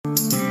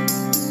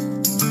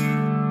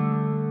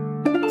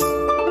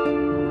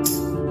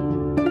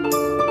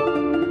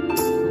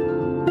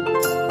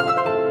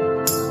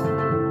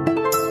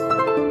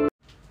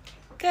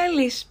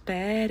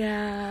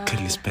Καλησπέρα.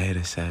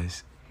 Καλησπέρα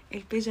σας.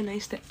 Ελπίζω να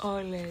είστε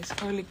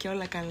όλοι και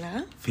όλα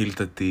καλά.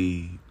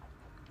 Φίλτατοι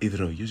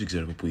υδρόγειος, δεν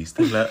ξέρω από πού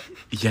είστε, αλλά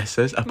γεια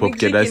σας, από Μην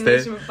όποια να είστε.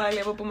 ξεκινήσουμε πάλι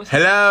από που μας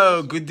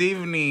Hello, good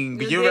evening,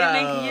 Good Europe,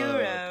 evening,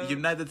 Europe.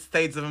 United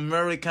States of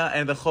America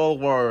and the whole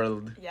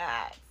world.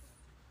 Yes.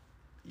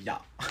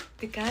 Yeah.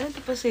 Τι κάνετε,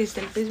 πώς είστε,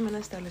 ελπίζουμε να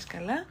είστε όλες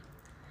καλά.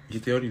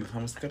 Γιατί όλοι δεν θα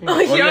είμαστε καλά.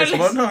 Όχι, Όλες όλες.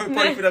 μόνο, Ναι.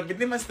 υπόλοιποι να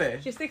μην είμαστε.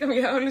 Χαιστήκαμε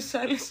για όλους τους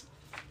άλλους.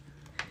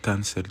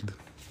 Cancelled.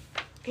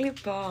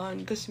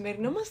 Λοιπόν, το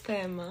σημερινό μας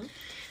θέμα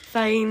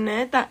θα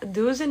είναι τα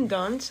do's and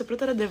don'ts στο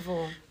πρώτο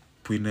ραντεβού.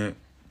 Που είναι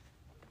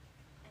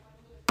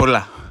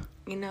πολλά.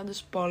 Είναι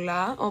όντως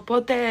πολλά,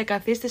 οπότε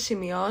καθίστε,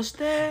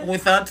 σημειώστε.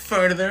 Without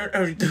further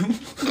ado.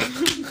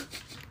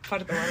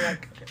 Πάρε το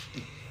μαλάκα.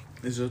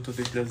 Ζω το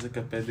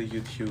 2015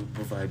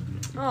 YouTube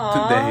vibe. Ω,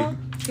 Today.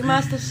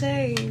 θυμάσαι το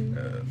Σέιν.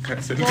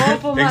 Cancelled.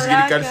 Πω, Έχεις γίνει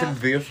μαλάκα.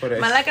 cancelled 2 φορές.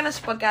 Μαλάκα, να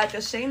σου πω κάτι,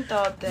 ο Σέιν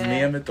τότε.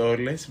 Μία με το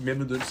όλες, μία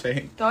με τον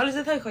Σέιν. Το όλες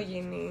δεν θα έχω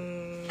γίνει.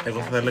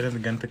 Εγώ θα έλεγα να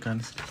την κάνετε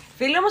cancel.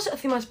 Φίλε, όμως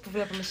θυμάσαι που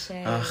βλέπαμε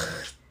Σέιν. Αχ,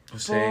 ο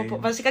Σέιν.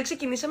 Βασικά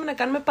ξεκινήσαμε να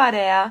κάνουμε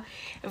παρέα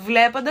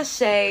βλέποντας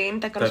Σέιν,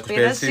 τα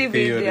conspiracy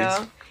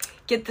video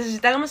και τα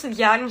συζητάγαμε στο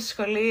διάλειμμα στο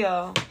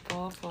σχολείο.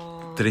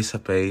 Τρεις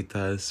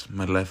απέιτας,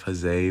 Μαλέφα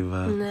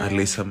Ζέιβα, Ναι.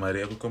 Αλίσσα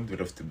Μαρία. Εγώ ακόμη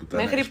πήρα αυτή την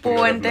πουτάνα. Μέχρι έχεις που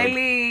πολύ εν ωραίο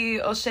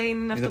τέλει ο Σέιν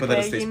είναι vlog. αυτό Είδα που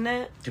παιδαριστής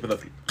έγινε. και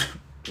παιδόφιλο.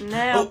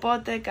 Ναι,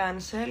 οπότε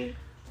cancel.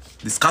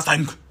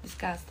 Disgusting!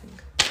 Disgusting.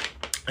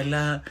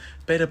 Αλλά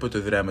πέρα από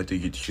το δράμα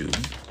του YouTube,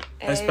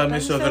 ας πάμε πάμε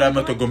στο στο δράμα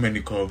δράμα. το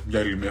κομμενικό για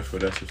άλλη μια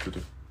φορά σε αυτό το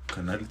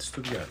κανάλι της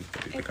στο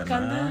διάλειμμα.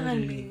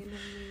 Κανάλι,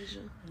 νομίζω.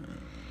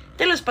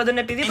 Τέλος πάντων,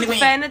 επειδή που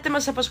φαίνεται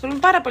μας απασχολούν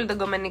πάρα πολύ τα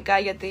κομμενικά,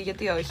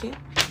 γιατί όχι.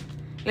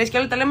 Λες και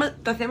όλα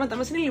τα θέματα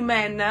μας είναι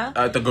λιμένα.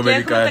 τα Και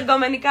κομμενικά. έχουμε τα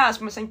κομμενικά, ας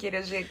πούμε, σαν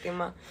κύριο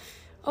ζήτημα.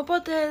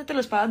 Οπότε,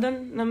 τέλος πάντων,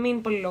 να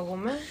μην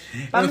πολυλογούμε.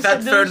 Πάμε στα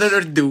Without further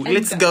do's ado, and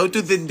let's go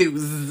to the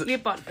do's.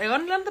 Λοιπόν, εγώ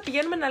λέω να τα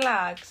πηγαίνουμε να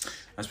αλλάξει.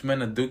 Ας πούμε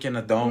ένα do και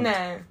ένα don't.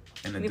 Ναι.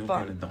 Ένα do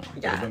Λοιπόν, και ένα don't.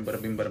 γεια.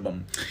 Παραμπιμ,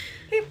 παραμπαμ.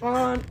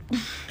 Λοιπόν.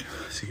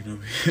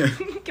 Συγγνώμη.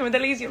 Και μετά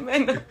λέγεις για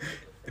μένα.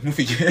 Μου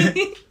φύγε.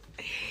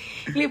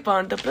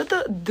 Λοιπόν, το πρώτο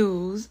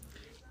do's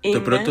είναι.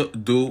 Το πρώτο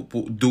do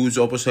που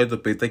do's όπως το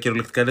πείτε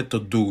κυριολεκτικά είναι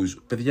το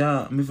do's.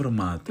 Παιδιά, μην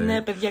βρωμάτε.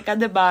 Ναι, παιδιά,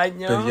 κάντε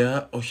μπάνιο.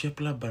 Παιδιά, όχι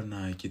απλά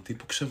μπανάκι,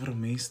 τύπου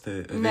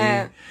ξεβρωμίστε.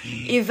 Ναι.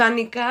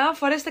 Ιδανικά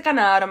φορέστε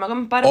κανένα άρωμα. Εγώ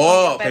είμαι πάρα πολύ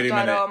υπέρ του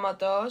περίμενε.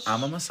 αρώματος.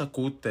 Άμα μας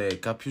ακούτε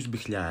κάποιος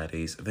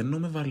μπιχλιάρης, δεν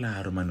εννοούμε βάλε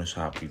άρωμα ενός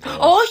άπλητο.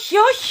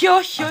 Όχι.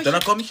 Αυτό είναι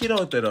ακόμη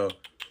χειρότερο.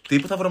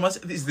 Τύπου θα βρωμάσει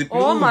της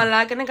διπλού. Ω,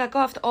 μαλάκα, είναι κακό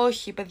αυτό.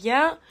 Όχι,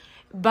 παιδιά.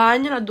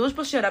 Μπάνιο να ντους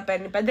πόση ώρα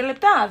παίρνει, 5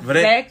 λεπτά, 10.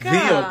 Βρε, 2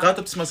 κάτω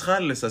από τις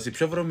μασχάλες σας. Η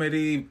πιο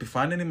βρωμερή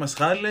επιφάνεια είναι οι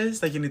μασχάλες,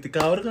 τα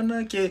γεννητικά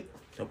όργανα και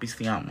τα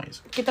οπισθιά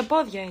μας. Και τα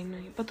πόδια είναι,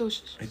 οι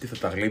πατούσες. Τι θα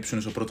τα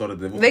γλύψουν στο πρώτο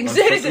ραντεβού. Δεν θα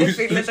ξέρεις, πάνε ρε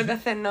πατούσες. φίλε, τον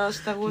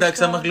καθενός τα γούστα.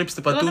 Εντάξει, άμα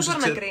γλύψετε πατούσες. Εγώ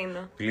δεν μπορώ να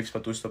κρίνω. Γλύψεις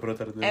πατούσες στο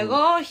πρώτο ραντεβού. Εγώ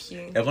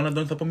όχι. Εγώ να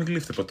τον θα πω μην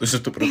γλύψετε πατούσες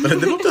στο πρώτο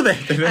ραντεβού, το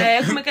δεύτερο.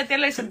 Έχουμε κάτι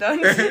άλλο,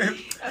 Αντώνη.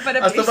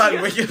 Ας το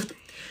βάλουμε και αυτό.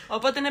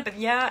 Οπότε ναι,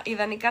 παιδιά,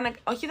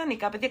 όχι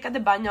ιδανικά, παιδιά, κάντε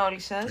μπάνιο όλοι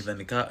σας.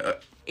 Ιδανικά.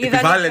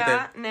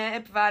 Επιβάλλεται. Ναι,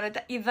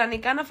 επιβάλλεται.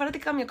 Ιδανικά να φοράτε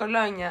καμιά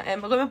κολόνια.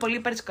 Εγώ είμαι πολύ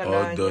υπέρ της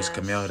κολόνιας. Όντως,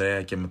 καμιά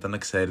ωραία και μετά να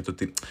ξέρετε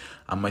ότι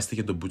άμα είστε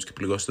για τον μπούτς και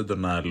πληγώσετε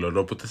τον άλλον,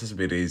 όποτε σας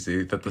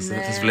μυρίζει, θα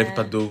σας βλέπει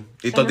παντού.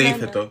 Ή Σαν το εμένα.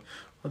 αντίθετο.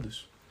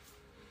 Όντως.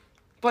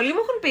 Πολλοί μου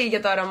έχουν πει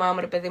για το όραμά μου,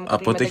 ρε παιδί μου.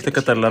 Από ό,τι έχετε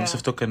καταλάβει καταλάβει σε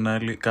αυτό το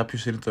κανάλι,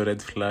 κάποιος είναι το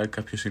red flag,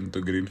 κάποιος είναι το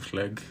green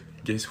flag.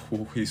 Guess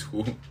who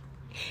is who.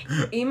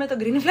 Είμαι το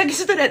green flag και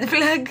είσαι το red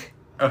flag.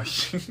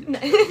 Όχι.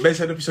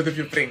 Μέσα ένα επεισόδιο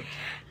πιο πριν.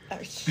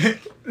 Όχι.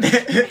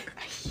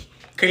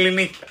 Καλή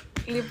νύχτα.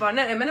 Λοιπόν,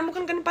 ναι, εμένα μου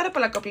έχουν κάνει πάρα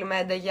πολλά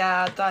κομπλιμέντα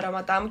για τα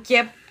αρώματά μου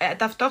και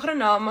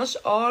ταυτόχρονα όμως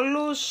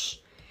όλους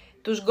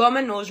τους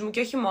γκόμενους μου και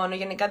όχι μόνο,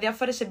 γενικά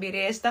διάφορες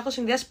εμπειρίες, τα έχω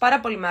συνδυάσει πάρα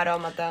πολύ με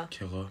αρώματα. Κι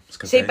εγώ.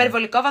 Σε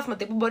υπερβολικό βαθμό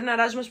τύπου μπορεί να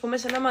ράζουμε, ας πούμε,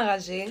 σε ένα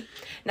μαγαζί,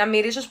 να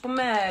μυρίσω, ας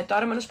πούμε, το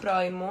άρωμα ενός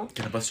πρώιμου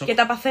και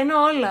τα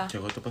παθαίνω όλα. Κι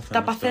εγώ το παθαίνω.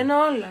 Τα παθαίνω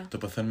όλα. Το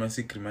παθαίνω με ένα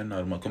συγκεκριμένο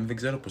άρωμα. Ακόμη δεν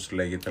ξέρω πώς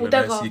λέγεται, Ούτε αλλά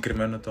με ένα εγώ.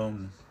 συγκεκριμένο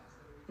τόμο.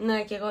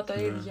 Ναι, και εγώ το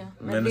ίδιο.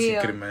 Με ένα 2,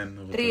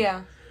 συγκεκριμένο.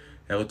 3.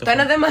 Εγώ Το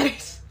ένα δεν μ'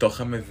 αρέσει. Το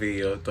είχαμε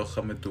 2, το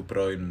είχαμε του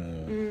πρώην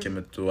μου και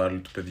με του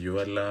άλλου του παιδιού,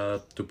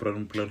 αλλά του πρώην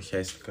μου πλέον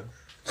χαίστηκα.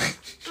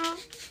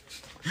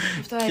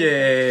 Αυτό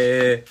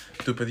Και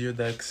του παιδιού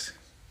εντάξει,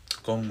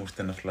 ακόμα μου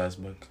έρχεται ένα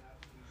flashback.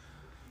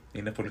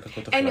 Είναι πολύ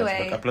κακό το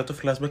flashback. Απλά το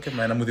flashback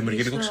εμένα μου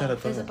δημιουργεί λίγο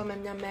ξαρατό. Θες να πάμε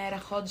μια μέρα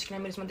χόντους και να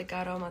μυρίσματικά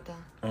αρώματα?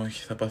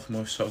 Όχι, θα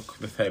πάθουμε σοκ.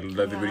 Δεν θέλω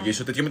να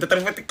δημιουργήσω τέτοιο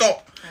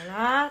μετατραυματικό.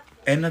 Καλά.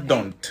 Ένα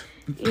don't.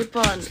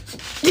 Λοιπόν.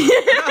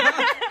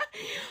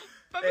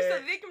 Πάμε στα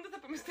 2 και μετά θα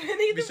πάμε στο 1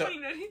 γιατί είναι πολύ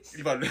νωρίς.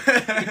 Λοιπόν,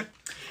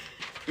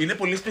 είναι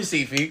πολύ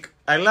specific,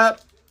 αλλά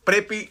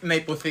πρέπει να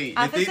υποθεί.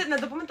 Θες να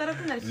το πούμε τώρα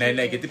από την αρχή?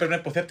 Ναι, γιατί πρέπει να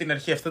υποθεί από την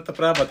αρχή αυτά τα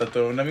πράγματα.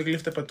 Το να μην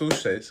γλύφτε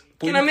πατούσες.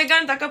 Και να μην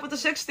κάνετε κάποτε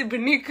σεξ στην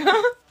πινίκα.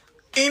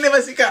 Είναι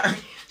βασικά.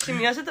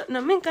 Σημειώστε το,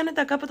 να μην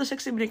κάνετε κάποτε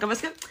σεξ στην πινίκα.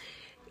 Βασικά,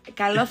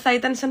 καλό θα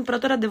ήταν σαν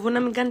πρώτο ραντεβού να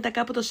μην κάνετε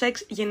κάποτε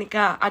σεξ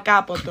γενικά,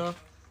 ακάποτο.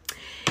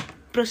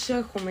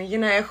 Προσέχουμε για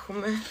να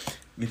έχουμε.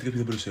 Γιατί κάποιοι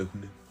δεν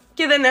προσέχουν.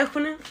 Και δεν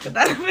έχουνε,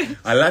 κατάλαβες.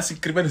 Αλλά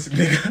συγκεκριμένα στην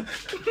πινίκα.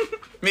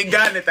 Μην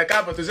κάνετε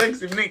κάπου του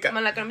έξι πνίκα.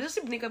 Μαλάκα, νομίζω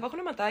στην πνίκα υπάρχουν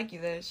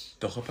ματάκιδες.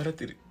 Το έχω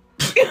παρατηρήσει.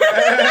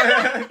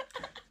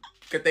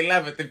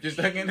 Καταλάβετε ποιος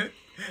θα έκανε.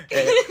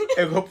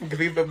 Εγώ που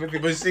κρύβαμε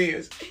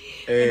δημοσίως.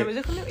 Νομίζω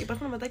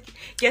υπάρχουν ματάκια.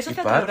 Και στο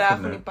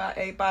θεατρογράφων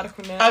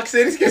υπάρχουν. Α,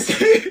 ξέρεις και εσύ.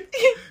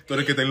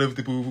 Τώρα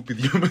καταλάβετε που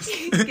πηδιόμαστε.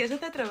 Και στο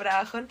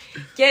θεατρογράφων.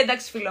 Και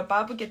εντάξει,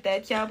 φιλοπάπου και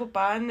τέτοια που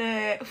πάνε.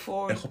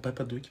 Έχω πάει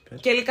παντού εκεί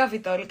πέρα. Και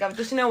λικαβιτό.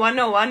 Λικαβιτός είναι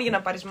 101 για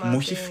να πάρεις μάτι. Μου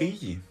έχει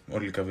φύγει ο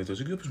λικαβιτός.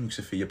 Δεν ξέρω πώς μου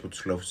έχει ξεφύγει από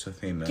τους λόφους της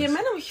Αθήνας. Και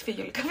εμένα μου έχει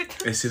φύγει ο λικαβιτός.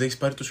 Εσύ δεν έχεις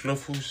πάρει τους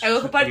λόφους. Εγώ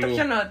έχω πάρει τα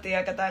πιο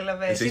νότια,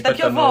 κατάλαβες. Εσύ Τα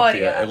πιο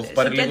βόρεια. Εγώ έχω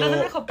πάρει λίγο. Δεν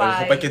έχω πάρει.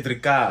 Έχω πάει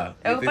κεντρικά.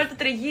 Εγώ έχω πάρει το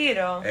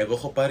τριγύρο. Εγώ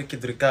έχω πάρει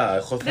κεντρικά.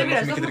 Έχω Δεν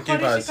πειράζει, μια το κεντρική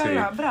έχω χωρίσει βάση.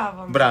 καλά.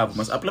 Μπράβο. Μπράβο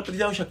μας. Απλά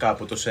παιδιά, όχι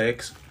κάπου το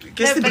σεξ.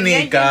 Και στην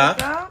πνίκα.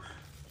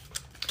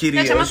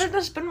 Κυρίως. Ναι, άμα θέλετε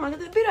να σας παίρνουν μάτια,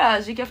 δεν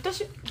πειράζει. Και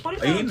αυτός πολύ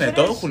θα Είναι,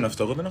 το έχουν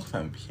αυτό. Εγώ δεν έχω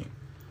θέμα π.χ.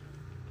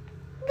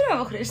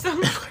 Μπράβο, Χρήστο.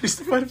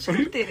 Ευχαριστώ πάρα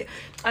πολύ.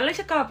 Αλλά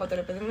έχει κάποτε,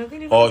 ρε παιδί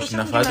μου. Όχι,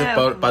 να φάτε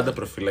πάντα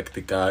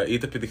προφυλακτικά.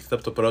 Είτε επιδειχθείτε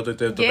από το πρώτο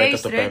είτε από το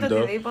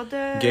 15ο.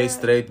 Gay,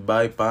 straight,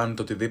 bi, pan,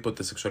 το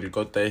οτιδήποτε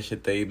σεξουαλικότητα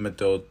έχετε ή με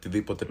το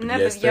οτιδήποτε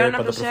πηγαίνετε.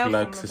 Πάντα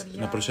προφυλάξεις.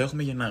 Να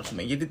προσέχουμε για να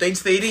έχουμε. Γιατί το AIDS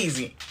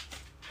θερίζει.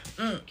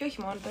 Και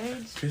όχι μόνο το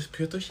AIDS.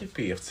 Ποιο το είχε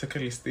πει, αυτή η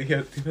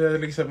ακαλυστία, τι θα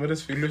έλεγε σαν ένα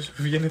φίλο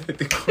που βγαίνει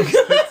θετικό στο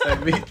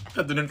τσαβί.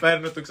 Θα τον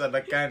ενφέρει να το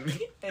ξανακάνει.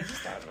 Έτσι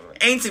στάρνουμε.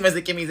 Έτσι είμαστε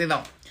κι εμείς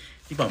εδώ.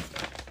 Λοιπόν,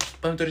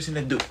 πάμε τώρα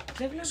στην ντου.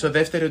 Στο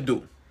δεύτερο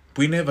ντου,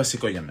 που είναι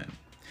βασικό για μένα.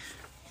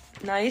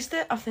 Να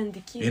είστε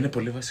αυθεντικοί. Είναι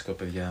πολύ βασικό,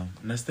 παιδιά.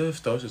 Να είστε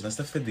εαυτόσιος, να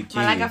είστε αυθεντικοί.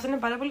 Μαλάκα, αυτό είναι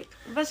πάρα πολύ.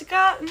 Βασικά,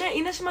 ναι,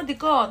 είναι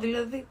σημαντικό.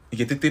 Δηλαδή.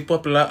 Γιατί τύπου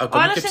απλά,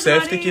 ακόμα και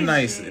ψεύτικη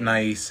να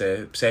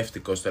είσαι,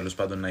 ψεύτικος τέλος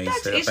πάντων να είσαι.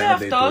 Εντάξει, είσαι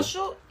αυτό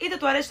σου, είτε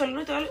του αρέσει το άλλο,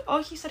 είτε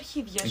όχι στα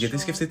αρχίδια σου. Γιατί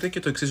σκεφτείτε και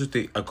το εξής,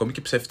 ότι ακόμη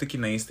και ψεύτικοι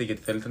να είστε,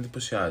 γιατί θέλετε να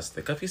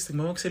εντυπωσιάσετε. Κάποια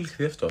στιγμή θα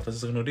εξελιχθεί αυτό, θα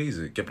σας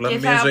γνωρίζει. Και απλά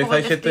μια ζωή θα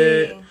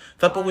έχετε.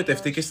 Θα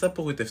απογοητευτεί και εσείς θα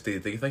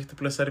απογοητευτείτε. Και θα έχετε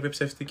πλασάρει μια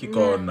ψεύτικη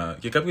εικόνα.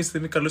 Και κάποια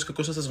στιγμή καλώς ή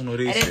κακώς θα σας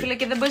γνωρίσει. Ρε φίλε,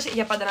 και δεν μπορεί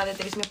για πάντα να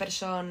διατηρήσει μια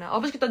περσόνα.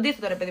 Όπως και το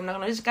αντίθετο, ρε παιδί μου, να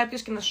γνωρίζει κάποιο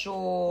και να σου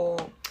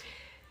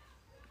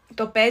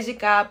το παίζει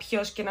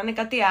κάποιο και να είναι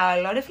κάτι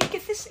άλλο. Ρε φίλε,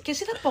 και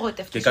εσύ θα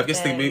απογοητευτεί. Και κάποια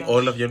στιγμή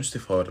όλα βγαίνουν στη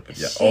φόρα,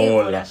 παιδιά.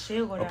 Σίγουρα, όλα.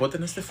 Σίγουρα. Οπότε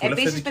να είστε φούλα.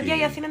 Επίσης, παιδιά,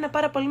 η Αθήνα είναι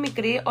πάρα πολύ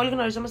μικρή. Όλοι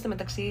γνωριζόμαστε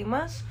μεταξύ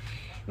μας.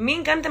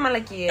 Μην κάνετε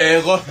μαλακίες.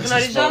 Εγώ θα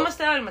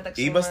γνωριζόμαστε όλοι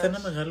μεταξύ μας. Είμαστε ένα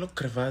μεγάλο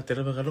κρεβάτι,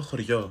 ένα μεγάλο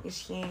χωριό.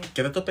 Ισχύει.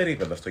 Και δεν το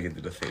περίμενα αυτό για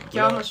την Αθήνα.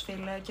 Κι όμως,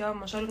 φίλε, κι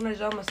όμως, όλοι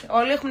γνωριζόμαστε.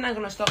 Όλοι έχουμε ένα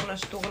γνωστό.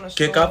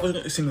 Και κάπως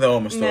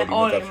συνδεόμαστε ναι,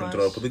 όλοι με κάποιον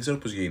τρόπο. Δεν ξέρω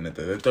πώς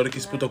γίνεται. Τώρα και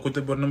εσείς που το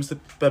ακούτε μπορεί να είμαστε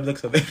πέμπτα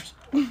ξαδέρφια.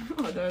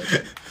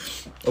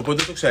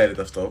 Οπότε το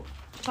ξέρετε αυτό.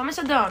 Πάμε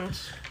σε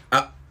don'ts.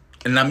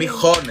 Να μην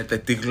χώνετε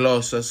τη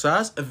γλώσσα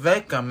σας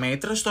 10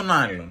 μέτρα στον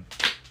άλλον.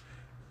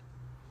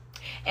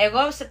 Εγώ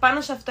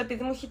πάνω σε αυτό,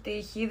 επειδή μου έχει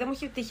τύχει, δεν μου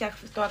έχει τύχει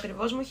αυτό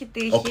ακριβώς, μου έχει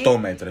τύχει. 8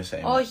 μέτρα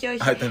εσένα. Όχι,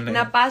 όχι.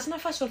 Να πας να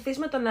φασωθείς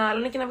με τον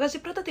άλλον και να βγάζει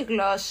πρώτα τη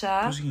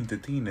γλώσσα. Πώς γίνεται,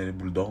 τι είναι, ρε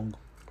μπουλντόγκ.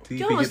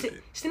 Κι όμως,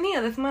 στην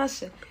Ία δεν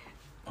θυμάσαι.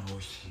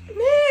 Όχι.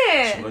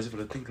 Ναι. Σου βγάζει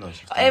πρώτα τη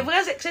γλώσσα.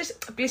 Ξέρεις,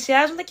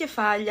 πλησιάζουν τα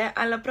κεφάλια,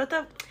 αλλά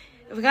πρώτα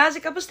βγάζει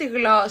κάπως τη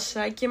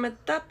γλώσσα και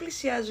μετά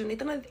πλησιάζουν.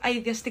 Ήταν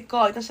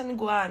αειδιαστικό, ήταν σαν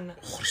ιγκουάνα.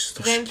 Ο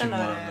Χριστός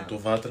κοιμάνα. Το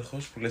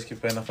βάτραχος που λες και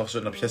πάει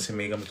να πιάσει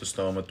μίγα με το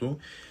στόμα του.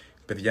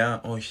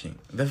 Παιδιά, όχι.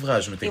 Δεν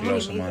βγάζουμε τη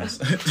γλώσσα μας.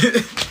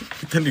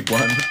 Ήταν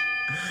ιγκουάνα.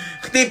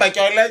 Χτύπα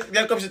κιόλας,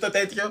 διακόψε το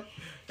τέτοιο.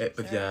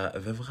 Παιδιά,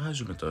 δεν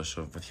βγάζουμε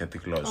τόσο βαθιά τη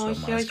γλώσσα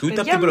μας. Και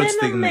ούτε από την πρώτη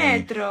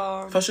στιγμή.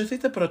 Θα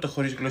σωθείτε πρώτα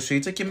χωρίς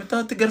γλωσσίτσα και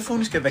μετά την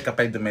καρφώνεις και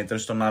 15 μέτρα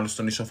στον άλλο,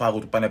 στον ισοφάγο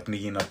του πάνε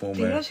πνιγεί να πούμε.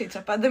 Τι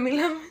γλωσσίτσα, πάντα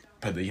μιλάμε.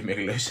 Πάντα για μια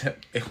γλώσσα.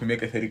 Έχουμε μια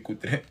καθαρή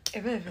κούτρα.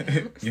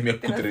 Βέβαια. Για μια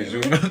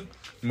κούτρεζούνα.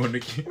 Μόνο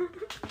εκεί.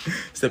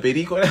 Στα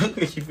περίχωρα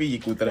έχει φύγει η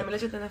κούτρα. Να μιλάς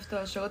για τον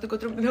εαυτό σου. Εγώ την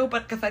κούτρα μου έχω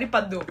καθαρή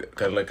παντού.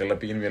 Καλά, καλά,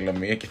 πήγαινε μια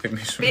λαμία και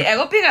θυμίσου.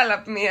 Εγώ πήγα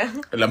λαπνία.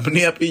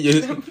 Λαμνία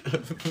πήγες.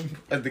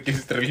 Άντε και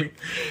είσαι τρελή.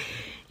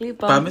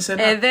 Λοιπόν, πάμε σε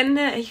ένα... δεν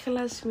έχει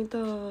χαλάσει, μην το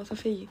θα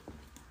φύγει.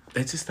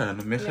 Έτσι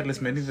αισθάνομαι, μια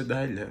χαλασμένη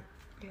βεντάλια.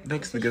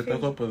 Εντάξει, την κρατάω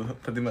εγώ από εδώ.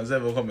 Θα τη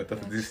μαζεύω εγώ μετά,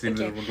 θα τη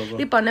στείλω.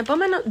 Λοιπόν,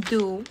 επόμενο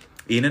do.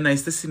 Είναι να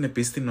είστε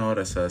συνεπείς στην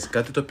ώρα σας.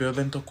 Κάτι το οποίο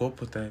δεν το ακούω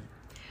ποτέ.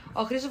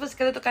 Ο Χρήστος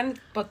βασικά δεν το κάνει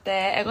ποτέ.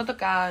 Εγώ το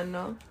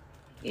κάνω.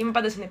 Είμαι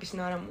πάντα συνεπής στην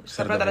ώρα μου.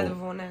 Στα πρώτα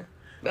ραντεβού, ναι.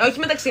 Όχι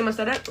μεταξύ μας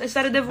τώρα,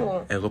 στα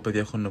ραντεβού. Εγώ, παιδιά,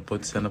 έχω να πω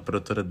ότι σε ένα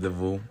πρώτο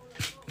ραντεβού.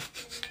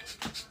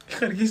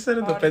 Είχα αργήσει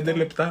 45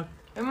 λεπτά.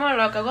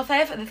 Μαλάκα, εγώ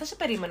δεν θα σε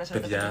περίμενα 45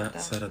 παιδιά, λεπτά.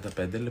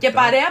 45 λεπτά. Και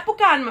παρέα που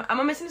κάνουμε.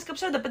 Άμα με στείλεις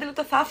κάποιο 45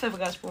 λεπτά θα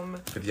έφευγα, ας πούμε.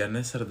 Παιδιά,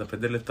 ναι,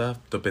 45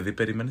 λεπτά. Το παιδί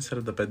περίμενε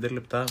 45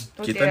 λεπτά.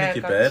 Και ήταν εκεί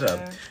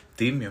πέρα.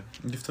 Τίμιο.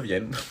 Γι' αυτό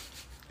βγαίνουμε.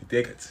 Τι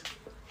έκατσε.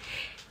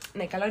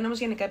 Ναι, καλό είναι όμως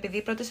γενικά επειδή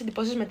οι πρώτες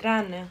εντυπώσεις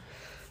μετράνε.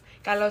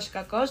 Καλός ή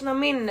κακός, να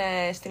μην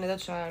στείνετε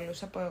τους άλλους,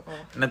 θα πω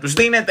εγώ. Να τους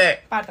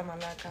δίνετε! Πάρτα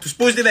μαλάκα. Τους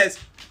πούστιδες!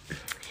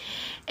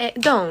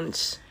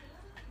 Don'ts.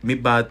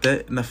 Μην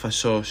πάτε να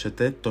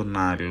φασώσετε τον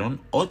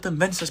άλλον όταν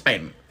δεν σας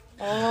παίρνει.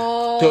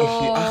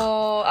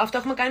 Αυτό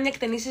έχουμε κάνει μια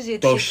εκτενή συζήτηση.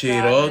 Το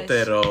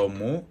χειρότερό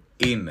μου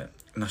είναι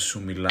να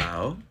σου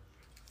μιλάω.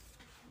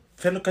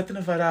 Θέλω κάτι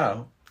να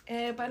βαράω.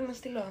 Πάρε να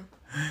στείλω.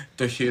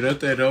 Το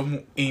χειρότερό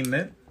μου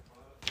είναι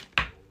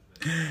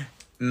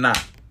να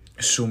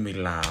σου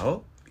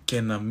μιλάω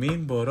και να μην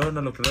μπορώ να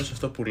ολοκληρώσω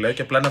αυτό που λέω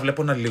και απλά να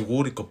βλέπω ένα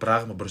λιγούρικο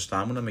πράγμα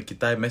μπροστά μου, να με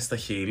κοιτάει μέσα στα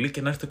χείλη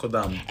και να έρθει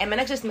κοντά μου.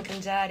 Εμένα ξέρεις τι με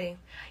κρινζάρει.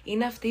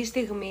 Είναι αυτή η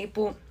στιγμή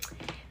που.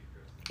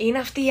 Είναι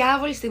αυτή η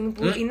άβολη στιγμή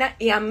που είναι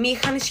η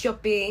αμήχανη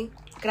σιωπή.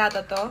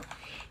 Κράτα το.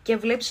 Και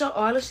βλέπεις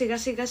ο άλλος σιγά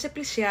σιγά σε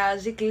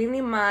πλησιάζει,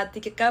 κλείνει μάτι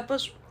και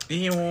κάπως.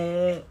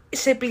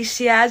 Σε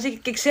πλησιάζει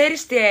και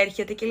ξέρεις τι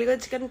έρχεται και λίγο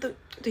έτσι κάνει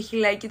το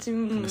χιλάκι έτσι.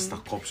 Να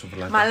στα κόψω,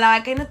 βλάκα.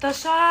 Μαλάκα, είναι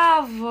τόσο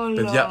άβολο.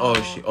 Παιδιά,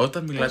 όχι.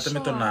 Όταν μιλάτε Τόσο με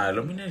τον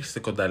άλλο, μην έρχεστε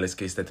κοντά λες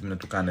και είστε έτοιμοι να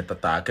του κάνετε τα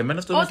τάκ. Εμένα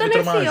αυτό όταν με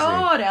τρομάζει.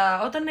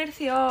 Όταν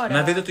έρθει η ώρα.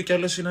 Να δείτε ότι κι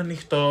άλλος είναι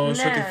ανοιχτός,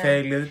 Ναι. ό,τι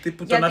θέλει. Δηλαδή,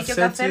 Γιατί και ο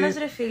καθένας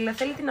ρε φίλε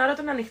θέλει την ώρα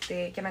του να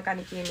ανοιχτεί και να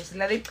κάνει κίνηση.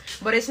 Δηλαδή,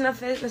 μπορείς να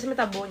είσαι με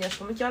τα μπούνια, ας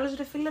πούμε, και ο άλλος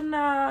ρε φίλε να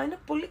είναι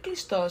πολύ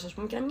κλειστός, ας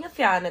πούμε, και να μην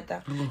νιώθει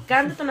άνετα.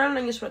 Κάντε τον άλλο να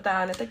νιώσει πρώτα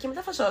άνετα και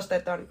μετά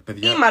φασώστε τον.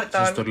 Παιδιά,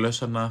 Ήμαρτον. σας το λέω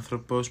σαν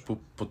άνθρωπος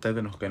που ποτέ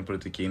δεν έχω κάνει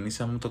πρώτη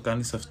κίνηση. Αν μου το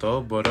κάνεις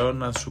αυτό, μπορώ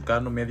να σου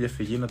κάνω μια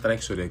διαφυγή να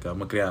τρέχεις ωριακά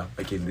μακριά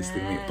εκείνη τη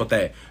στιγμή.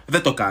 Ποτέ.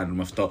 Δεν το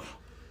κάνουμε αυτό.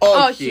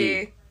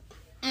 Όχι.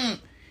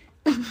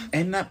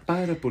 Ένα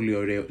πάρα πολύ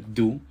ωραίο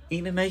ντου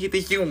είναι να έχετε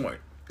χιούμορ.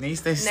 Να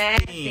είστε Ναι,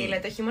 αστείοι. φίλε,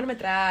 το χιούμορ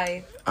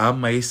μετράει.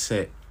 Άμα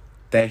είσαι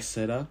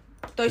 4,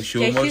 Το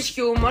έχεις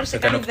χιούμορ, σε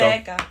κάνει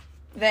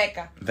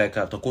 10.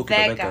 10, το ακούω και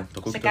 10.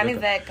 το 10. Σε κάνει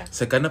 10.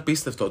 Σε κάνει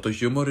απίστευτο. Το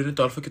χιούμορ είναι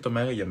το α και το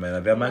μέγα για μένα.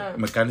 Δηλαδή, άμα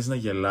με κάνεις να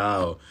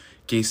γελάω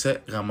και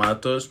είσαι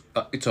γαμάτος.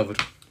 It's over.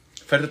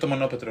 Φέρτε το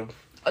μονόπετρο.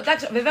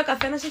 Εντάξει, βέβαια ο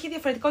καθένας έχει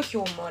διαφορετικό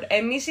χιούμορ.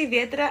 Εμείς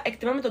ιδιαίτερα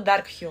εκτιμάμε τον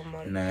dark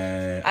humor.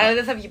 Ναι. Αλλά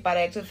δεν θα βγει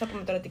παρέξω, δεν θα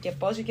πούμε τώρα τι και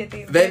πώς,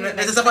 γιατί. Δεν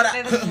σας αφορά.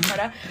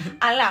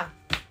 Αλλά.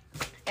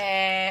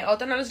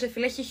 Όταν ο άλλος ρε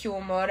φίλε έχει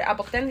χιούμορ,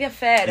 αποκτά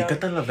ενδιαφέρον.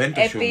 Καταλαβαίνει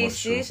το χιούμορ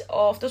σου. Επίσης,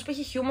 αυτός που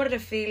έχει χιούμορ ρε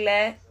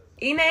φίλε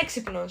είναι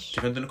έξυπνος. Και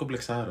φαίνεται είναι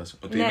κομπλεξάρας.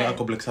 Ότι Ναι. είναι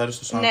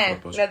ακομπλεξάριστος Ναι,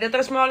 άνθρωπος. δηλαδή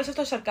όταν πούμε όλος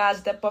αυτό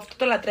σαρκάζεται, που αυτό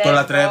το λατρεύω. Το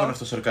λατρεύω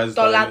αυτό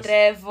σαρκάζεται. Το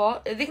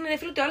λατρεύω. Δείχνει ρε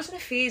φίλε ότι ο άλλος είναι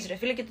φύς ρε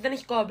φίλε και ότι δεν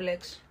έχει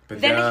κόμπλεξ.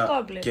 Παιδιά, δεν έχει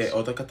κόμπλεξ. Και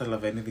όταν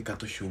καταλαβαίνει ειδικά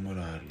το χιούμορ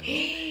ο άλλος.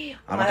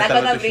 Άμα Μαλάκα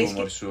καταλάβει τα το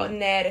χιούμορ βρίσκει. σου.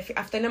 Ναι, ρε φίλε,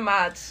 αυτό είναι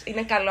μάτς.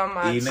 Είναι καλό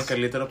μάτς. Είναι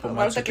καλύτερο από Βάλω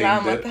μάτς τα στο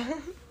Tinder. κλάματα.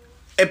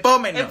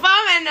 Επόμενο!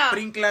 Επόμενο!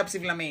 Πριν κλάψει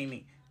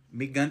βλαμμένη.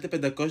 Μην κάνετε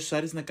 500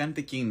 ώρες να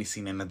κάνετε κίνηση.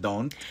 Είναι ένα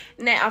don't.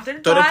 Ναι, αυτό είναι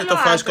Τώρα το έχετε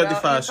άλλο το φάσκο άκρο.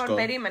 αντιφάσκο. Λοιπόν,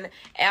 περίμενε.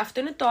 Αυτό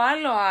είναι το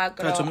άλλο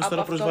άκρο. Κάτσε όμως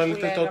τώρα από αυτό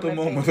προσβάλλετε που το άτομό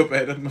λέγαμε μου πριν. εδώ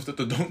πέρα με αυτό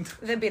το don't.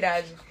 Δεν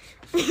πειράζει.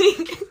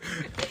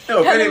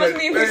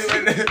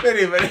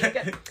 Περίμενε.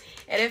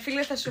 Ρε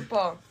φίλε, θα σου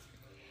πω.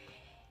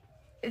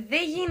 Δεν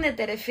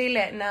γίνεται ρε φίλε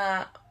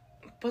να.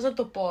 Πώς να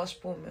το πω, ας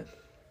πούμε.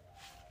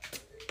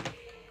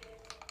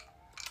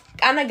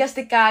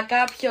 Αναγκαστικά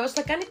κάποιος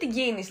θα κάνει την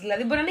κίνηση.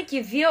 Δηλαδή μπορεί να είναι και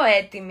οι δύο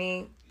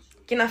έτοιμοι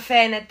και να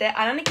φαίνεται,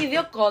 αλλά να είναι και οι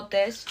δύο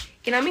κότες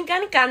και να μην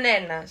κάνει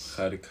κανένας.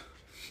 Χάρηκα.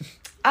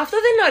 Αυτό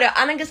δεν είναι ωραίο.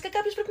 Αναγκαστικά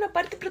κάποιος πρέπει να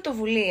πάρει την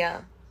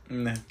πρωτοβουλία.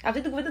 Ναι.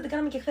 Αυτή την κουβέντα την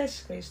κάναμε και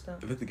χθες, Χρήστο.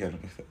 Δεν την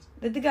κάναμε χθες.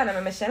 Δεν την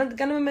κάναμε με σένα, την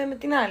κάναμε με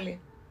την άλλη.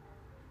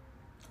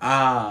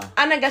 Α,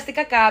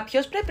 Αναγκαστικά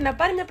κάποιος πρέπει να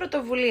πάρει μια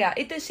πρωτοβουλία.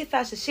 Είτε εσύ θα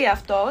είσαι εσύ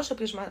αυτός,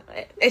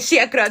 εσύ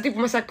ακροατή που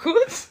μας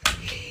ακούς,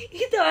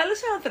 είτε ο άλλος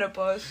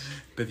άνθρωπος.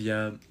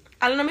 παιδιά,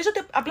 Αλλά νομίζω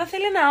ότι απλά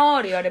θέλει ένα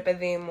όριο, ρε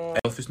παιδί μου.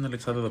 εγώ αφήσω την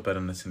Αλεξάνδρα εδώ πέρα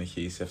να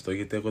συνεχίσει αυτό,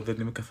 γιατί εγώ δεν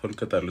είμαι καθόλου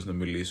κατάλληλος να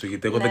μιλήσω.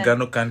 Γιατί εγώ Ναι. δεν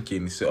κάνω καν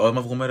κίνηση.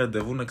 Όταν βγούμε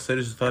ραντεβού, να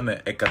ξέρεις ότι θα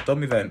είναι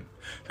 100-0.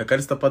 Θα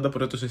κάνεις τα πάντα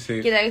πρώτος εσύ.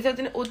 Και η αλήθεια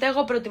ότι ούτε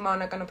εγώ προτιμάω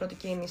να κάνω πρώτη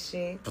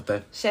κίνηση.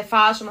 Ποτέ. Σε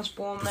φάσο, ας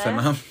πούμε.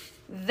 Πουθενά.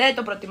 Δεν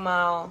το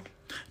προτιμάω.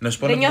 Να σου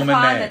πω Δεν να βγούμε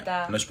νιώθω ναι.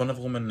 άνετα. Να σου πω να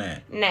βγούμε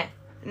ναι. Ναι.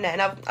 Ναι,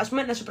 ας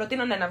πούμε να σου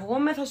προτείνω ναι, να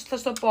βγούμε, θα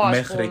σου το πω, ας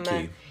Μέχρι πούμε.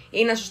 εκεί.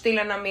 Ή να σου στείλω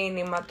ένα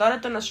μήνυμα. Τώρα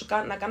το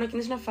να κάνω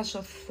κίνηση να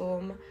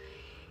φασωθούμε.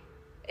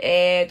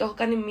 Το έχω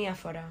κάνει μία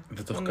φορά.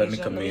 Δεν το έχω νομίζω. κάνει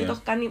καμία. Νομίζω το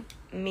έχω κάνει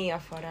μία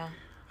φορά.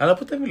 Αλλά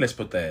ποτέ μην λες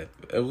ποτέ.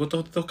 Εγώ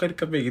το έχω κάνει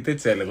καμία, γιατί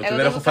έτσι έλεγα. Ότι Εγώ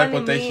δεν το έχω έχω φάει κάνει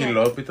ποτέ μία.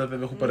 χιλόπιτα, δεν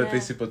με έχω Ναι.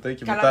 παρατήσει ποτέ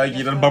και Καλά μετά πήγες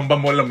γίνανε αυτό.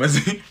 μπαμπαμ όλα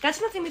μαζί. Κάτσε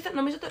να θυμηθώ,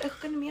 νομίζω το έχω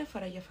κάνει μία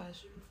φορά για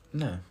φάσο.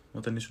 Ναι,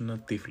 όταν ήσουν ένα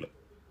τύφλο.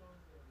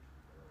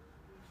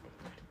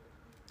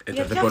 Για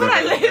δεν ποια μπορώ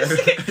φορά να- λες?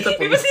 Ήταν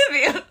πολύ- Μήπως οι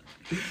δύο.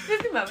 Δεν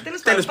θυμάμαι,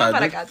 τέλος πάντων, πάμε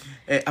παρακάτω.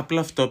 Απλά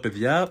αυτό,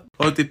 παιδιά.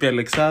 Ό,τι είπε η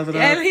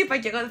Αλεξάνδρα. Είπα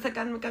και εγώ δεν θα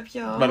κάνουμε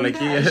κάποιο.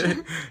 Μαλακία.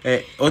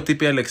 Ό,τι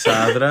είπε η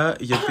Αλεξάνδρα,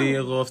 γιατί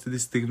εγώ αυτή τη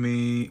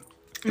στιγμή.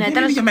 Ναι, δεν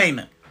τέλος- είναι για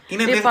μένα.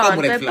 Είναι δικό Λοιπόν,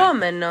 μου το red flag.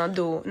 επόμενο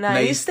του. Να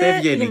είστε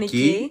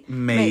ευγενικοί,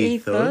 με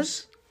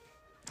ήθος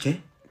και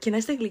και να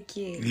είστε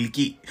γλυκοί.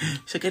 γλυκοί.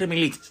 Σαν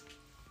καραμελίτσες.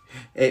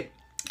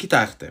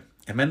 Κοιτάξτε.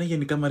 Εμένα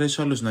γενικά μου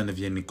αρέσει όλος να είναι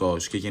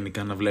ευγενικός και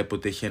γενικά να βλέπω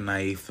ότι έχει ένα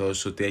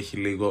ήθος, ότι έχει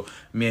λίγο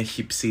μια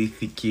χυψή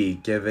ηθική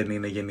και δεν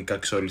είναι γενικά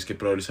ξόλης και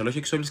πρόλης, αλλά όχι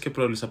ξόλης και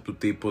πρόλης από του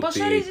τύπου Πώς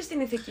ότι... ορίζεις την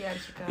ηθική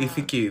αρχικά?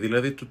 Ηθική,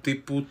 δηλαδή του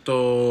τύπου το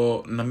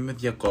να μην με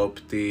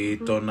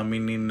διακόπτει, το να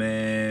μην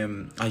είναι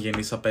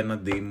αγενής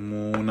απέναντί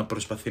μου, να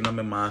προσπαθεί να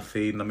με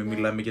μάθει, να μην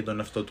μιλάμε για τον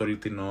εαυτό του όλη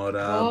την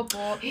ώρα. Πω,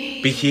 πω.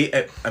 Π.χ.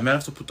 Εμένα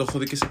αυτό που το έχω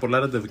δει και σε πολλά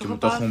ραντεβού και μου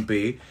το έχουν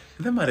πει,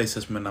 δεν μ' αρέσει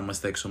ας πούμε να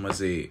είμαστε έξω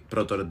μαζί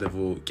πρώτο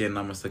ραντεβού και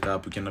να είμαστε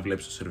κάπου και να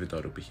βλέπεις το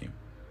σερβιτόρο π.χ.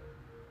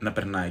 να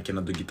περνάει και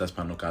να τον κοιτάς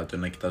πάνω κάτω,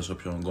 να κοιτάς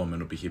όποιον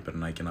γκόμενο π.χ.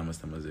 περνάει και να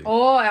είμαστε μαζί.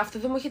 Αυτό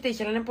δεν μου έχει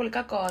τύχει, αλλά είναι πολύ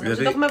κακό.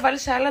 Δηλαδή... το έχουμε βάλει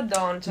σε άλλα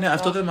don'ts. Ναι,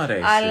 αυτό δεν μ'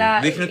 αρέσει. Αλλά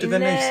δείχνει ότι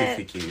δεν έχει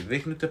ηθική.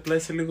 Δείχνει ότι απλά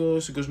είσαι λίγο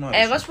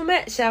συγκοσμάρος. Εγώ, ας πούμε,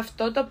 σε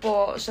αυτό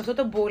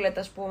το bullet,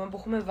 ας πούμε, που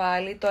έχουμε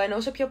βάλει, το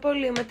εννοούσα πιο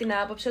πολύ με την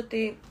άποψη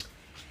ότι.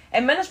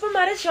 Εμένα, ας πούμε, μου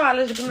αρέσει ο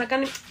άλλος να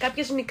κάνει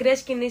κάποιες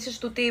μικρές κινήσεις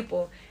του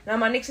τύπου. Να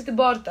μου ανοίξει την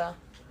πόρτα.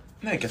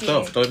 Ναι, και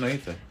αυτό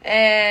εννοείται.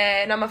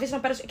 Να με αφήσει να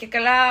πέρασω και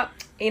καλά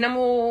ή να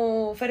μου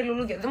φέρει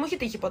λουλούδια. Δεν μου έχει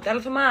τύχει ποτέ,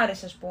 αλλά θα μου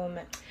άρεσε, ας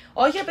πούμε.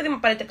 Όχι, επειδή μου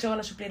απαραίτητα ξέρω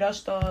να σου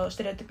πληρώσει το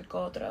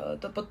στερεοτυπικό,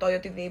 το ποτό ή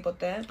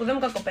οτιδήποτε, που δεν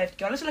μου κακοπέφτει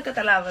κιόλας, αλλά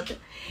καταλάβατε.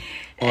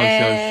 Όχι.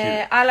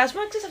 Αλλά ας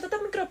πούμε, ξέρεις, αυτά τα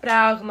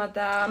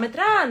μικροπράγματα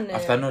μετράνε.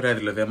 Αυτά είναι ωραία,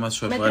 δηλαδή, άμα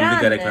σου βγάλει την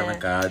καρέκλα να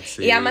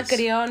κάτσεις. Ή άμα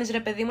κρυώνεις, ρε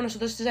παιδί μου, να σου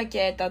δώσει τη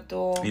ζακέτα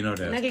του. Είναι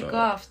ωραία. Είναι γλυκό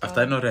αυτό.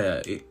 Αυτά είναι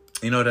ωραία.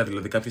 Είναι ωραία,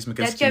 δηλαδή κάποιες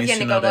μικρές κινήσεις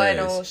είναι ωραίες.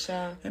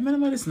 Εννοούσα. Εμένα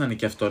μου αρέσει να είναι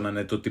και αυτό, να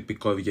είναι το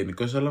τυπικό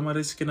ευγενικός, αλλά μου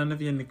αρέσει και να είναι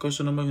ευγενικός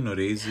ενώ με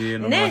γνωρίζει,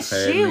 ενώ με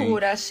μαθαίνει.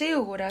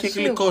 Σίγουρα. Και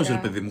γλυκός, ρε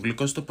παιδί μου.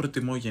 Γλυκός το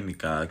προτιμώ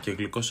γενικά. Και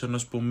γλυκός ενώ,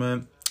 ας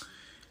πούμε,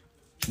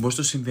 μπορείς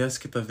να το συνδυάσεις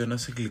και τα δύο, να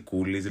είσαι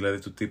γλυκούλης, δηλαδή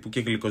του τύπου. Και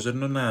γλυκός δεν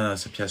είναι να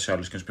σε πιάσει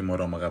άλλος και να σου πει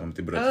μωρό μ' αγάπη με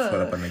την πρώτη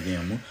φορά,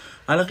 Παναγία μου.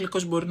 Αλλά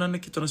γλυκός μπορεί να είναι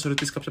και το να σε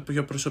ρωτήσει κάποια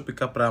πιο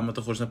προσωπικά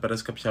πράγματα, χωρίς να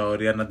περάσει κάποια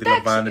όρια, να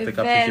αντιλαμβάνεται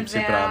κάποια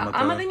χύψη πράγματα.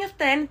 Άμα δεν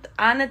νιώθετε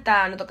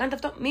άνετα να το κάνετε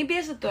αυτό, μην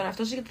πιέσετε τον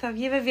εαυτό σας, γιατί θα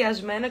βγει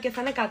βεβαιασμένο και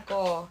θα είναι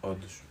κακό.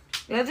 Όντως.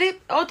 Δηλαδή,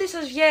 ό,τι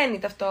σας βγαίνει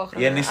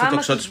ταυτόχρονα. Ή αν είστε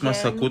τοξότες που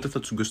μας ακούτε, θα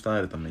τους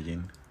γκουστάρετε με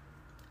γίνει.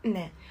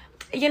 Ναι.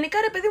 Γενικά,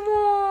 ρε παιδί μου,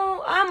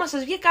 άμα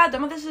σας βγει κάτω,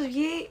 άμα δεν σας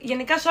βγει,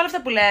 γενικά σε όλα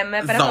αυτά που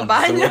λέμε, πέρα από το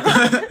μπάνιο.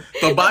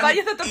 Το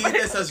μπάνιο θα το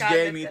είτε σας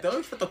βγαίνει είτε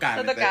όχι, θα το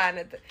κάνετε. Θα το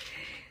κάνετε.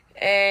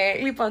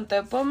 Λοιπόν, το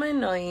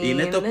επόμενο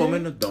είναι. Το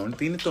επόμενο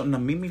don't είναι το να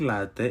μην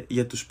μιλάτε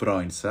για τους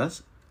πρώην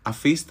σας.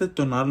 Αφήστε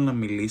τον άλλο να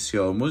μιλήσει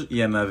όμως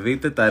για να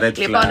δείτε τα red flags.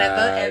 Λοιπόν,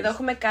 εδώ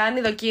έχουμε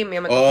κάνει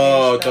δοκίμια με το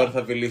Prwto. Τώρα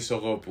θα μιλήσω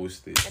εγώ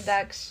πούστης.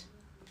 Εντάξει.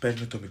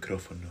 Παίρνω το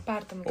μικρόφωνο.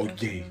 Πάρ' το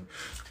μικρόφωνο.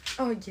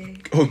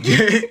 Οκ.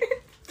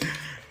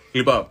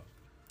 Λοιπόν,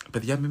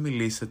 παιδιά, μην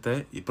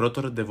μιλήσετε. Η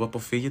πρώτο ραντεβού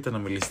αποφύγετε να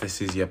μιλήσετε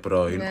εσείς για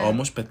πρώην. Ναι.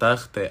 Όμως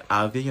πετάχτε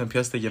άδεια για να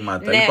πιάσετε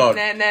γεμάτα. Ναι, λοιπόν,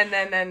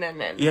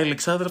 ναι. η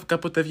Αλεξάνδρα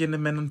κάποτε έβγαινε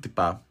με έναν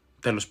τυπά.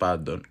 Τέλος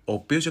πάντων, ο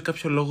οποίος για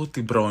κάποιο λόγο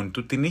την πρώην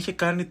του την είχε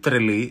κάνει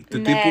τρελή.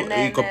 Του τύπου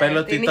η κοπέλα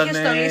ότι ήταν. Την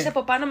είχε στολίσει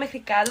από πάνω μέχρι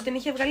κάτω, την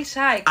είχε βγάλει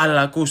σάικ.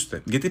 Αλλά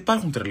ακούστε, γιατί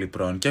υπάρχουν τρελοί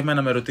πρώην. Και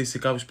εμένα με ρωτήσει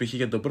κάποιος π.χ.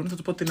 για τον πρώην, θα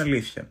του πω την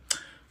αλήθεια.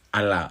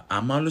 Αλλά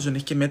άμα άλλος δεν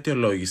έχει και μια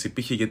αιτιολόγηση,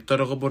 π.χ. γιατί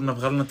τώρα εγώ μπορώ να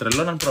βγάλω ένα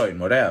τρελό έναν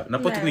πρώην. Ωραία. Να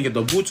πω ότι είναι για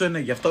τον Μπούτσο, είναι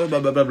για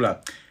αυτό,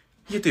 μπλα.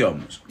 Γιατί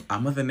όμως,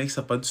 άμα δεν έχεις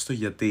απάντηση στο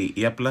γιατί,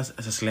 ή απλά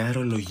σας λέει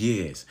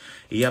αερολογίες,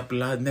 ή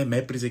απλά ναι, με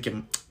έπριζε και.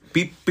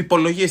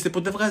 Πιπολογίες,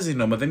 τύπου δεν βγάζει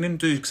νόημα. Δεν είναι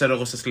ότι ξέρω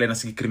εγώ, σας λέει ένα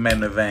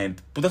συγκεκριμένο event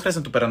που δεν χρειάζεται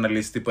να του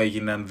περαναλύσει τύπου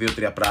έγιναν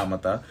 2-3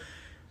 πράγματα.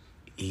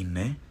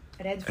 Είναι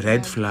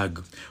red flag.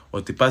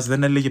 Ο τυπάς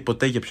δεν έλεγε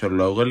ποτέ για ποιο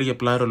λόγο, έλεγε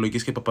απλά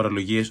αερολογίες και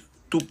παπαρολογίες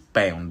του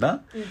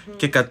παίοντα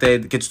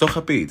και της το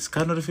είχα πει. Της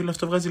κάνω ρε φίλε,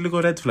 αυτό βγάζει λίγο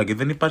red flag.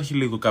 Δεν υπάρχει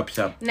λίγο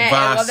κάποια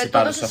βάση εγώ δεν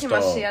πάνω το σε αυτό.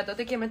 σημασία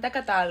τότε και μετά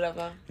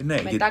κατάλαβα.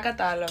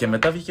 Κατάλαβα. Και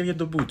μετά βγήκε για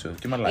τον Μπούτσο.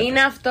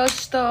 Είναι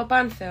αυτός στο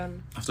Πάνθεον.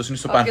 Αυτός είναι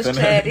στο Πάνθεον.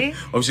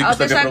 Όποιος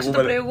άκουσε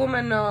το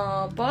προηγούμενο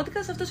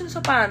podcast, αυτός είναι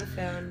στο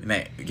Πάνθεον.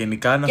 Ναι,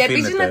 γενικά να και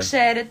επίσης να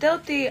ξέρετε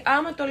ότι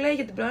άμα το λέει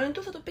για την πρώην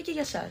του, θα το πει και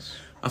για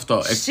εσάς.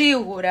 Αυτό.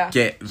 Σίγουρα.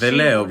 Και δεν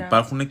λέω,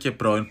 υπάρχουν και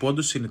πρώην που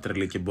όντως είναι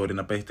τρελή και μπορεί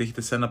να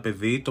πετύχετε σε ένα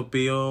παιδί το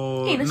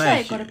οποίο. Είναι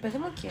σάικο, ρε παιδί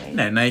μου, οκ.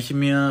 Ναι, να έχει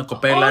μια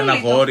κοπέλα, ένα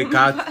αγόρι,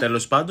 κάτι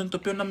τέλος πάντων, το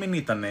οποίο να μην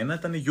ήταν να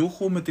ήταν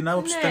γιούχου με την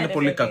άποψη ότι ήταν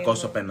πολύ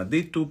κακός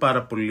απέναντί του,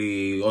 πάρα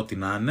πολύ ό,τι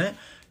να είναι.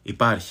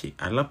 Υπάρχει.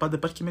 Αλλά πάντα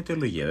υπάρχει και με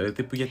αιτιολογία. Δηλαδή,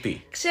 τύπου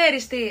γιατί.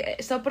 Ξέρεις τι,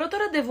 στο πρώτο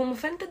ραντεβού μου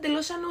φαίνεται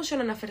εντελώς ανούσιο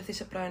να αναφερθεί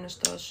σε πρώην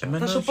ωστόσο.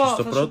 Εμένα θα σου πω,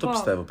 στο πρώτο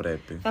πιστεύω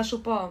πρέπει. Θα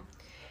σου πω.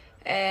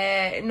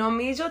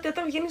 Νομίζω ότι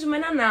όταν βγαίνεις με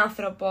έναν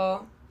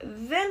άνθρωπο,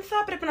 δεν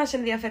θα πρέπει να σε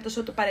ενδιαφέρει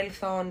τόσο το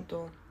παρελθόν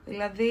του.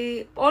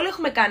 Δηλαδή, όλοι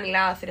έχουμε κάνει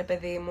λάθη, ρε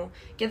παιδί μου.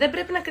 Και δεν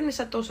πρέπει να κρίνεις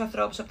αυτούς τους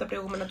ανθρώπους από τα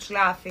προηγούμενα τους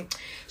λάθη.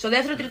 Στο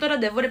δεύτερο, τρίτο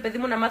ραντεβού, ρε παιδί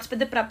μου, να μάθεις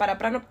 5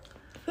 παραπάνω.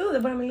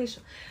 Δεν μπορώ να μιλήσω.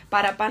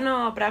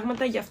 Παραπάνω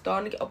πράγματα για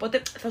αυτόν.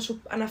 Οπότε θα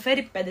σου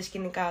αναφέρει 5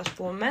 σκηνικά, ας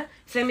πούμε.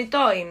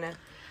 Θεμιτό είναι.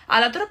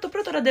 Αλλά τώρα από το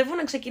πρώτο ραντεβού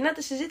να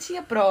ξεκινάτε συζήτηση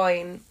για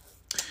πρώην.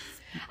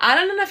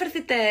 Άρα να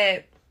αναφερθείτε,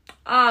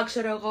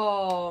 ξέρω εγώ,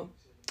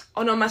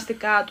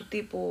 ονομαστικά του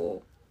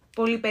τύπου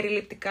πολύ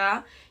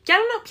περιληπτικά, και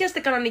άλλο να πιάσετε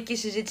κανονική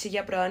συζήτηση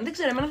για πρώην. Δεν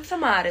ξέρω, εμένα δεν θα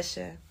μ'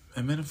 άρεσε.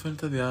 Εμένα μου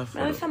φαίνεται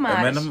διάφορο. Δεν θα μ'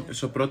 άρεσε. Εμένα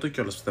στο πρώτο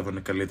κιόλας πιστεύω είναι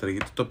καλύτερα,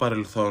 γιατί το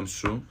παρελθόν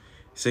σου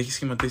σε έχει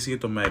σχηματίσει για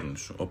το μέλλον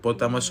σου.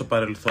 Οπότε, άμα στο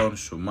παρελθόν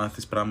σου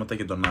μάθεις πράγματα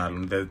για τον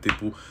άλλον, δηλαδή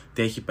τύπου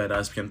τι έχει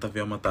περάσει, ποια είναι τα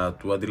βιώματά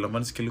του,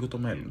 αντιλαμβάνεσαι και λίγο το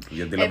μέλλον του.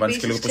 Γιατί αντιλαμβάνεσαι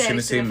και λίγο πώς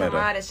είναι σήμερα. Θα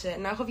μ' άρεσε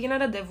να έχω βγει ένα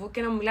ραντεβού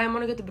και να μου μιλάει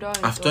μόνο για την πρώην.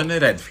 Αυτό είναι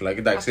red flag,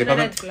 εντάξει. Αυτό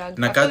είναι red flag.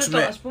 Να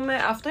κάτσουμε...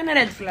 αυτό είναι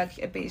red flag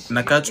επίσης.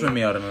 Να κάτσουμε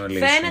μία ώρα να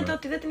αναλύσουμε. Φαίνεται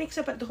ότι δεν την έχει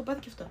απαντήσει. Το έχω πάθει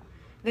και αυτό.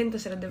 Δεν ήταν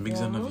σε ραντεβού. Μην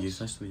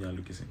ξαναβγείς, άσε το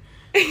διάλογο κι εσύ.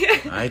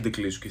 Άιντε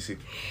κλείσου κι εσύ.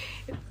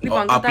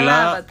 Λοιπόν,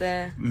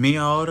 καταλάβατε.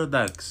 Μία ώρα,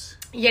 εντάξει.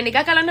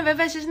 Γενικά, καλό είναι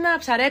βέβαια εσείς να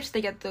ψαρέψετε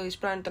για τις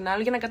πρώην των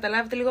άλλων για να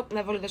καταλάβετε λίγο,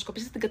 να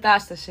βολιδοσκοπήσετε την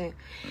κατάσταση.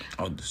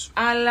 Όντως.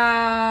 Αλλά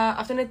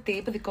αυτό είναι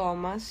tip δικό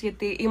μας,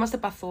 γιατί είμαστε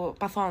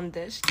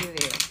παθόντες και οι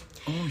δύο.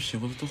 Όχι,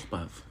 εγώ δεν το έχω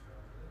πάθει.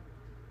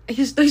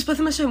 Το έχεις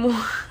πάθει μέσω μου.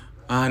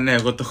 Α, ναι,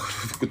 εγώ το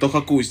έχω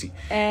ακούσει.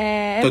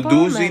 Το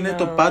ντουζ είναι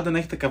το πάντα να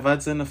έχετε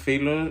καβάτσει ένα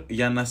φίλο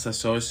για να σας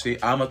σώσει.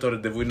 Άμα το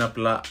ραντεβού είναι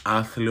απλά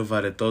άθλιο,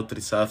 βαρετό,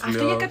 τρισάθλιο.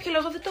 Αυτό για κάποιο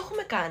λόγο δεν το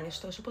έχουμε κάνει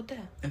ωστόσο ποτέ.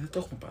 Δεν το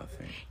έχουμε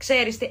πάθει.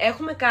 Ξέρεις τι,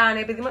 έχουμε κάνει,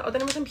 επειδή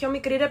όταν ήμασταν πιο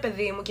μικροί ρε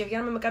παιδί μου και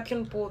βγαίναμε με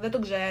κάποιον που δεν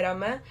τον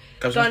ξέραμε.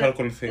 Κάποιος μας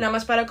παρακολουθεί. Να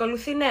μας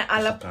παρακολουθεί, ναι, το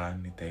αλλά. έχω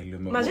κάνει, τέλειο.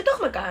 Μαζί το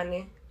έχουμε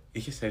κάνει.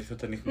 Είχες έρθει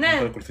όταν είχαμε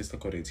παρακολουθεί τα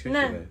κορίτσια.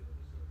 Ναι.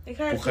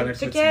 Που είχαν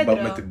έρθει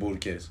με την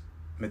μπουρκες.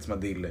 Με τις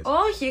μαντήλες.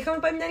 Όχι, είχαμε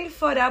πάει μια άλλη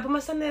φορά που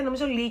ήμασταν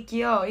νομίζω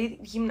Λύκειο ή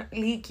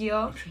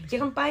Λύκειο και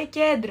είχαμε πάει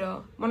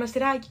κέντρο,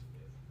 μοναστηράκι.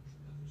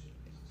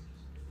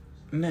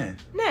 Ναι.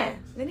 Ναι,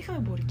 δεν είχαμε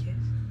μπουρκες.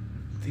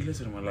 Τι λες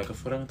ρε μαλάκα,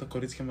 φοράμε τα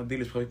κορίτσια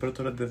μαντήλες που είχαμε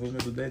πρώτο ραντεβού με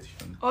τον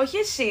τέτοιον. Όχι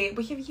εσύ,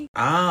 που είχε βγει.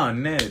 Α,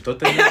 ναι,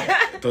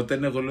 τότε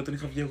ναι, εγώ λέω τον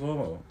είχα βγει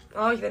εγώ.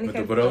 Όχι, δεν είχα με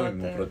τον πρώην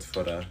μου πρώτη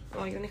φορά.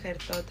 Όχι, δεν είχα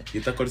έρθει τότε.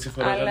 Γιατί τα κορίτσια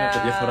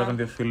φοράγαν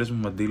δύο φίλες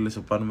μου μαντήλες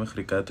από πάνω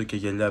μέχρι κάτω και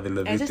γυαλιά.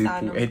 Δηλαδή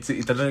τύπου, έτσι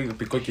ήταν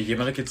επικό και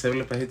γίναγα και τις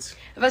έβλεπα έτσι.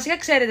 Βασικά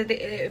ξέρετε,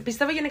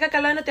 πιστεύω γενικά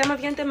καλό είναι ότι άμα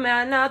βγαίνετε με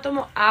ένα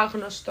άτομο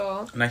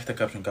άγνωστο. Να έχετε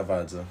κάποιον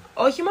καβάτζα.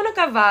 Όχι μόνο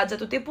καβάτζα,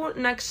 του τύπου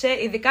να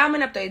ξέρει, ειδικά αν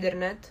είναι από το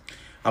ίντερνετ.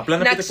 Απλά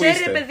να ξέρει,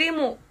 ρε παιδί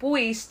μου, πού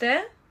είστε.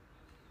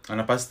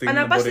 Ανά πάση στιγμή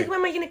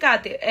άμα γίνει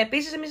κάτι.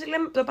 Επίσης, εμείς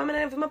λέμε, το πάμε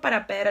ένα βήμα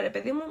παραπέρα, ρε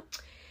παιδί μου.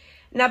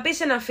 Να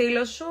πεις ένα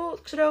φίλο σου,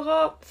 ξέρω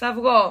εγώ, θα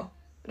βγω.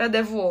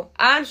 Ραντεβού.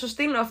 Αν σου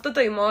στείλω αυτό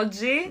το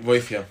emoji.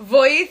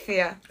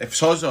 Βοήθεια.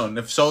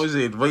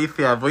 Ευσώζει,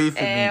 βοήθεια.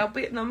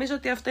 Νομίζω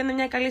ότι αυτό είναι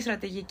μια καλή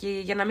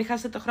στρατηγική για να μην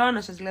χάσετε το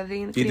χρόνο σας.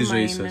 Δηλαδή, ή τη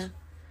ζωή σας.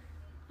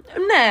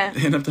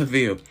 Ναι. Ένα από τα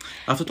δύο.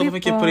 Αυτό το είπαμε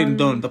και πριν,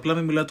 Ντόν. Απλά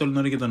μην μιλάτε όλη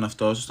την ώρα για τον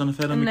εαυτό σας. Το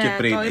αναφέραμε και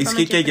πριν.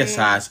 Ισχύει και για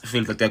εσάς,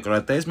 φίλοι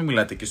ακροατές. Μην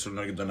μιλάτε και όλη την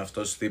ώρα για τον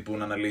εαυτό σας. Τύπου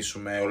να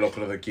αναλύσουμε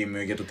ολόκληρο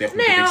δοκίμιο για το τι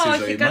έχουμε πετύχει στη ζωή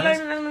μας. Όχι, καλό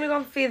είναι να είναι λίγο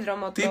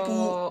αμφίδρομο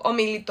το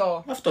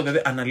ομιλητό. Αυτό,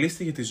 δηλαδή,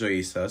 αναλύστε για τη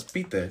ζωή σας.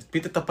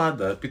 Πείτε τα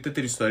πάντα. Πείτε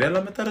την ιστορία,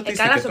 αλλά μετά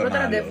ρωτήστε. Καλά, στο πρώτο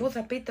ραντεβού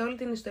θα πείτε όλη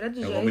την ιστορία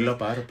της ζωής. Εγώ μιλάω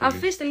πάρα πολύ.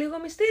 Αφήστε λίγο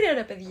μυστήριο,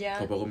 ρε παιδιά.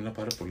 Εγώ μιλάω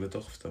πάρα πολύ, δεν το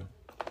έχω αυτό.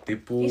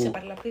 Τύπου... Είσαι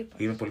παρλαπίπα.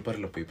 Είμαι πολύ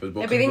παρλαπίπα.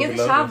 Επειδή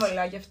νιώθεις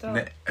άβολα γι' αυτό.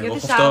 Ναι,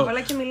 νιώθεις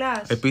άβολα και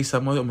μιλάς. Επίσης,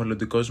 άμα ο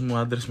μελλοντικός μου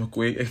άντρας με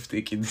ακούει,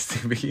 εκείνη τη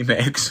στιγμή είναι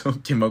έξω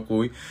και με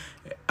ακούει.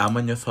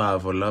 Άμα νιώθω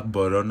άβολα,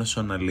 μπορώ να σου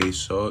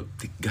αναλύσω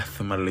την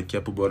κάθε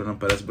μαλακία που μπορεί να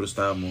περάσει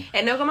μπροστά μου.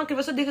 Ενώ εγώ είμαι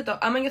ακριβώς το αντίθετο.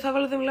 Άμα νιώθω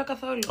άβολα, δεν μιλάω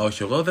καθόλου.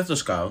 Όχι, εγώ δεν το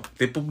σκάω.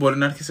 Τύπου μπορεί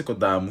να έρχεσαι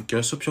κοντά μου και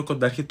όσο πιο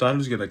κοντά έρχεται ο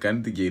άλλος για να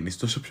κάνει την κίνηση,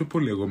 τόσο πιο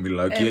πολύ εγώ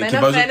μιλάω.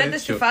 Εμένα φαίνεται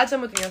στη φάτσα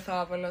μου ότι νιώθω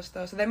άβολα,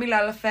 ωστόσο. Δεν μιλάω,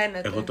 αλλά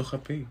φαίνεται. Εγώ το είχα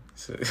πει.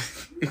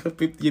 Είχα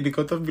πει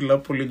γενικότερα μιλάω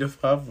πολύ, νιώθω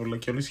άβολα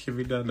και όλος είχε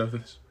βγει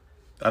ανάφες.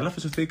 Αλλά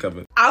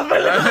φεσοθήκαμε.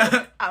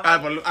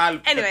 Άβολο. Άλλο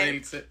που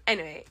κατέληξε.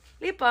 Anyway.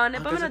 Λοιπόν,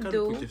 επόμενο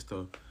ντου.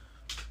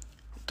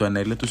 Το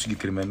ανέλε του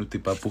συγκεκριμένου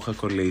τυπά που είχα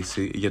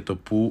κολλήσει για το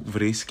πού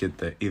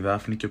βρίσκεται η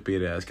Δάφνη και ο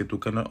Πειραιάς και του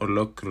έκανα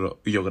ολόκληρο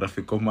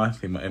γεωγραφικό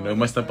μάθημα. Ενώ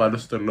ήμασταν πάνω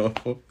στο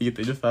λόγο,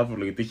 γιατί ένιωθα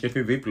άβολο, γιατί είχε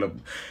έρθει δίπλα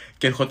μου.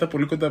 Και ερχόταν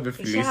πολύ κοντά με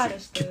φιλήσει.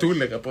 Και του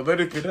έλεγα από εδώ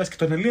είναι ο Πειραιάς και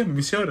τον αναλύαμε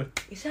μισή ώρα.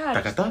 Τα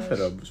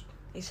κατάφερα όμως.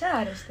 Είσαι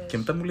άρρωστος. Και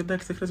μετά μου λέει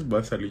εντάξει, δεν χρειάζεται να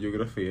μάθεις άλλη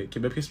γεωγραφία. Και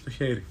με έπιασε το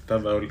χέρι. Τα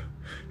είδα όλα.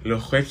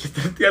 Λέω,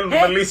 έρχεται, τι άλλο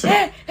να λύσω.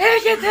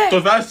 Έρχεται!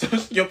 Το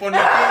δάσος,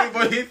 γεωπονική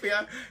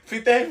βοήθεια.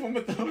 Φυτεύουμε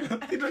τώρα.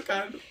 Τι να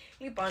κάνω.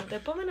 Λοιπόν, το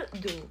επόμενο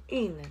ντου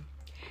είναι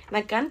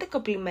να κάνετε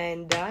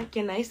κοπλιμέντα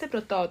και να είστε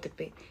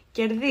πρωτότυποι.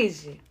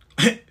 Κερδίζει.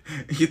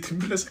 Γιατί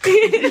μιλάς.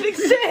 Δεν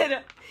ξέρω.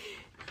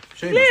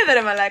 Λέει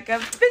ρε μαλάκα.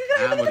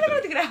 Δεν θέλω να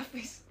τη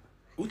γράφεις.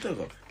 Ούτε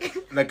εγώ.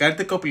 Να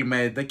κάνετε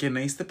κοπλιμέντα και να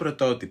είστε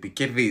πρωτότυποι.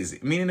 Κερδίζει.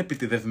 Μην είναι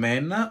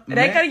επιτηδευμένα.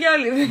 Ρε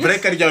καριόλιδες. Βρε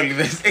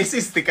καριόλιδες.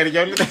 Εσείς είστε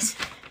καριόλιδες.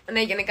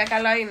 Ναι, γενικά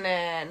καλό είναι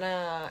να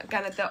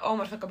κάνετε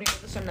όμορφα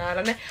κοπλιμέντα στον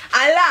άλλον.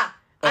 Αλλά.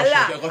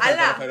 Όχι, εγώ θα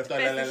το αναφέρω αυτό,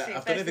 αλλά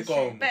αυτό είναι δικό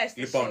μου.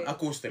 Λοιπόν,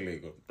 ακούστε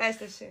λίγο.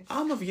 Πέστε εσύ.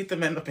 Άμα βγείτε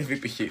με ένα παιδί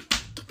π.χ.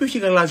 το οποίο έχει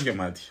γαλάζια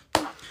μάτια.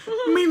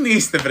 Μην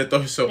είστε βρε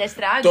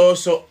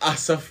τόσο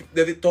ασαφή,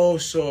 δηλαδή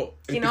τόσο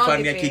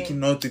επιφανειακή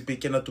κοινότυπη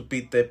και να του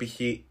πείτε π.χ.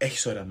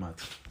 έχεις ωραία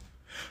μάτια.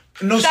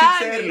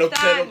 Νοσιτσέλο,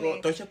 ξέρω εγώ.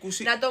 Το έχει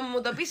ακούσει. Να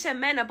μου το πεις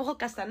εμένα που έχω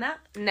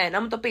καστανά. Ναι,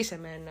 να μου το πεις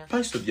εμένα.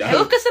 Πάει στο διάλογο.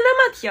 Εγώ έχω καστανά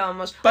μάτια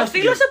όμως. Ο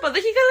φίλος από εδώ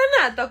έχει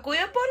γαλανά. Το ακούει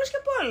από όλους και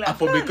από όλα.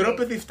 Από μικρό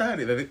παιδί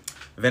φτάνει. Δηλαδή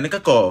δεν είναι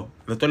κακό.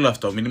 Δεν το λέω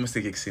αυτό. Μην είμαστε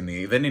και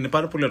ξυνοί. Δεν είναι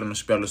πάρα πολύ ωραίο να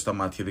σου πει άλλο στα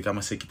μάτια. Ειδικά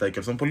μα σε κοιτάει και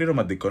αυτό είναι πολύ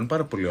ρομαντικό. Είναι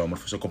πάρα πολύ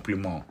όμορφο. Σε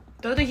κομπλιμό.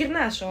 Τώρα το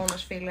γυρνάς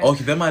όμως, φίλε.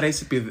 Όχι, δεν μ'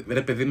 αρέσει.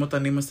 Ρε παιδί μου,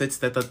 όταν είμαστε έτσι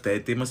τέτα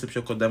τέτη, είμαστε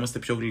πιο κοντά, είμαστε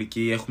πιο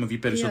γλυκοί, έχουμε βγει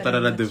περισσότερα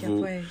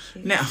ραντεβού.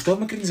 Ναι, αυτό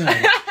με κρινζάρει.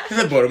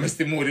 Δεν μπορώ με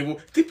στη μούρη μου.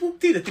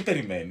 Τι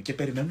περιμένει. Και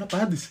περιμένουν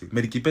απάντηση.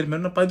 Μερικοί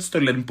περιμένουν απάντηση,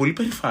 το λένε με πολύ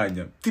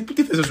περηφάνεια.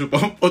 Τι θες να σου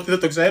πω, ότι δεν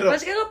το ξέρω.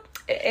 Βασικά,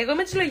 εγώ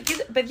με τις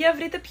λογικές, παιδιά,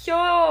 βρείτε πιο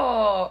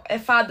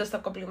εφάνταστα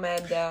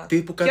κομπλιμέντα.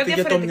 Τύπου κάτι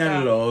για το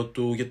μυαλό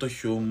του, για το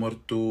χιούμορ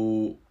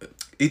του.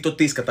 Ή το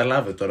τι,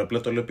 καταλάβετε τώρα.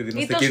 Απλά το λέω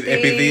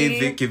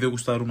επειδή και δύο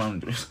γουστάρουμε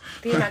άντρες.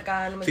 Τι να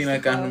κάνουμε. Τι να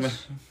κάνουμε.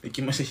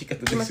 Εκεί μας έχει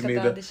καταντήσει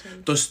μήνυμα.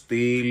 Το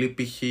στυλ,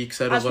 π.χ.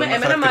 ξέρω εγώ.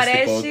 Εμένα μου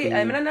αρέσει.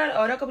 Εμένα ένα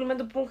ωραίο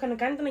κομπλιμέντο που μου είχαν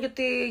κάνει ήταν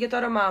για το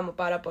όραμά μου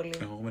πάρα πολύ.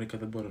 Εγώ μερικά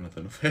δεν μπορώ να το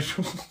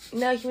αναφέρω.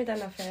 Ναι, όχι, μην τα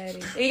αναφέρει.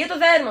 Ή για το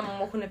δέρμα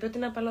μου έχουν πει ότι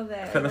είναι απαλό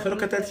δέρμα. Θα αναφέρω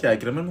κάτι τέτοια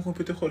άκυρα. Εμένα μου έχουν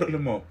πει ότι έχω ωραίο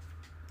λαιμό.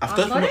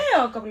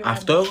 Ωραίο κομπλιμέντο.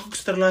 Αυτό εγώ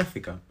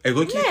ξετρελάθηκα.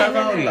 Εγώ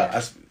κοιτάγα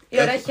όλα.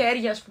 Η ωραία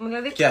χέρια, ας πούμε.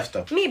 Δηλαδή, και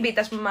αυτό. Μην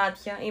πείτε, ας πούμε,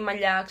 μάτια ή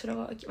μαλλιά, ξέρω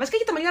εγώ. Βασικά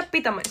και τα μαλλιά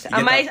πείτε.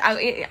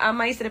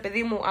 Άμα είστε, ρε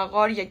παιδί μου,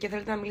 αγόρια και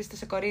θέλετε να μιλήσετε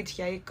σε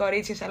κορίτσια ή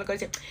κορίτσια σε άλλα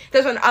κορίτσια.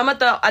 Τέλος πάντων, άμα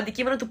το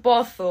αντικείμενο του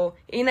πόθου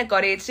είναι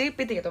κορίτσι,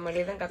 πείτε για το μαλλί,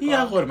 δεν είναι κακό. Ή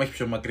αγόρι με έχει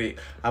πιο μακρύ.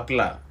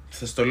 Απλά.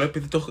 Σας το λέω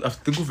επειδή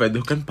αυτή την κουβέντα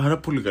έχω κάνει πάρα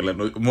πολύ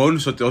γαλανό. Με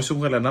όλους ότι όσοι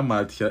έχουν γαλανά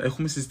μάτια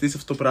έχουμε συζητήσει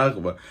αυτό το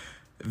πράγμα.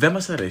 Δεν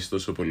μας αρέσει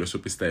τόσο πολύ όσο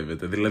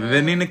πιστεύετε. Δηλαδή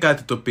δεν είναι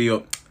κάτι το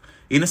οποίο.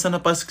 Είναι σαν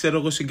να πας, ξέρω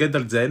εγώ, στην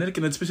Kendall Jenner και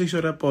να της πεις έχει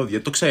ωραία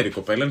πόδια. Το ξέρει η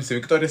κοπέλα, είναι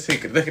στη Victoria's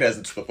Secret. Δεν χρειάζεται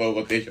να τους πω εγώ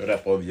ότι έχει ωραία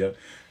πόδια.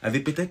 Δηλαδή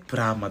πείτε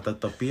πράγματα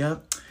τα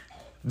οποία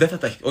δεν θα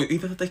τα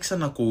έχει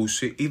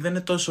ξανακούσει ή δεν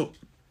είναι τόσο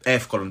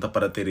εύκολο να τα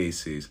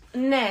παρατηρήσεις.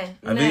 Ναι,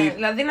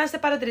 δηλαδή να είστε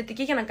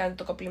παρατηρητικοί για να κάνετε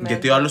το κομπλιμέντο.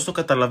 Γιατί ο άλλος το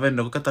καταλαβαίνει.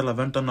 Εγώ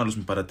καταλαβαίνω όταν ο άλλος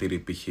μου παρατηρεί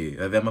π.χ.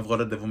 Δηλαδή, άμα βγω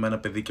ραντεβού με ένα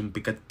παιδί και μου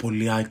πει κάτι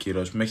πολύ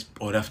άκυρο, μου έχει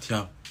ωραία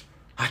αυτιά.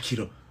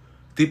 Άκυρο.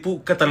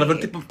 Τύπου καταλαβαίνω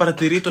ότι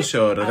παρατηρεί τόση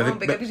ώρα. Αν μου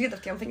πει κάποιος για τα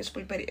αυτιά μου θα νιώσει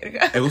πολύ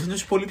περίεργα. Εγώ θα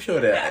νιώσει πολύ πιο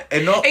ωραία.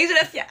 Έχεις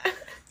ωραία αυτιά.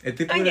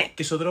 Τύπου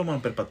και στον δρόμο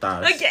αν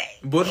περπατάς.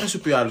 Μπορεί να σου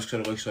πει ο άλλος,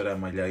 ξέρω εγώ, έχεις ωραία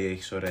μαλλιά ή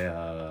έχεις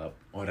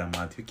ωραία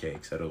μάτια. Οκ,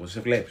 ξέρω εγώ. Σε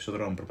βλέπει στον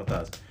δρόμο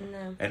περπατάς.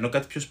 Ενώ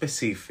κάτι πιο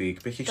specific,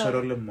 που έχεις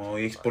ωραίο λαιμό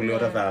ή έχεις πολύ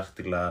ωραία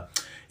δάχτυλα,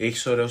 ή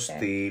έχεις ωραίο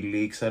στυλ,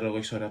 ή ξέρω εγώ,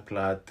 έχεις ωραία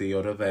πλάτη,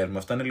 ωραίο δέρμα.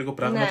 Αυτά είναι λίγο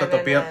πράγματα τα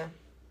οποία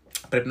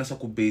πρέπει να σε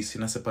ακουμπήσει,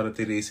 να σε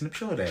παρατηρήσει. Είναι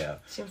πιο ωραία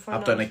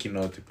από το ένα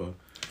κοινότυπο.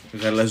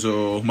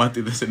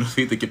 Γαλαζομάτιδες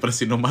ενωθείτε και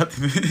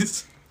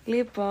πρασινομάτιδες.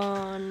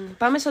 Λοιπόν,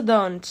 πάμε στο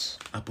don'ts.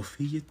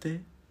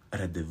 Αποφύγετε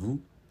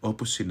ραντεβού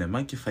όπως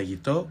σινεμά και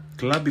φαγητό,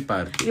 κλάμπι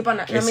πάρτι. Λοιπόν,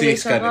 εσύ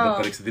έχεις κάνει εδώ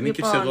πέρα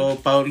εξετηνίκευση, εγώ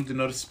πάω όλη την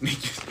ώρα στις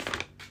πνίκες.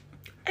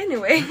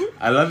 Anyway.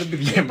 Αλλά δεν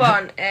πηγαίνω.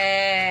 Λοιπόν,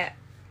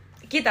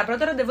 κοίτα,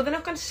 πρώτο ραντεβού δεν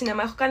έχω κάνει στη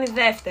σινεμά, έχω κάνει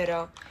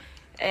δεύτερο.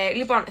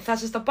 Λοιπόν, θα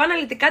σας το πω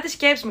αναλυτικά τη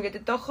σκέψη μου, γιατί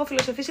το έχω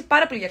φιλοσοφήσει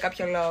πάρα πολύ για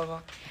κάποιο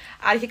λόγο.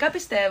 Αρχικά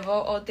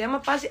πιστεύω ότι άμα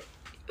πας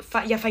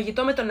για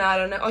φαγητό με τον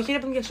άλλον, όχι ρε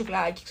πούμε για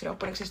σουβλάκι, ξέρω,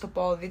 που είναι στο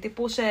πόδι,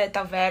 τύπου σε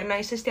ταβέρνα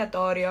ή σε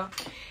εστιατόριο,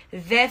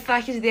 δεν θα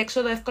έχεις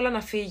διέξοδο εύκολα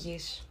να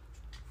φύγεις.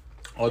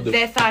 Όντως.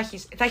 Δεν θα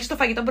έχεις. Θα έχεις το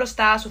φαγητό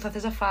μπροστά σου, θα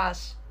θες να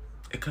φας.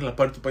 Καλά,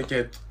 πάρε το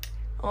πακέτο.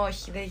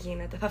 Όχι, δεν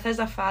γίνεται. Θα θες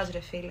να φας, ρε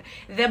φίλε.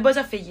 Δεν μπορείς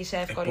να φύγεις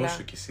εύκολα.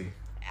 Πόσο κι εσύ.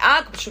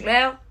 Άκου που σου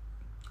λέω.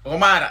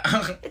 Γομάρα.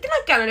 Τι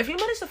να κάνω, ρε φίλε,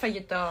 μου αρέσει το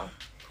φαγητό.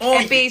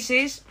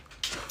 Επίσης,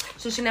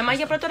 στο σινεμά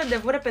για πρώτο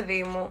ραντεβού, ρε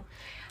παιδί μου.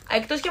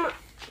 Εκτός και.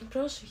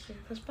 Πρόσεχε,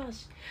 θα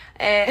σπάσει.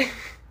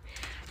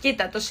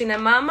 Κοίτα, το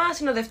σινεμά μα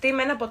συνοδευτεί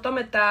με ένα ποτό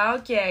μετά,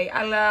 οκ,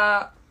 αλλά.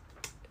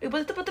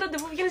 Υποτίθεται από το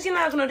ραντεβού βγαίνεις για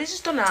να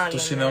γνωρίσεις τον άλλον. Το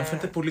σινεμά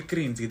φαίνεται πολύ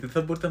cringe, γιατί δεν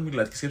θα μπορείτε να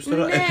μιλάτε. Και σκέψτε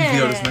τώρα επί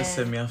 2 ώρες μέσα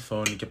σε μια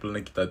οθόνη και απλά να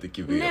κοιτάτε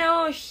εκεί δύο. Ναι,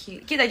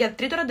 όχι. Κοίτα, για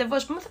τρίτο ραντεβού,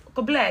 ας πούμε,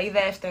 κομπλέ ή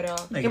δεύτερο.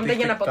 Ναι, και μετά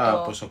για ένα ποτό.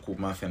 Κάπως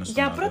μάθει ένας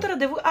για πρώτο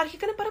ραντεβού,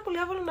 αρχικά είναι πάρα πολύ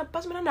άβολο να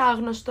πας με έναν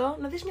άγνωστο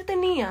να δεις μια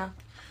ταινία.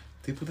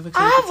 Τύπου δεν θα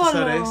ξέρει τι σας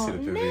αρέσει, ρε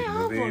παιδί.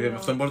 Ναι, δηλαδή,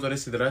 αυτό μπορεί να το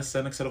αρέσει η δράση,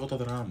 ένα ξέρω εγώ το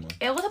δράμα.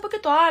 Εγώ θα πω και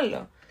το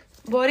άλλο.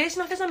 Μπορεί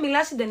να θες να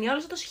μιλάς στην ταινία,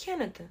 όλος θα το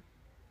συχαίνεται.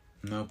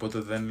 Ναι, οπότε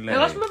δεν λέει.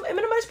 Εγώ, ας πούμε,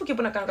 εμένα μου αρέσει που και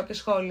που να κάνω κάποια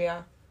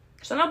σχόλια.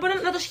 Στον άλλο μπορεί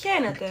να το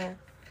συχαίνεται.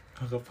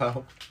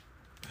 Αγαπάω.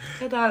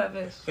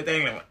 Κατάλαβες.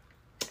 Κατέλαβα.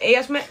 Ή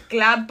ας πούμε,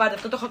 κλαμπ πάντα,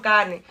 αυτό το έχω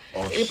κάνει.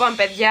 Όχι. Λοιπόν,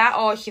 παιδιά,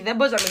 όχι, δεν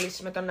μπορείς να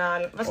μιλήσεις με τον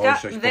άλλο.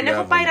 Βασικά, όχι, δεν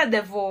έχω πάει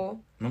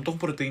ραντεβού. Να μου το έχω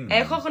προτείνει.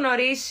 Έχω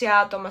γνωρίσει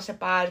άτομα σε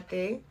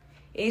πάρτι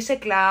ή σε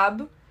κλαμπ.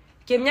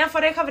 Και μια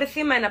φορά είχα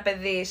βρεθεί με ένα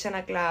παιδί σε ένα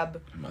κλαμπ.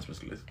 Εμάς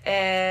μας λες.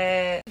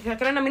 Θα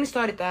κάνω ένα mini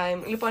story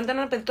time. Λοιπόν, ήταν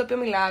ένα παιδί το οποίο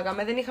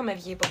μιλάγαμε, δεν είχαμε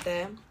βγει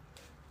ποτέ.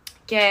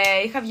 Και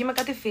είχα βγει με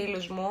κάτι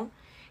φίλους μου.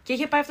 Και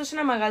είχε πάει αυτό σε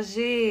ένα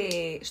μαγαζί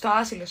στο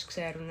Άσυλος,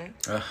 ξέρουνε.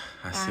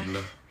 Άσυλο.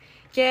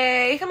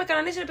 Και είχαμε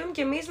κανονίσει ρε παιδί μου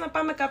και εμείς να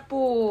πάμε κάπου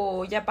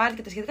για πάρτι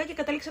και τα σχετικά και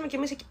καταλήξαμε και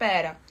εμείς εκεί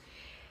πέρα.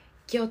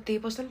 Και ο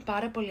τύπος ήταν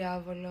πάρα πολύ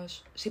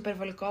άβολος. Σε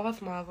υπερβολικό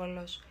βαθμό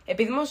άβολος.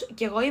 Επειδή όμως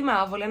και εγώ είμαι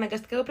άβολη,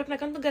 αναγκαστικά εγώ πρέπει να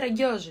κάνω τον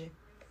καραγκιόζη.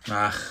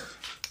 Αχ.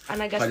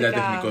 Αναγκαστικά. Παλιά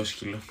τεχνικό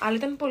σκύλο. Αλλά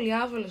ήταν πολύ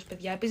άβολος,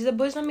 παιδιά. Επίσης δεν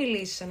μπορείς να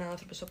μιλήσεις σε έναν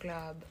άνθρωπο στο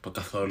κλαμπ.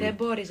 Καθόλου. Δεν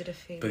μπορείς, ρε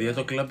φίλε. Παιδιά,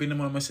 το κλαμπ είναι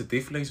μόνο μέσα σε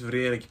τύφλα. Έχεις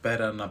βρει εκεί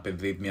πέρα ένα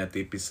παιδί, μια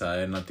τύπισσα,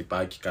 ένα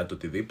τυπάκι, κάτι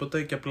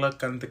οτιδήποτε και απλά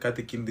κάνετε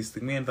κάτι εκείνη τη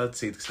στιγμή and that's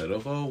it, ξέρω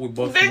εγώ.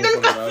 Δεν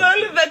ήταν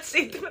καθόλου that's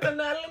it με τον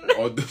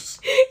άλλον. Όντως.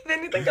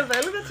 Δεν ήταν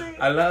καθόλου that's it.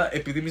 Αλλά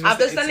επειδή εμείς.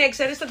 Αυτό ήταν η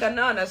εξαίρεση στον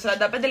κανόνα.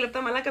 45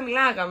 λεπτά μαλάκα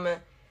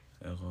μιλάγαμε.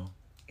 Εγώ.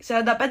 45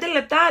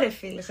 λεπτά, ρε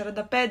φίλε,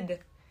 45.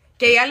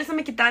 Και οι άλλοι θα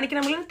με κοιτάνε και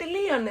να μου λένε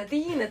τελείωνε, τι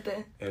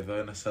γίνεται. Εδώ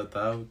ένα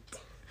shout out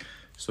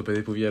στο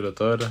παιδί που βγαίνω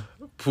τώρα,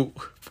 που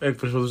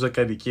προσπαθούσε να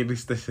κάνει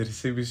κίνηση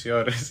 4,5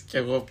 ώρες και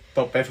εγώ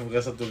το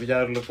απέφευγα σαν το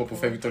διάολο που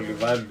αποφεύγει το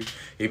λιβάνι.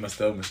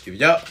 Είμαστε όμως και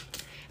δυο.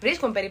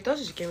 Βρίσκουμε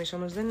περιπτώσεις κι εμείς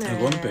όμως, δεν είναι.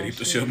 Εγώ είμαι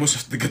περίπτωση όμως σε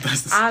αυτή την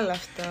κατάσταση. Άλλο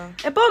αυτό.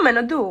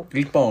 Επόμενο, ντου.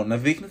 Λοιπόν, να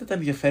δείχνετε τα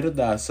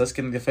ενδιαφέροντά σας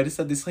και να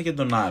ενδιαφέρεστε αντίστοιχα για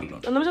τον άλλον.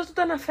 Νομίζω αυτό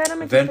το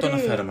αναφέραμε και δεν πριν. το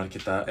αναφέραμε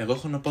αρκετά. Εγώ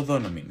έχω να πω εδώ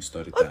να μείνει story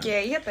time. Οκ,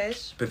 για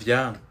πες.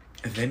 Παιδιά,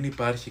 δεν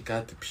υπάρχει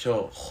κάτι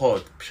πιο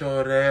hot, πιο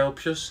ωραίο,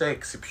 πιο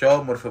sexy, πιο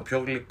όμορφο, πιο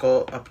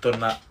γλυκό από το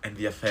να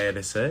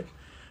ενδιαφέρεσαι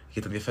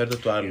για τα ενδιαφέροντα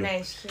του άλλου. Ναι,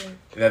 ισχύει.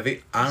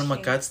 Δηλαδή, άμα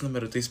κάτσεις να με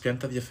ρωτήσεις ποια είναι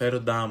τα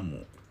ενδιαφέροντά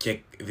μου και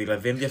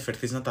δηλαδή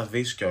ενδιαφερθείς να τα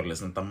δεις κιόλας,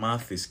 να τα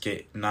μάθεις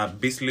και να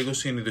μπεις λίγο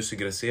στην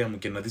ιδιοσυγκρασία μου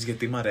και να δεις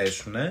γιατί μ'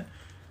 αρέσουνε,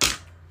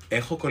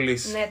 έχω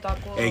κολλήσει. Ναι, το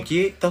ακούω.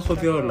 Εκεί τα έχω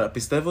δει όλα.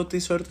 Πιστεύω ότι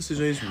είσαι όρτος της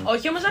ζωής μου.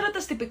 Όχι όμως να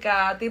ρωτάς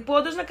τυπικά, τύπου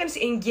όντως να κάνεις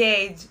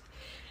engage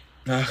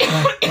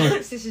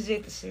στη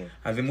συζήτηση.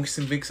 Δηλαδή μου έχει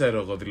συμβεί, ξέρω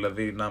εγώ,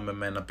 δηλαδή να είμαι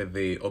με ένα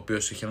παιδί ο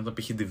οποίος είχε να το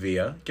π.χ. τη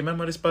βία και εμένα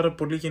μου αρέσει πάρα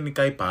πολύ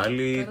γενικά η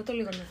πάλι. Εδώ το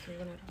λίγο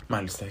νερό.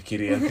 Μάλιστα,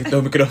 κυρία,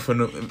 το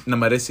μικρόφωνο. Να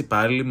μ' αρέσει η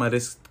πάλι, μ'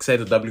 αρέσει,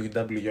 ξέρει το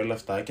WW και όλα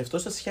αυτά και αυτό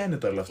σας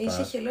χαίνεται όλα αυτά.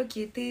 Είσαι Hello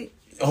Kitty.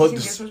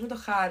 Όντως. Με το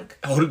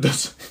Hark.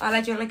 Όντως.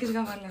 Αλλά και όλα και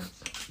σγαβαλά.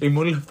 Είμαι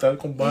όλα αυτά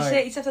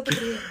κομπάει. Είσαι αυτά τα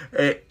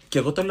τρία. Και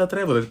εγώ το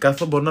λατρεύω. Δηλαδή κάθε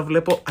φορά μπορώ να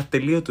βλέπω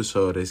ατελείωτες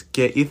ώρες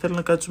και ήθελα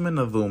να κάτσουμε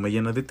να δούμε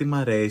για να δει τι μ'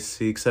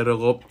 αρέσει, ξέρω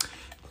εγώ.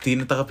 Τι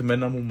είναι τα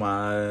αγαπημένα μου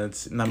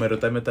μάτς, να με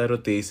ρωτάει μετά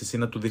ερωτήσεις ή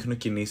να του δείχνω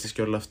κινήσεις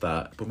και όλα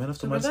αυτά. Επομένως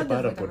αυτό μου άρεσε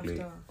πάρα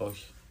πολύ.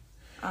 Όχι.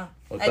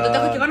 Τότε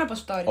έχω και εγώ να πω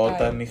story.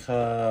 Όταν είχα.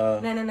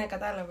 Ναι,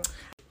 κατάλαβα.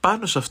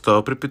 Πάνω σε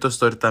αυτό, πρέπει το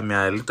story time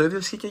άλλη, το ίδιο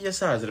ισχύει και για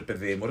εσάς, ρε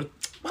παιδί μου.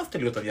 Μάθετε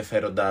λίγο τα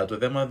ενδιαφέροντά του.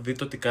 Δεν άμα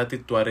δείτε ότι κάτι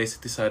του αρέσει,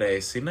 της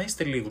αρέσει, να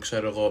είστε λίγο,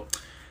 ξέρω εγώ.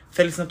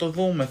 Θέλεις να το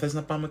δούμε, θες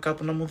να πάμε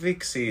κάπου να μου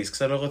δείξεις,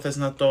 ξέρω εγώ, θες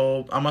να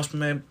το. Άμα ας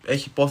πούμε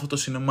έχει πόθο το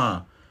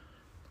σινεμά.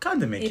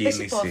 Κάντε μια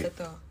κίνηση.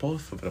 Υπόθετο.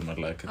 Πόθο, βρε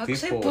μαλάκα. Τι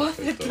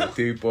υπόθετο.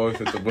 Τι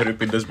υπόθετο. Μπορεί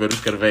πίντας μέρους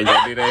καρβέλια,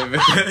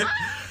 ονειρεύεται.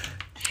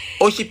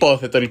 Όχι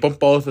υπόθετο, λοιπόν,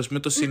 πόθος με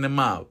το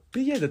σινεμά.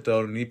 Πηγαίνετε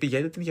τώρα ή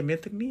πηγαίνετε για μια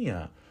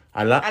ταινία.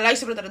 Αλλά όχι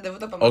στο πρώτο ραντεβού,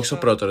 το πάμε. Όχι στο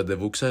πρώτο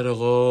ραντεβού, ξέρω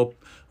εγώ.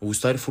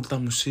 Γουστάρει φουλ τα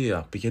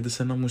μουσεία. Πηγαίνετε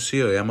σε ένα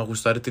μουσείο. Ή άμα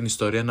γουστάρει την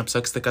ιστορία, να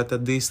ψάξετε κάτι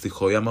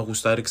αντίστοιχο. Ή άμα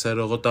γουστάρει,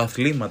 ξέρω εγώ, τα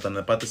αθλήματα,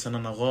 να πάτε σε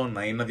έναν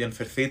αγώνα ή να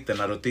διανφερθείτε,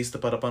 να ρωτήσετε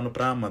παραπάνω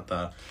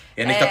πράγματα.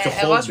 Ή αν έχει κάποιο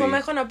χόμπι. Εγώ, ας πούμε,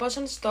 έχω να πω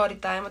σαν story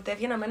time ότι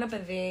έβγαινα με ένα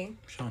παιδί.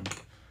 Ποιον?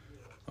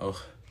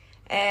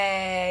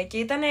 Και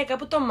ήταν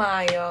κάπου το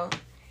Μάιο.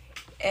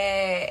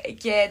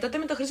 Και τότε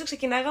με το Χρήστο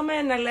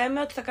ξεκινάγαμε να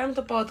λέμε ότι θα κάνουμε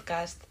το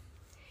podcast.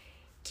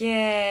 Και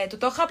του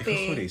το είχα πει.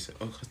 Είχα χωρίσει.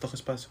 Το είχα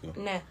σπάσει εγώ.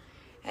 Ναι.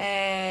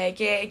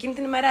 Και εκείνη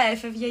την ημέρα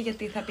έφευγε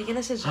γιατί θα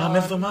πήγαινε σε ζώνη. Μια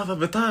εβδομάδα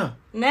μετά.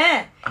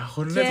 Ναι.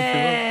 Αχωρινέ και το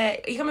θυμάμαι.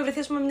 είχαμε βρεθεί,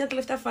 ας πούμε, μια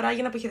τελευταία φορά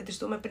για να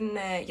αποχαιρετιστούμε πριν,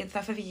 γιατί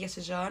θα φεύγει για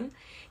σεζόν.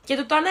 Και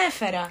του το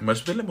ανέφερα. Μα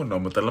δεν λέμε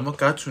ονόματα, αλλά άμα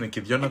κάτσουν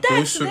και δυο να εντάξει,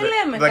 ακούσουν.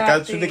 Θα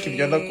κάτσουν και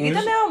δυο να ακούσουν.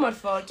 Ήταν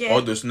όμορφο. Και...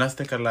 Όντως, να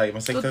είστε καλά. Μα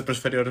έχετε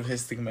προσφέρει ωραίες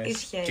στιγμές.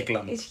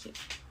 Ισχύει.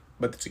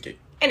 But it's okay.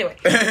 Anyway.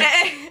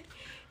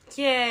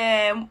 Και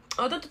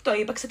όταν του το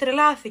είπα,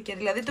 ξετρελάθηκε.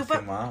 Δηλαδή του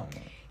είπα.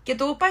 Και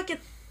του είπα και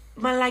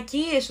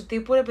μαλακίες του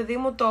τύπου, ρε παιδί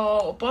μου, το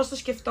πώς το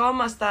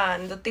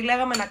σκεφτόμασταν, το τι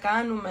λέγαμε να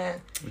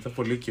κάνουμε. Ήταν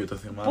πολύ cute, το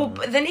θυμάμαι. Που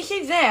δεν είχε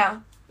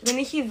ιδέα. Δεν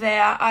είχε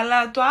ιδέα,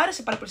 αλλά του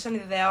άρεσε πάρα πολύ σαν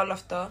ιδέα όλο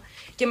αυτό.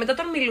 Και μετά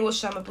τον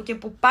μιλούσαμε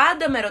που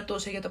πάντα με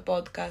ρωτούσε για το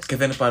podcast. Και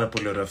δεν είναι πάρα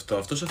πολύ ωραίο αυτό.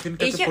 Αυτό σου αφήνει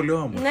κάτι πολύ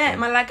όμορφο. Ναι,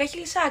 μαλάκα, έχει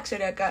λυσάξει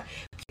ωριακά.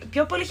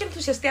 Πιο πολύ είχε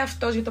ενθουσιαστεί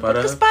αυτός για το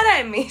podcast παρά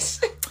εμείς.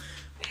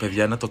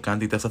 Παιδιά, να το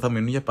κάνετε, γιατί αυτά θα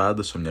μείνουν για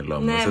πάντα στο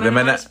μυαλό μας. Ναι, μου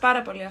αρέσει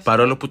πάρα πολύ αυτό.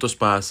 Παρόλο που το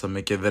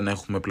σπάσαμε και δεν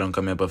έχουμε πλέον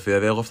καμία επαφή,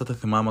 δηλαδή εγώ αυτά τα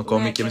θυμάμαι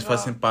ακόμη, ναι, και εμείς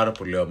φάση είναι πάρα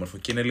πολύ όμορφο.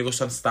 Και είναι λίγο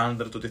σαν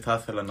στάνταρτ ότι θα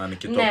ήθελα να είναι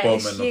και το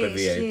επόμενο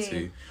παιδί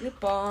έτσι.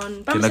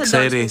 Λοιπόν, πάμε να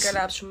ξέρεις,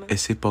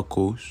 εσύ που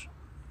ακούς,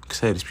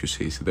 ξέρεις ποιος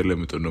είσαι, δεν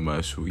λέμε το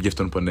όνομά σου. Γι'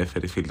 αυτόν που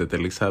ανέφερε η φίλη του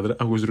Αλεξάνδρα.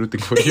 I was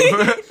rooting for you.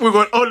 We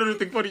were all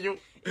rooting for you.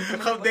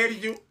 How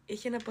dare you.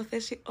 Είχε να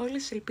αποθέσει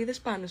όλες τις ελπίδες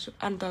πάνω σου,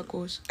 αν το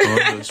ακούς.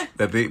 Όντως.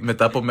 Δηλαδή,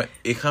 μετά από.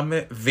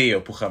 Είχαμε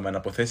δύο που είχαμε να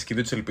αποθέσει και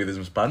δύο τις ελπίδες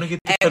μας πάνω,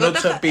 γιατί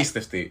φαινόντουσαν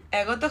απίστευτοι.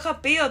 Εγώ το είχα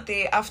πει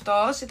ότι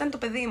αυτός ήταν το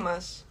παιδί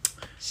μας.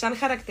 Σαν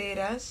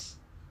χαρακτήρας.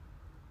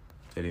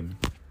 Περίμενε.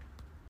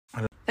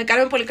 Θα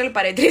κάνουμε πολύ καλή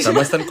παρέτρηση. Θα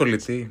ήμασταν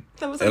κολλητοί.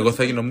 Εγώ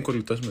θα γινόμουν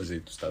κολλητός μαζί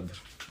του, στάνταρ.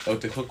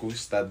 Ό,τι έχω ακούσει,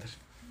 στάνταρ.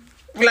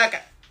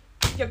 Βλάκα!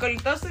 Και ο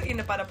κολλητός του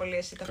είναι πάρα πολύ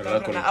εσύ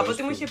ταυτόχρονα. Από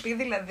ό,τι μου είχε πει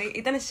δηλαδή,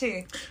 ήταν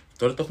εσύ.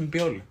 Τώρα το έχουμε πει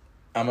όλοι.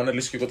 Άμα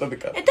αναλύσω και εγώ τα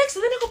δικά. Εντάξει,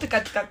 δεν έχω πει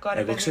κάτι κακό.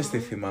 Εγώ ξέρεις τι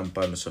θυμάμαι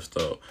πάνω σε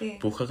αυτό.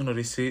 Που είχα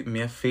γνωρίσει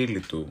μια φίλη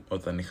του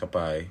όταν είχα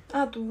πάει.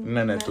 Του.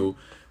 Ναι, του.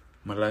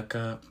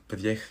 Μαλάκα,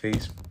 παιδιά,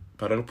 εχθείς.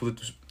 Παρόλο που δεν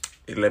τους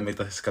λέμε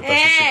τα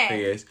κατάσταση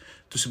εχθείες,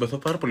 τους συμπαθώ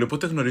πάρα πολύ.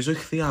 Οπότε γνωρίζω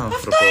εχθή άνθρωπο.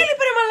 Αυτό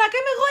έλειπε, ρε μαλάκα,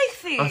 είμαι εγώ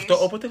εχθής.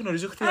 Αυτό, όποτε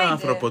γνωρίζω εχθή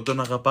άνθρωπο, τον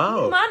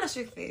αγαπάω. Μάνα σου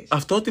εχθής.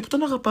 Αυτό τύπου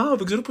τον αγαπάω,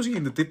 δεν ξέρω πώς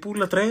γίνεται. Τύπου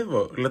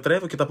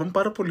λατρεύω και τα πάμε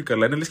πάρα πολύ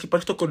καλά. Είναι λες και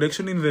υπάρχει το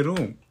connection in the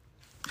room.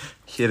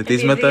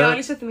 Χαιρετίσματα. Επειδή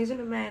όλοι σε θυμίζουν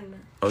εμένα.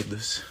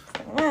 Όντως.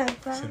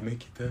 Σε με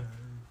κοιτάς.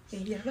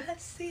 Ηλια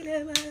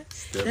βασίλευα,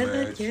 στα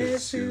μάτια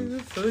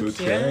σου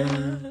φωτιά.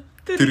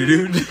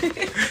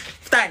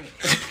 Φτάνει.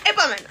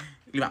 Επόμενο.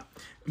 Λοιπόν,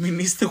 μην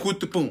είστε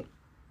χουτουπού.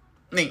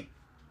 Ναι.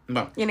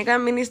 Γενικά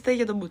μην είστε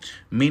για τον Μπούτσο.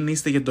 Μην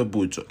είστε για τον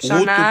Μπούτσο.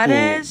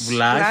 Ψωνάρες,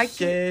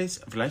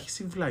 βλάχες. Βλάχες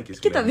ή βλάκες.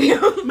 Και τα δύο.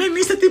 Μην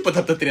είστε τίποτα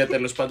από τα τρία,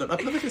 τέλος πάντων.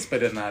 Απλά δεν χρειάζεται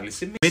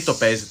περιανάλυση. Μην το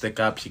παίζετε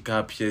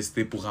κάποιες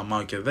τύπου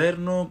γαμάω και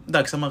δέρνω.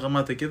 Εντάξει, άμα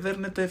γαμάτε και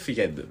δέρνετε,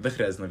 φυγαίνετε. Δεν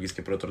χρειάζεται να βγεις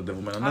και πρώτο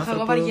ραντεβού με έναν άνθρωπο.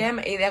 Εγώ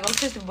βαριέμαι.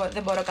 Εγώ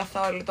δεν μπορώ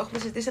καθόλου. Το έχουμε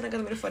συζητήσει ένα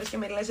εκατομμύριο φορές και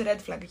με λες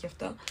red flag γι'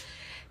 αυτό.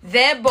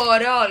 Δεν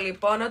μπορώ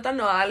λοιπόν όταν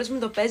ο άλλος με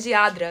το παίζει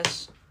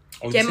άντρας.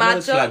 Όχι,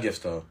 δεν στέλνω red flag γι'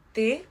 αυτό.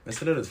 Τι? Δεν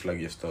στέλνω red flag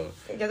γι' αυτό.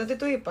 Για το τι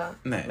του είπα.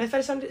 Ναι. Με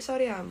έφερε στα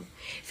ωριά μου.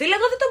 Φίλε,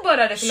 εγώ δεν τον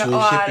μπορώ, ρε φίλε. Σου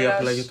είχε πει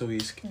απλά για το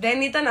whisky.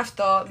 Δεν ήταν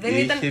αυτό. Δεν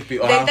ήταν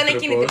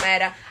εκείνη τη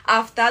μέρα.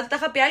 Αυτά του τα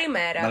είχα πει άλλη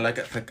μέρα.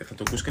 Μαλάκα, θα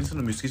το ακούσει κανεί να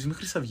νομίζει ότι είμαι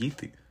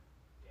Χρυσαυγίτη.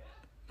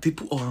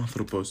 Τύπου ο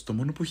άνθρωπος, το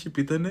μόνο που είχε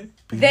πει ήταν.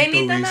 Δεν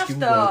ήταν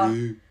αυτό.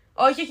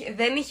 Όχι,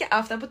 δεν είχε.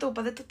 Αυτά που του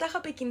είπα δεν τα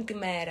είχα πει εκείνη τη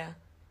μέρα.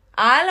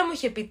 Άλλα μου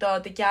είχε πει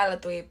τότε και άλλα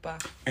του είπα.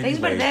 Θα έχει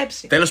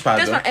μπερδέψει. Τέλος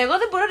πάντων. Εγώ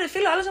δεν μπορώ, ρε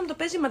φίλε, ο άλλος να μου το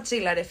παίζει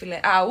ματσίλα, ρε φίλε.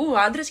 Αού,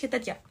 άντρες και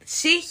τέτοια.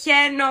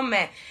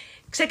 Συχαίνομαι.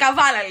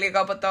 Ξεκαβάλα λίγο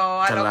από το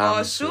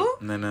άλογο σου.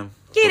 Ναι.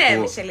 Και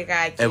ηρέμησε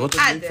λιγάκι. Εγώ το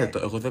αντίθετο.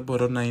 Εγώ δεν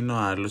μπορώ να είναι ο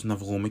άλλος να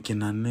βγούμε και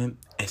να είναι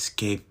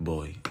escape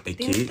boy. Τι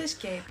είναι το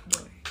escape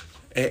boy?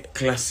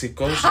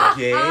 Κλασικός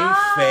gay,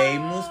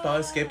 famous, πάω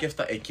escape και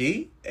αυτά.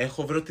 Εκεί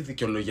έχω βρει ότι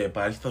δικαιολογία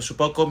υπάρχει. Θα σου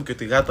πω ακόμη και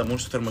ότι η γάτα μου είναι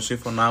στο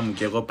θερμοσύμφωνά μου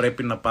και εγώ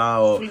πρέπει να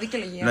πάω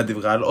να τη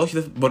βγάλω.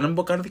 Όχι, μπορεί να μην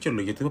πω καν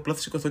δικαιολογία. Γιατί απλά θα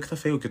σηκωθώ και θα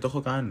φύγω και το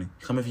έχω κάνει.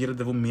 Είχαμε βγει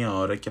ραντεβού 1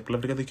 ώρα και απλά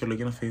βρήκα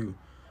δικαιολογία να φύγω.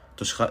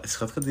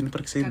 Συχάθηκα την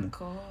ύπαρξή μου.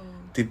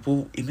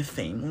 Τύπου είμαι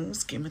famous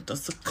και είμαι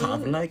τόσο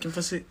καύλα και είμαι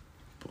φάση.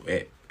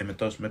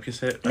 Με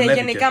έπιασε. Ναι,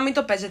 γενικά μην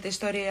το παίζετε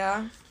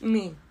ιστορία.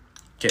 Μη.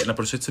 Και να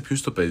προσέξετε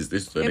ποιους το παίζετε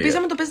ιστορία. Επίσης,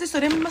 άμα το παίζετε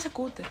ιστορία, μην μας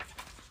ακούτε.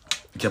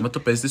 Και άμα το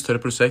παίζετε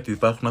ιστορία, προσέξτε,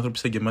 υπάρχουν άνθρωποι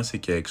σαν και εμάς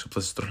εκεί έξω που θα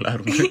σας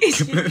τρολάρουν.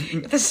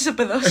 Θα σας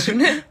ισοπεδώσουν.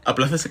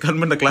 Απλά θα σε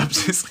κάνουμε να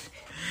κλάψεις.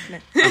 Ναι.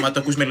 Άμα το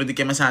ακούς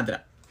μελλοντική μας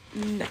άντρα.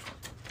 Ναι.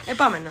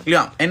 Επόμενο.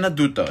 Λοιπόν, ένα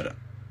ντου τώρα.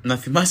 Να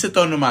θυμάσαι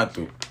το όνομά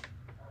του.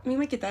 Μη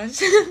με κοιτάς.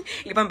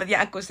 Λοιπόν, παιδιά,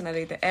 ακούστε να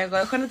δείτε. Εγώ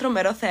έχω ένα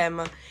τρομερό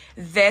θέμα.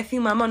 Δεν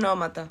θυμάμαι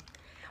ονόματα.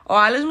 Ο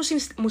άλλος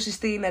μου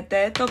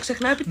συστήνεται, το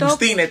ξεχνάω επί τόπου. Μου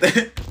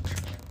στείνεται.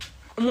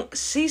 Μου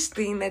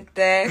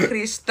συστήνεται,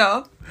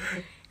 Χριστό.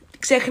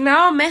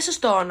 Ξεχνάω αμέσως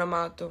το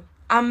όνομα του.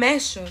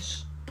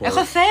 Αμέσως.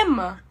 Έχω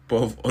θέμα.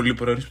 Όλοι οι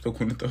προώρες που το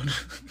ακούνε τώρα.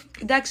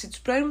 Εντάξει, τους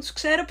πρώην μου τους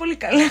ξέρω πολύ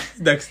καλά.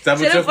 Εντάξει,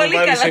 τσάμπο τους έχω βάλει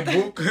σε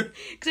book.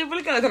 Ξέρω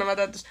πολύ καλά τα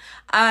ονόματά τους.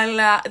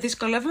 Αλλά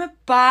δυσκολεύομαι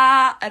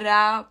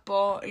πάρα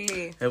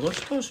πολύ. Εγώ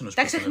σου πω σου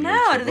τα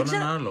ξεχνάω, ρε. Δεν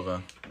ξέρω.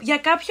 Ανάλογα. Για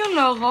κάποιο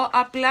λόγο,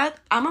 απλά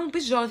άμα μου πει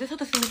ζώδιο θα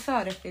το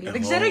θυμηθώ, ρε φίλε.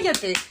 Δεν ξέρω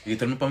γιατί.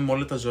 Γιατί δεν πάμε με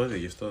όλα τα ζώδια,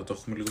 γι' αυτό το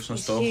έχουμε λίγο σαν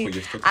στόχο.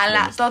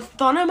 Αλλά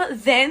το όνομα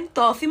δεν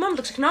το θυμάμαι,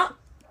 το ξεχνάω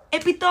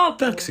επί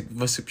τόπου.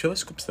 Εντάξει, πιο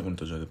βασικό πιστεύω είναι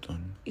το ζώδιο από το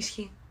όνομα.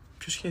 Ισχύει.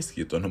 Ποιο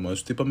σχέστηκε το όνομά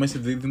σου? Τι είπαμε, είσαι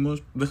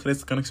δίδυμος, δεν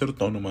χρειάζεται καν να ξέρω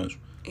το όνομά σου.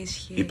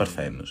 Ισχύει. Ή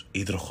Παρθένος, ή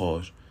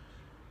Υδροχός.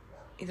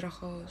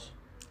 Υδροχός.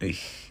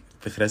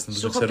 Δεν χρειάζεται να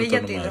το ξέρω το όνομά σου.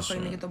 Σου έχω πει γιατί υδροχό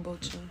είναι για τον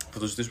Μπότσο. Θα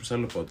το συζητήσουμε σε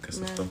άλλο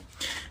podcast αυτό.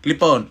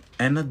 Λοιπόν,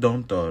 ένα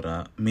ντόν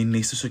τώρα. Μην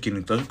είστε στο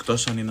κινητό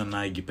εκτός αν είναι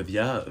ανάγκη.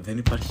 Παιδιά, δεν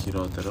υπάρχει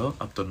χειρότερο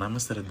από το να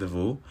είμαστε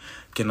ραντεβού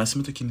και να είσαι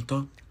με το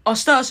κινητό.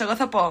 Ωστόσο, εγώ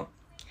θα πω.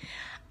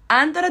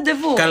 Αν το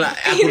ραντεβού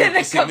είναι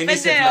 15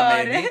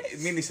 ώρες.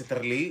 Μην είσαι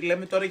τρελή.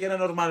 Λέμε τώρα για ένα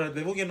νορμάλ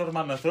ραντεβού για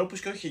νορμάλ ανθρώπους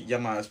και όχι για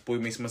μας που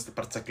εμείς είμαστε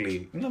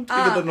παρτσακλοί. Μιλάμε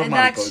για τον νορμάλ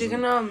εντάξει, κόσμο.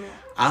 συγγνώμη.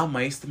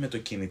 Άμα είστε με το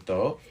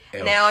κινητό.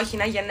 Ναι, όχι,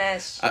 να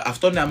γεννές.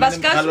 Αυτό ναι, άμα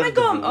βασικά, είναι μεγάλο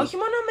ραντεβού. Όχι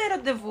μόνο με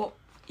ραντεβού.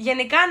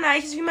 Γενικά να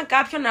έχεις βγει με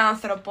κάποιον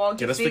άνθρωπο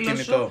και φίλο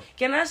σου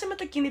και να είσαι με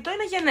το κινητό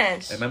είναι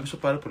γεννές. Εμένα μου σου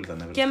πάρα πολύ τα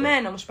νεύρα. Και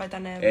εμένα μου πάει τα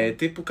νεύρα.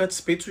 Τύπου κάτσε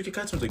σπίτι σου και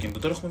κάτσε με το κινητό.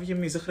 Τώρα έχουμε βγει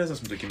εμείς, δεν χρειάζεται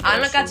να με το κινητό. Αν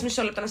να κάτσει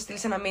μισό λεπτό να στείλει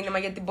ένα μήνυμα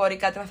γιατί μπορεί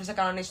κάτι να θες να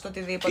κανονίσει το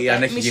οτιδήποτε. Ή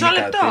αν έχει μισό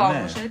λεπτό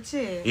όμως, έτσι.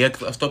 Ή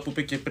αυτό που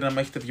είπε και πριν,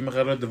 άμα έχετε βγει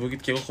μεγάλο ραντεβού,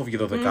 γιατί και εγώ έχω βγει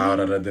 12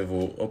 ώρα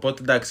ραντεβού.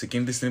 Οπότε εντάξει,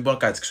 εκείνη τη στιγμή μπορεί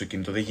να κάτσει στο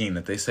κινητό. Δεν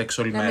γίνεται. Είσαι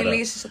έξω όλη μέρα. Να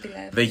μιλήσει στο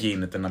τηλέφωνο. Δεν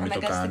γίνεται να μην το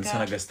κάνει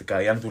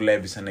αναγκαστικά. Ή αν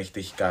δουλεύει, αν έχει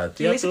τύχει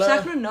κάτι. Λύση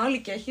ψάχνουν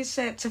όλοι και έχει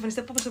ξαφνιστεί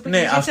από προσωπική.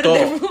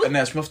 Ναι,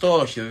 α πούμε αυτό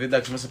όχι. Δηλαδή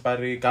εντάξει, μα σε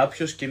πάρει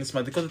κάποιο και είναι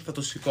σημαντικό ότι θα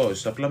το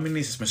σηκώσει. Απλά μην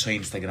είσαι με στο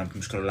Instagram και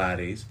μου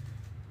σκρολάρει.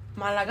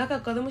 Μαλάκα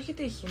κακό, δεν μου έχει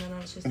τύχει να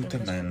ανάλυση Instagram.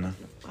 Ούτε εμένα.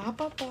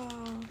 Απαπα.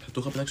 Θα του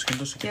είχα πλάξει και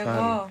τόσο και κεφάλι.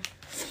 εγώ.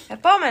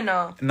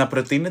 Επόμενο. Να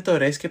προτείνετε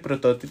ωραίες και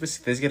πρωτότυπες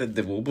ιδέες για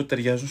ραντεβού που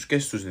ταιριάζουν και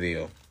στους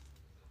δύο.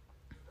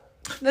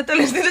 Δεν το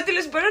λες, δεν τη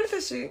λες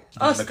παρένθεση.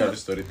 Να κάνω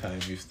story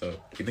time γι'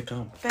 αυτό. Είναι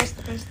κάμπ. Πες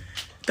το.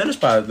 Τέλος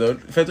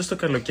πάντων, φέτος το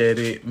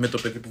καλοκαίρι με το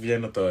παιδί που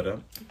βγαίνω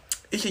τώρα,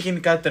 είχε γίνει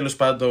κάτι τέλος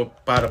πάντων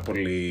πάρα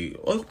πολύ.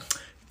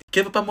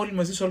 Και πάμε όλοι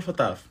μαζί σε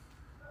Ολφατάφ.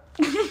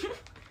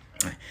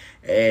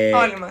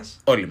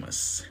 Όλοι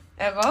μας.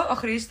 Εγώ, ο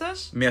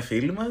Χρήστος. Μία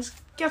φίλη μας.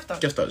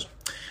 Και αυτός.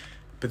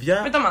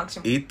 Παιδιά, με το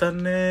μάξιμο.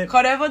 Ήτανε.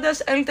 Χορεύοντας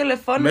ένα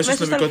τηλεφώνο μέσα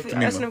στο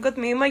αστυνομικό αστυνομικό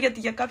τμήμα, γιατί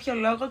για κάποιο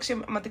λόγο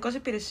αξιωματικός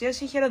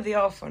υπηρεσίας είχε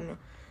ραδιόφωνο.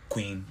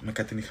 Queen, με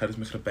κάτι νυχάρις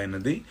μέχρι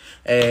απέναντι.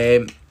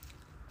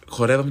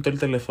 Χορεύαμε το όλο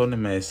τηλεφώνο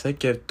μέσα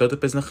και τότε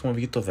παίζει να είχαμε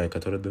βγει το 10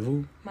 το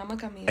ραντεβού. Μάμα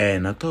καμία.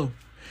 Ένατο.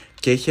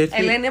 Και είχε έρθει.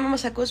 Ελένη, άμα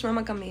μας ακούσει,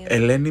 μάμα καμία.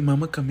 Ελένη,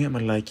 μάμα καμία,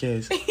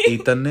 μαλάκες.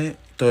 Ήτανε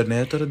το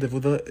 9 το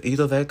ραντεβού ή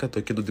το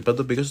 10ο και τον τυπά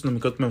τον πήγα στο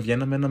αστυνομικό τμήμα,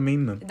 βγαίναμε ένα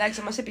μήνα.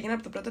 Εντάξει, μας πήγαινε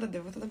από το πρώτο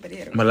ραντεβού, θα ήταν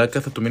περίεργο.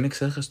 Μαλάκα, θα του μείνει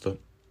ξέχαστο.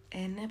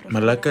 Ναι, προφανώς.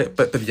 Μαλάκα,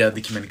 παιδιά,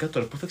 αντικειμενικά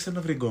τώρα πού θα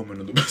ξαναβρει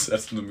γκόμενο τον πας στο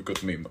αστυνομικό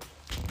τμήμα.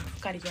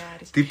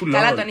 Καριάρης.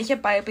 Καλά, τον είχε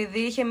πάει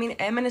επειδή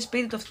έμενε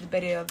σπίτι του αυτή την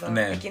περίοδο.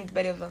 Ναι. Εκείνη την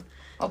περίοδο.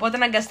 Οπότε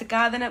αναγκαστικά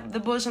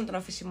δεν μπορούσε να τον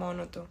αφήσει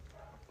μόνο του.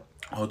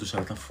 Όντως,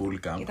 αλλά ήταν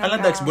full camp. Αλλά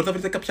εντάξει, μπορείτε να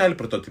βρείτε κάποια άλλη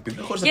πρωτότυπη.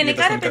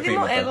 Γενικά, ρε παιδί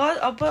μου, εγώ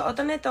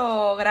όταν το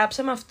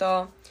γράψαμε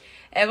αυτό,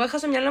 εγώ είχα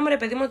στο μυαλό μου, ρε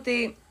παιδί μου,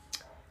 ότι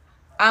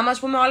Άμα, ας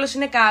πούμε, ο άλλος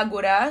είναι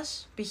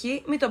κάγκουρας, π.χ.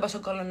 μην τον πας στο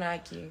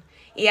κολονάκι.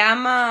 Ή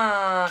άμα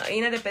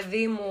είναι, ρε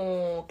παιδί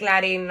μου,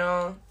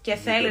 κλαρίνο και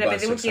θέλει, ρε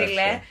παιδί μου,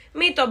 κυριλέ,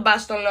 μην τον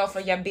πας στο λόφο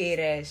για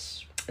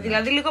μπύρες.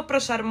 Δηλαδή, λίγο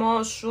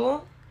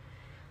προσαρμόσου.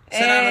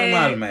 Σε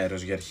ένα normal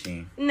μέρος για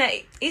αρχή. Ναι,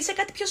 είσαι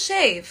κάτι πιο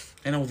safe.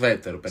 Ένα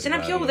ουδέτερο περιβάλλον. Σε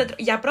ένα πιο ουδέτερο.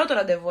 Για πρώτο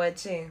ραντεβού,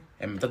 έτσι.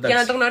 Για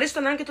να το γνωρίσει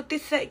τον άλλον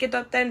και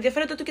τα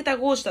ενδιαφέροντα του και τα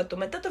γούστα του.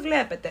 Μετά το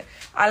βλέπετε.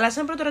 Αλλά σε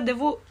ένα πρώτο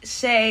ραντεβού,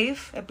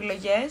 safe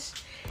επιλογές.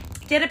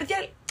 Και ρε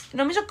παιδιά,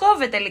 νομίζω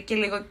κόβεται και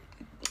λίγο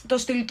το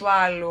στυλ του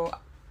άλλου.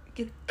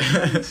 Και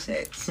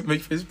έτσι. Με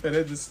έχει φέσει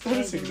περέντεση.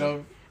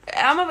 Συγγνώμη.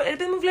 Άμα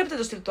μου βλέπετε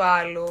το στυλ του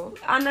άλλου,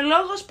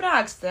 αναλόγως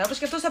πράξτε. Όπως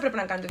και αυτός θα πρέπει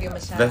να κάνει το ίδιο με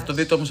εσάς. Δεν θα το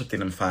δείτε όμως από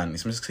την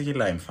εμφάνιση. Μέσα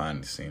ξεγελάει η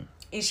εμφάνιση.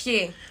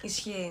 Ισχύει.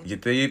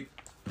 Γιατί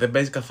δεν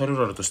παίζει καθόλου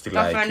ρόλο το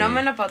στυλάκι. Τα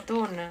φαινόμενα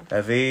πατούνε.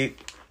 Δηλαδή,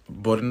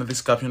 μπορεί να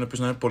δεις κάποιον ο οποίος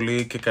να είναι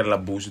πολύ και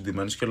καλαμπούς,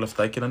 συντημένος και όλα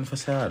αυτά και να είναι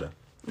φασεάρα.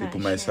 Ναι, τύπου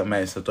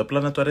μέσα του. Απλά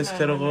να του αρέσει,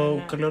 ξέρω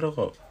εγώ, καλό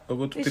εγώ.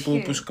 Εγώ του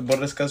τύπου που μπορεί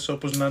να σκάσει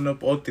όπως να είναι,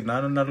 ό,τι να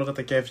είναι, ανάλογα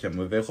τα κέφια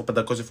μου. Δεν έχω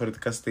 500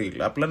 διαφορετικά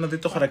στυλ. Απλά να δει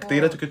το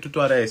χαρακτήρα του και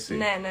του αρέσει.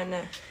 Ναι.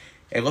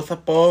 Εγώ θα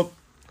πω.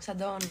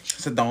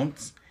 Σαν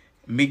don'ts.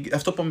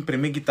 Αυτό που είπαμε πριν,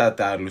 μην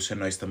κοιτάτε άλλους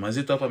ενώ είστε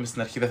μαζί. Το είπαμε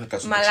στην αρχή, δεν θα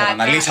κάτσω να το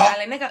ξαναναλύσω.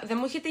 Αλλά δεν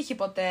μου είχε τύχει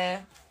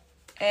ποτέ.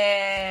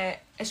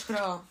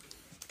 Εσχρό.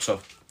 Ψω.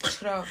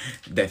 Εσχρό.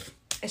 Death.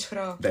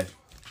 Εσχρό. Death.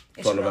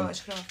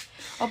 Εσχρό.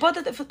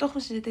 Οπότε το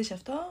έχουμε συζητήσει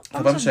αυτό.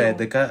 Θα πάμε στο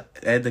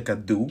 11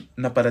 do.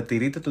 Να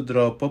παρατηρείτε τον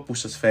τρόπο που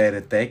σας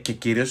φέρετε και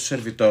κυρίως τους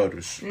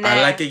σερβιτόρους. Ναι.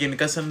 Αλλά και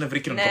γενικά σαν ένα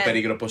ευρύ κοινωνικό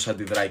περίγυρο πώς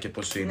αντιδράει και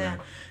πώς είναι. Ναι.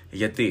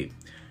 Γιατί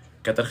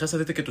καταρχάς θα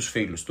δείτε και τους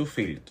φίλους του,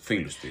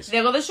 φίλους της.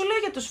 Εγώ δεν σου λέω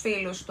για τους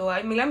φίλους του.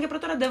 Μιλάμε για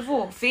πρώτο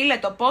ραντεβού. Φίλε,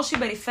 το πώς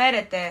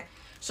συμπεριφέρεται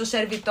στο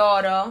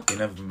σερβιτόρο.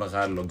 Είναι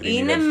μεγάλο γκριν.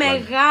 Είναι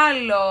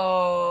μεγάλο.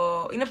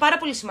 Είναι πάρα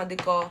πολύ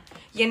σημαντικό.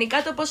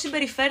 Γενικά το πώς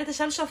συμπεριφέρεται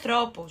σε άλλους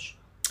ανθρώπους.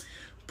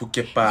 Που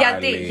και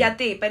πάλι.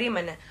 Γιατί,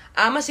 περίμενε.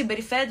 Άμα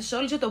συμπεριφέρεται σε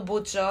όλους για τον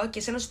μπούτσο και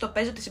εσένα σου το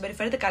παίζει ότι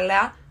συμπεριφέρεται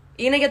καλά,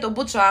 είναι για τον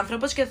μπούτσο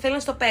άνθρωπος και θέλει να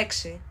στο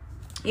παίξει.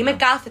 Είμαι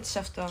κάθετη σε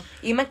αυτό.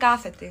 Είμαι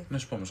κάθετη. Να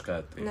σου πω όμως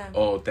κάτι. Ναι.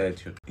 Ο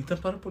τέτοιο ήταν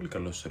πάρα πολύ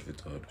καλός στους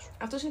σερβιτόρους.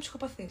 Αυτός είναι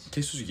ψυχοπαθής.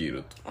 Και στους γύρω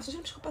του. Αυτός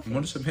είναι ψυχοπαθής.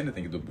 Μόνο σε μένα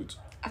ήταν και τον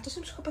μπούτσο. Αυτός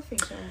είναι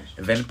ψυχοπαθής όμως.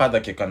 Δεν είναι πάντα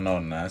και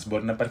κανόνας.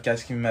 Μπορεί να υπάρχει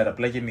άσχημη μέρα.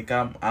 Απλά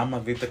γενικά, άμα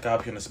δείτε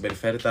κάποιον να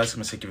συμπεριφέρεται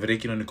άσχημα σε ευρύ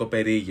κοινωνικό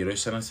περίγυρο ή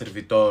σε έναν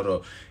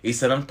σερβιτόρο ή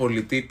σε έναν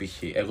πολιτή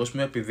π.χ. Εγώ,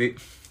 επειδή.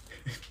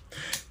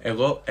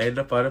 Εγώ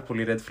ένα πάρα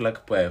πολύ red flag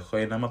που έχω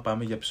είναι άμα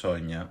πάμε για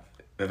ψώνια.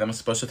 Δεν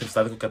μας πάω στο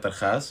θρηστάδικο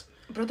καταρχάς.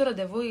 Πρώτο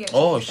ραντεβού ή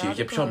όχι,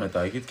 για πιο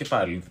μετά. Γιατί και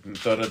πάλι.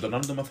 Τώρα τον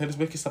άλλο το μαθαίνεις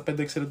μέχρι και στα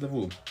 5-6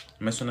 ραντεβού.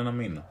 Μέσα σε ένα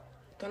μήνα.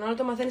 Τον άλλο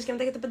το μαθαίνεις και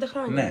μετά για τα 5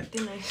 χρόνια. Ναι. Τι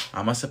εννοείς?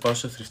 Άμα σε πάω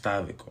στο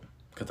θρηστάδικο.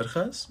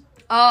 Καταρχάς.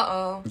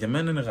 Για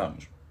μένα είναι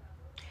γάμος.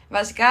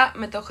 Βασικά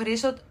με το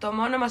Χρήστο το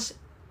μόνο μας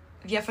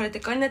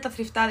διαφορετικό είναι τα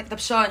θρηφτάδικα, τα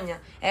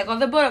ψώνια. Εγώ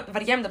δεν μπορώ.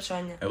 Βαριέμαι τα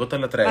ψώνια. Εγώ τα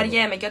λατρεύω.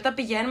 Βαριέμαι και όταν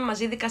πηγαίνουμε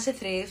μαζί, ειδικά σε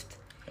thrift,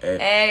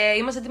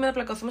 είμαστε έτοιμοι να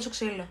πλακωθούμε στο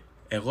ξύλο.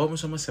 Εγώ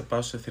όμως, άμα σε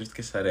πάω σε thrift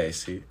και σ'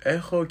 αρέσει,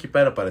 έχω εκεί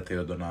πέρα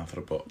παρατηρώ τον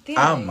άνθρωπο. Τι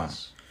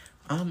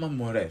άμα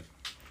μωρέ,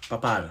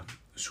 παπάρα,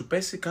 σου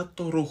πέσει κάτω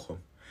το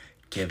ρούχο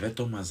και δεν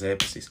το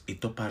μαζέψεις ή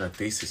το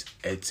παρατήσεις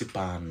έτσι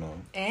πάνω.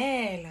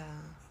 Έλα.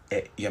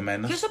 Για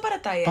μένα. Ποιος το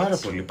παρατάει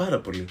έτσι?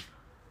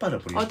 Πάρα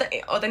πολύ.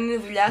 Όταν είναι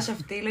η δουλειά σου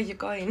αυτή,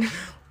 λογικό είναι.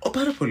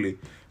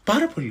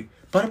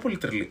 Πάρα πολύ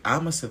τρελή.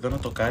 Άμα σε δω να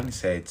το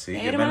κάνεις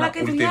έτσι. Ρε μαλάκα,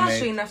 η δουλειά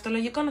σου είναι αυτό.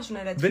 Λογικό να σου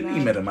είναι έτσι. Δεν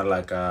είμαι ρε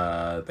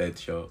μαλάκα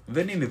τέτοιο.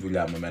 Δεν είναι η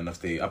δουλειά μου εμένα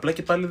αυτή. Απλά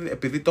και πάλι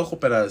επειδή το έχω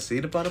περάσει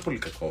είναι πάρα πολύ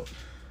κακό.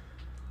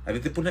 Δηλαδή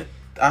τύπου είναι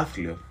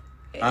άθλιο.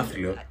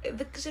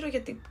 Δεν ξέρω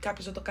γιατί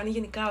κάποιος δεν το κάνει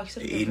γενικά, όχι σε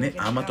είναι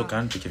άμα το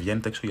κάνετε και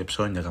βγαίνετε έξω για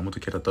ψώνια, γαμώ το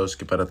κερατός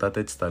και παρατάτε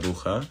έτσι τα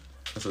ρούχα.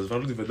 Θα σας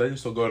βάλω τη βεντάλια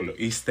στον κόλλο.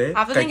 Είστε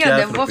αυτό δεν είναι για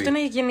ραντεβού, αυτό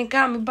είναι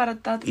γενικά, μην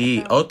παρατάτε.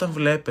 Ή όταν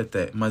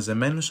βλέπετε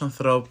μαζεμένους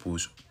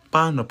ανθρώπους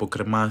πάνω από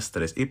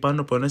κρεμάστρες ή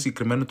πάνω από ένα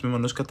συγκεκριμένο τμήμα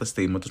ενός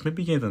καταστήματος, μην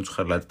πηγαίνετε να τους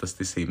χαλάτε τα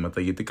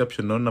στισίματα, γιατί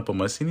κάποιον όνον από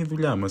εμάς είναι η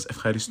δουλειά μας.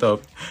 Ευχαριστώ.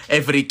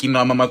 Ευρύ κοινό,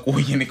 άμα μ'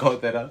 ακούει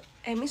γενικότερα.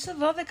 Εμείς στο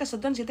 12 στον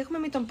Τόνις, γιατί έχουμε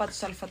μη τον πάτη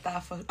στο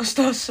ΑΛΦΑΤΑΦ.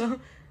 Ωστόσο.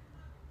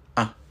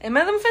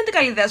 Εμένα δεν μου φαίνεται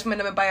καλή ιδέα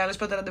να με πάει άλλο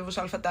πρώτο ραντεβού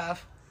στο ΑΛΦΑΤΑΦ.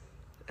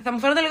 Θα μου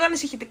φαίνεται λίγο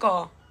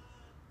ανησυχητικό.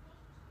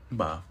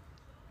 Μπα.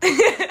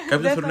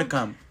 Κάποιο φορά είναι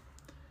κάμπ.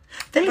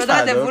 Το πρώτο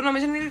ραντεβού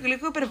νομίζω είναι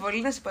λίγο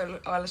υπερβολή, να σου πω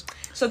ο άλλος.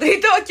 Στο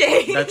τρίτο,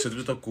 οκ. Εντάξει, στο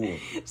τρίτο ακούω.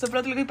 Στο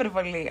πρώτο λίγο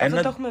υπερβολή.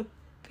 Αυτό το έχουμε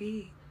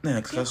πει. Ναι,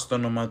 να ξεχάσει το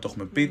όνομα, το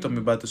έχουμε πει. Το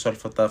μην πάτε στο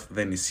ΑΛΦΑΤΑΦ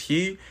δεν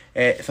ισχύει.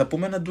 Θα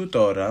πούμε ένα ντου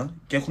τώρα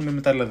και έχουμε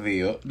μετά άλλα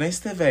δύο. Να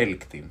είστε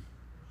ευέλικτοι.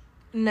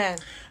 Ναι.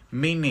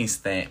 Μην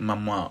είστε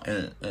μαμά.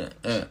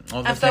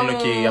 Δεν θέλω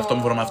και αυτό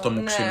μου βρωμά, αυτό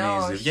μου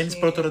ξυνίζει. Βγαίνεις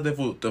πρώτο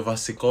ραντεβού. Το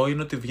βασικό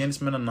είναι ότι βγαίνεις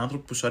με έναν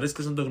άνθρωπο που σου αρέσει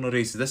και να τον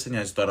γνωρίσεις. Δεν σε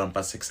νοιάζει τώρα αν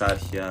πας σε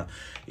εξάρχεια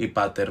ή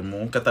πάτερ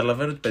μου.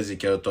 Καταλαβαίνω ότι παίζει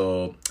και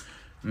το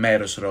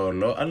μέρος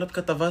ρόλο, αλλά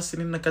κατά βάση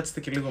είναι να κάτσετε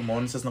και λίγο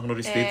μόνοι σας, να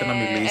γνωριστείτε, να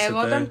μιλήσετε. Εγώ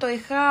όταν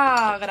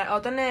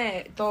όταν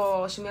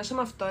το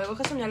σημειώσαμε αυτό, εγώ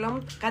είχα στο μυαλό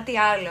μου κάτι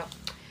άλλο.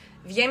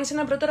 Βγαίνεις σε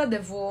ένα πρώτο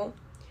ραντεβού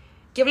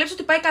και βλέπεις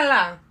ότι πάει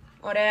καλά.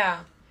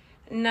 Ωραία.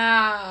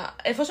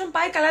 Εφόσον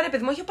πάει καλά, ρε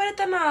παιδί μου, όχι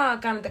απαραίτητα να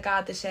κάνετε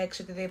κάτι σεξ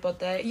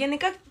οτιδήποτε.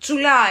 Γενικά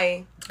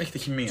τσουλάει. Έχετε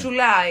χημεία.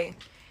 Τσουλάει.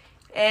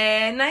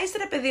 Να είστε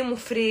ρε παιδί μου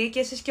free και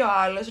εσείς και ο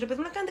άλλος, ρε παιδί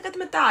μου να κάνετε κάτι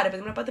μετά, ρε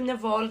παιδί μου να πάτε μια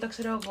βόλτα,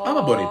 ξέρω εγώ.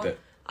 Άμα μπορείτε.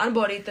 Αν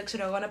μπορείτε,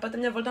 ξέρω εγώ, να πάτε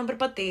μια βόλτα να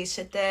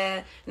περπατήσετε,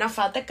 να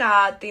φάτε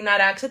κάτι, να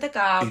ράξετε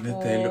κάπου. Είναι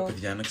τέλειο,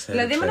 παιδιά, να ξέρετε.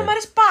 Δηλαδή, εμένα μου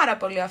αρέσει πάρα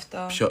πολύ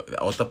αυτό.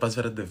 Όταν πας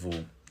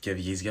ραντεβού και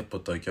βγεις για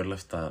ποτό και όλα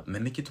αυτά, δεν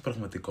είναι εκεί το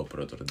πραγματικό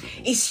πρώτο ραντεβού.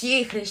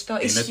 Ισχύει, Χριστό,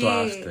 ισχύει.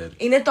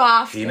 Είναι το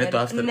after. Είναι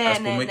το after. Ας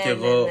πούμε και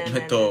εγώ με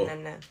το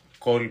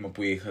κόλλημα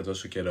που είχα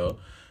τόσο καιρό,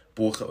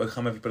 που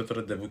είχαμε βγει πρώτο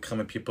ραντεβού και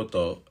είχαμε πιει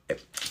ποτό.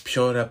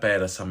 Πιο ωραία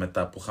πέρασα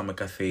μετά που είχαμε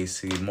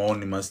καθίσει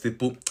μόνοι μας,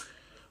 τύπου.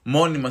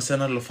 Μόνοι μας σε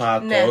ένα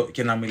λοφάκο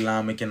και να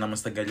μιλάμε και να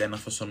είμαστε αγκαλιά, να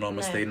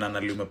φωσωνόμαστε ή να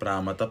αναλύουμε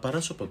πράγματα,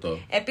 παρά στο ποτό.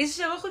 Επίσης,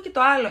 εγώ έχω και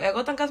το άλλο. Εγώ,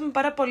 όταν κάθομαι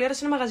πάρα πολύ ώρα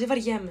σε ένα μαγαζί,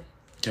 βαριέμαι.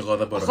 Και εγώ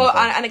δεν μπορώ.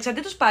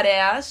 Ανεξαρτήτως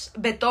παρέας,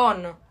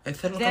 μπετώνω.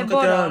 Θέλω να κάνω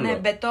κάτι άλλο. Ναι,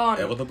 μπετώνω.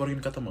 Εγώ δεν μπορώ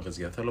γενικά τα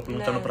μαγαζιά. Θέλω απλά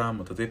να κάνω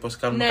πράγματα. Τι πώς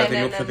κάνουμε κάτι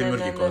λίγο πιο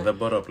δημιουργικό. Δεν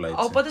μπορώ απλά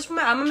έτσι. Οπότε, ας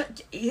πούμε,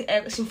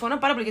 συμφωνώ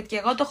πάρα πολύ γιατί και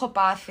εγώ το έχω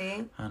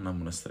πάθει. Να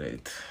ήμουν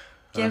straight.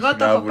 Και εγώ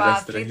το έχω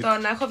πάθει. Το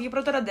να έχω βγει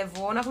πρώτο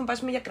ραντεβού, να έχουμε πάει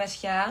για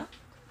κρασιά.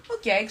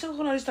 Οκ, ξέρω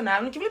γνωρίζει τον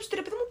άλλον και βλέπει ότι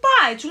ρε παιδί μου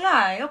πάει,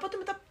 τσουλάει. Οπότε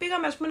μετά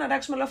πήγαμε ας πούμε, να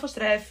ράξουμε λόφο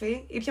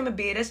στρέφη, ήπιαμε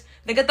μπύρες.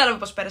 Δεν κατάλαβα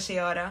πώς πέρασε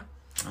η ώρα.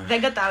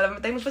 Δεν κατάλαβα.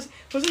 Μετά ήμουν σπάσει.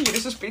 Πώς δεν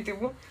γυρίσω στο σπίτι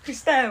μου.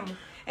 Χριστέ μου.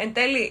 Εν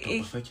τέλει. Το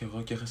έπαθα κι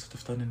εγώ και έχασα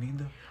το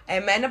 7,90.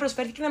 Εμένα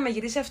προσφέρθηκε να με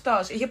γυρίσει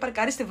αυτός. Είχε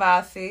παρκάρει στη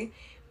βάθη.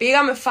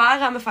 Πήγαμε,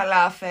 φάγαμε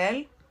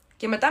φαλάφελ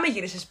και μετά με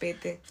γύρισε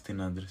σπίτι. Αυτή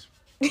είναι άντρες.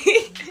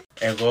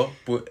 Εγώ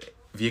που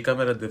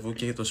βγήκαμε ραντεβού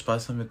και το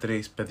σπάσαμε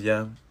 3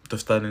 παιδιά. Το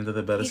 7,90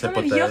 δεν πέρασε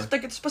ποτέ. Είχαμε 2,8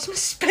 και το σπάσαμε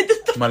στις 5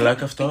 το.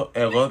 Μαλάκα αυτό,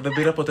 εγώ δεν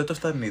πήρα ποτέ το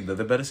 7,90.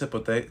 Δεν πέρασε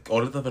ποτέ.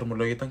 Όλα τα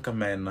δρομολόγια ήταν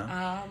καμένα.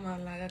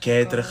 Μαλάκα. Και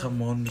έτρεχα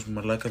μόνος μου,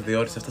 μαλάκα 2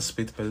 ώρες. Έφτασα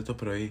σπίτι 5 το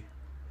πρωί.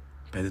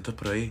 5 το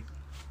πρωί.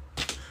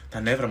 Τα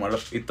νεύρα μου, αλλά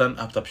ήταν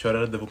από τα πιο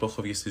ωραία ραντεβού που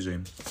έχω βγει στη ζωή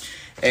μου.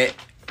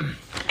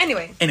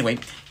 Anyway.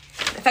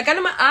 Θα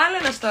κάνουμε άλλο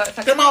ένα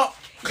story.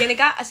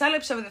 Γενικά, σε άλλο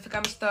επεισόδιο θα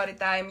κάνουμε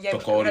story time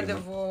για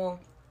ραντεβού.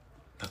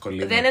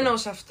 Δεν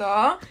εννοούσα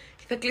αυτό.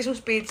 Θα κλείσουν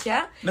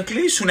σπίτια. Να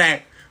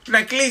κλείσουνε!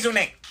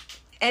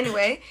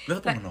 Anyway.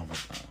 Δεν θα πούμε ονόματα.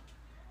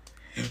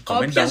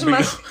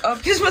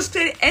 Όποιος μας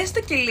ξέρει έστω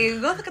και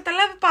λίγο θα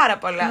καταλάβει πάρα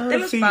πολλά.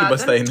 Τέλος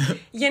πάντων,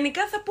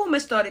 γενικά θα πούμε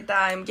story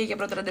time και για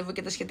πρώτο ραντεβού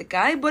και τα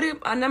σχετικά. Ή μπορεί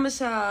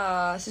ανάμεσα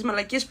στις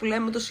μαλακίες που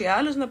λέμε ούτως ή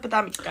άλλως να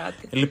πετάμε και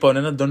κάτι. Λοιπόν,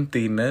 ένα don't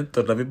είναι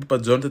το να μην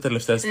παπαντζώνεται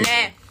τελευταία στιγμή.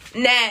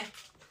 Ναι.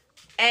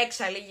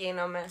 Έξαλλη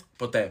γίνομαι.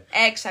 Ποτέ.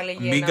 Έξαλλη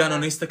γίνομαι. Μην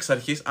κανονίσετε εξ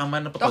αρχής άμα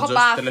είναι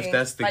παπαντζώσει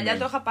τελευταία στιγμή. Παλιά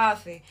το είχα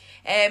πάθει.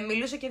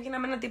 Μιλούσα και έβγαινα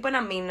με έναν τύπο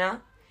ένα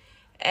μήνα.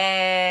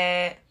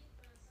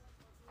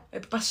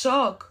 Επί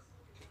Πασόκ.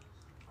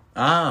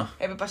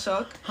 Επί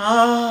Πασόκ.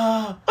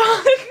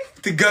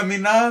 Την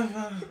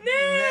καμινάδα.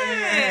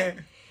 Ναι.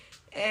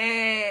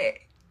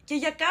 Και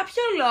για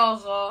κάποιο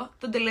λόγο,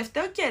 τον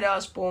τελευταίο καιρό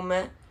ας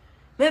πούμε,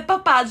 με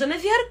παπάντζωνε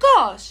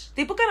διαρκώς.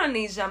 Τι που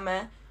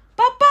κανονίζαμε.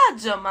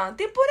 Παπάντζωμα.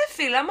 Τι που ρε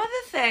φίλα, μα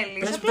δεν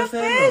θέλεις. Απλά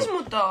πες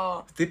μου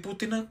το. Τύπου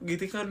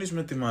γιατί κανονίζουμε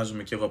να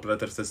ετοιμάζουμε κι εγώ απλά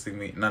τελευταία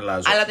στιγμή να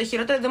αλλάζω. Αλλά το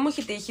χειρότερο δεν μου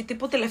έχει τύχει.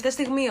 Τύπου τελευταία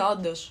στιγμή,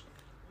 όντως.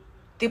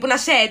 Τύπου να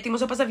είσαι έτοιμος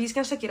να πας να βγεις και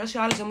να σου ακυρώσει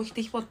ο άλλος. Δεν μου έχει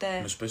τύχει ποτέ.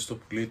 Να σου πέσει το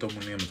πουλί, το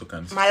ομονία μου το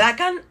κάνεις.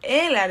 Μαλάκα,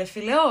 έλα ρε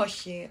φίλε,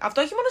 όχι.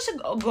 Αυτό όχι μόνο σε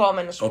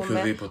ογκόμενο,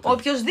 πούμε.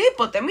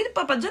 Οποιοδήποτε. Μην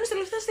παπαντζώνεις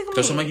τελευταία στιγμή.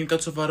 Τόσο μα γίνει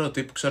κάτι σοβαρό.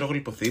 Τύπου ξέρω εγώ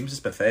λιποθύμησες,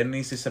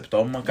 πεθαίνεις, είσαι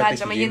πτώμα, κάτι.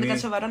 Κάτσε, άμα γίνεται κάτι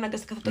σοβαρό,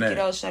 αναγκαστικά θα το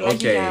ακυρώσει.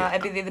 Αλλά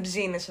επειδή δεν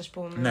ψήνεις, ας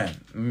πούμε. Ναι,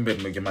 μην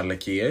παίρνουμε και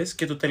μαλακίες.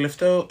 Και το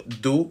τελευταίο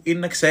ντου είναι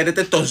να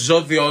ξέρετε το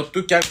ζώδιό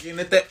του και αν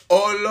γίνεται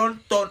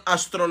όλον τον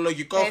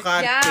αστρολογικό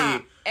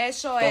χάρτη.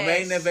 SOS. Το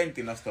main event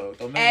είναι αυτό.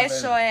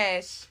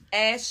 SOS.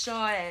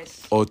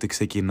 Ό,τι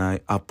ξεκινάει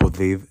από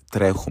διδ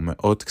τρέχουμε.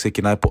 Ό,τι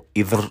ξεκινάει από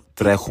ιδρ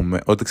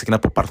τρέχουμε. Ό,τι ξεκινάει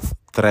από παρθ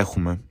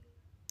τρέχουμε.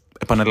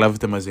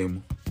 Επαναλάβετε μαζί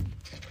μου.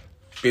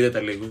 Πείτε τα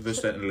λίγο.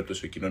 Δώστε ένα λεπτό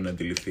στο κοινό να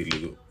αντιληφθεί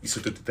λίγο. Είσαι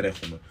το ότι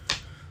τρέχουμε.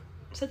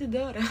 Σαν την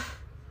τώρα.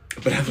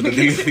 Μπράβο, το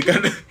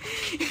αντιληφθήκανε.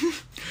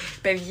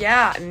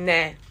 Παιδιά,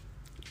 ναι.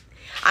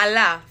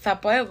 Αλλά θα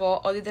πω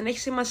εγώ ότι δεν έχει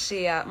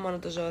σημασία μόνο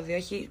το ζώδιο.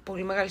 Έχει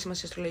πολύ μεγάλη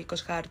σημασία ο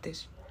αστρολογικός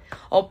χάρτης.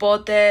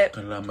 Οπότε.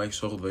 Καλά, άμα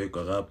έχεις 8 οίκο,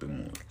 αγάπη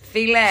μου.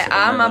 Φίλε,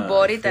 άμα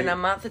μπορείτε να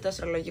μάθετε το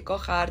αστρολογικό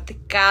χάρτη,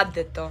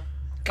 κάντε το.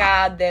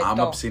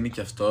 Άμα ψήνει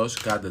κι αυτός,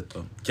 κάντε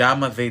το. Και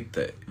άμα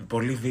δείτε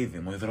πολύ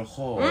δίδυμο,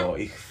 υδροχόο,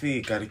 ιχθύ,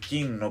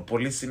 καρκίνο,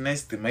 πολύ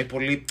συναίσθημα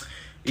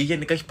ή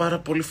γενικά έχει πάρα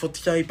πολύ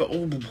φωτιά.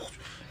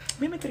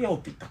 Μια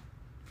μετριότητα.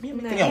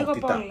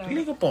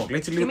 Λίγο πόλο.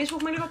 Και εμείς που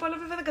έχουμε λίγο πόλο,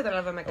 βέβαια δεν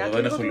καταλάβαμε κάτι. Εγώ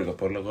δεν έχω λίγο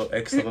πόλο. Εγώ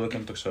 6 στα 12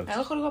 είμαι το ξότι.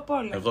 Εγώ έχω λίγο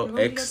πόλο. Εγώ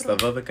 6 στα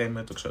 12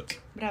 είμαι το ξότι.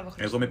 Μπράβο,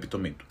 εγώ είμαι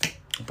επιτομή του.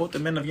 Οπότε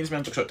εμένα βγαίνει με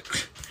ένα το ξότι.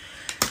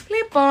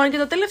 Λοιπόν, και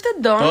το τελευταίο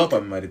ντόν. Το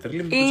είπαμε, Μαρίτρα.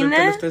 Είναι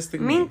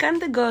μην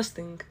κάνετε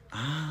ghosting.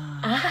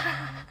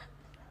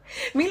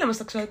 Μίλαμε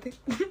στο ξότι.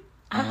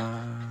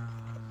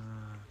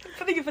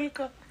 Φάτε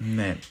κεφαλικό.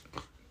 Ναι.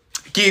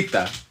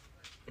 Κοίτα.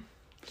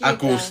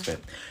 Ακούστε.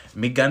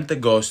 Μην κάνετε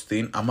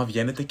ghosting άμα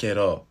βγαίνετε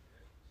καιρό.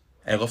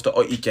 Εγώ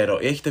αυτό, ή καιρό.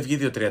 Ή έχετε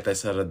βγει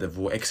 2-3-4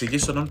 ραντεβού.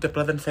 Εξηγήσει στον άλλον ότι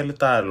απλά δεν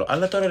θέλετε άλλο.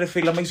 Αλλά τώρα ρε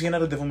φίλα, άμα έχει βγει ένα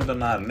ραντεβού με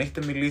τον άλλον,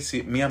 έχετε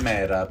μιλήσει μία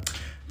μέρα.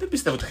 Δεν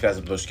πιστεύω ότι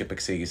χρειάζεται να δώσει και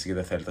επεξήγηση και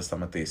δεν θέλετε να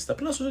σταματήσετε.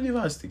 Απλά σου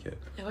διαβάστηκε.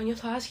 Εγώ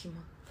νιώθω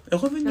άσχημα.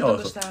 Εγώ δεν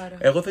νιώθω.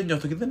 Εγώ δεν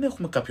νιώθω και δεν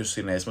έχουμε κάποιο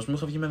συναίσθημα.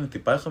 Είχα βγει με έναν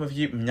τυπά, είχαμε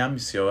βγει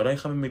 1,5 ώρα,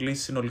 είχαμε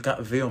μιλήσει συνολικά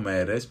 2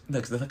 μέρες.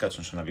 Εντάξει, δεν θα κάτσω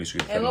να σου αναλύσω.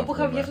 Εγώ που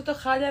είχα βγει αυτό το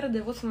χάλια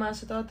ραντεβού,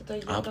 θυμάσαι τότε το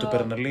γιο. Από το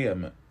Περναλία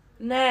με.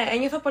 Ναι,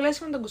 ένιωθα πολλές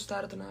με τον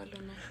κουστάρο τον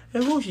άλλον.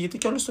 Εγώ όχι, γιατί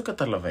κιόλας το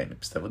καταλαβαίνει,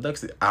 πιστεύω.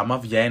 Εντάξει, άμα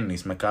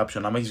βγαίνει με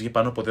κάποιον, άμα έχει βγει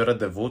πάνω από 2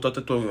 ραντεβού,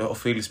 τότε του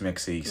οφείλει μια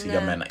εξήγηση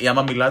για μένα. Ή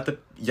άμα μιλάτε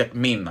για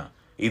μήνα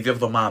ή 2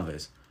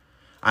 εβδομάδες.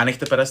 Αν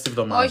έχετε περάσει τη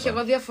βδομάδα. Όχι,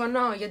 εγώ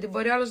διαφωνώ, γιατί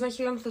μπορεί ο άλλος να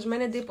έχει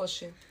λανθασμένη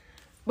εντύπωση.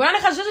 Μπορεί να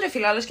είναι χαζός ρε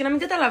φίλε, άλλος και να μην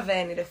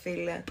καταλαβαίνει ρε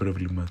φίλε.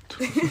 Πρόβλημά του.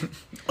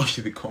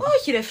 Όχι δικό μου.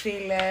 Όχι ρε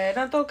φίλε,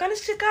 να το κάνεις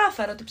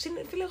ξεκάθαρο. Ότι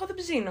φίλε, εγώ δεν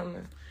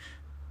ψήνομαι.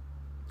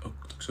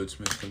 Το ξέρω ότι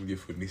με μου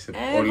διαφωνεί σε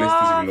όλες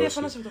τις γλώσσες.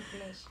 Διαφωνώ σε αυτό που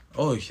λες.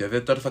 Όχι,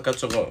 δηλαδή τώρα θα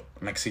κάτσω εγώ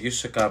να εξηγήσω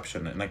σε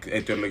κάποιον, να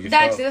αιτιολογηθώ.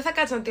 Εντάξει, δεν θα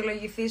κάτσω να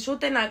αιτιολογηθείς,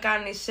 ούτε να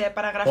κάνεις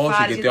παραγραφάριζες.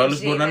 Όχι, γιατί ο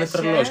άλλος μπορεί να είναι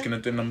τρελός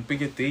και να μου πει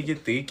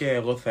γιατί και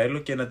εγώ θέλω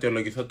και να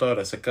αιτιολογηθώ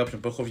τώρα σε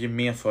κάποιον που έχω βγει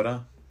 1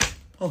 φορά.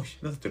 Όχι,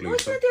 δεν θα αιτιολογηθώ.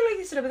 Όχι να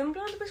αιτιολογηθείς ρε παιδί μου,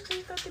 απλά να το πεις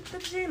ξαφνικά ότι δεν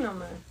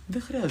ψήνομαι.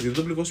 Δεν χρειάζεται, δεν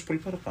τον πληγώσεις πολύ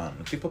παραπάνω.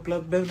 Τύπου απλά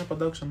μπαίνω να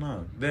απαντάω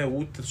ξανά.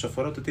 Ούτε του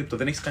αφορά ούτε τίποτα,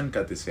 δεν έχεις κάνει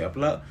κάτι εσύ.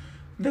 Απλά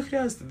δεν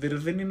χρειάζεται.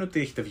 Δεν είναι ότι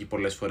έχετε βγει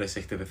πολλές φορές,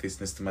 έχετε δεθεί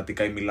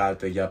συναισθηματικά ή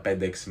μιλάτε για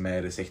 5-6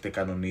 μέρες, έχετε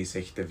κανονίσει,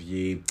 έχετε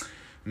βγει,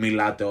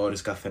 μιλάτε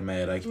ώρες κάθε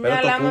μέρα. Εκεί πέρα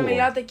αλλά άμα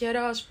μιλάτε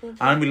καιρό, ας πούμε.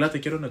 Αν μιλάτε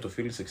καιρό, ναι, το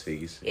οφείλεις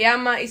εξήγηση. Ή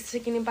άμα είστε σε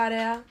κοινή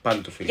παρέα.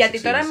 Πάλι το οφείλεις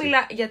εξήγηση.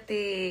 Γιατί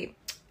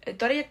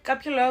τώρα για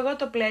κάποιο λόγο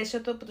το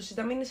πλαίσιο το που το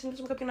συζητάμε είναι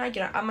συνήθως με κάποιον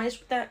άκυρο.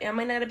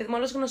 Άμα είναι ρε παιδί μου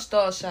όλος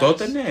γνωστός σας.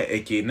 Τότε ναι,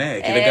 εκεί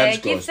δεν κάνεις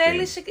κόστη.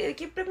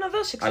 Εκεί πρέπει να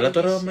δώσει εξήγηση. Αλλά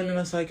τώρα άμα είναι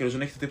ένας άκυρος,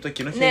 δεν έχετε τίποτα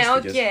κοινό, ναι,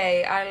 οκ,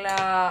 αλλά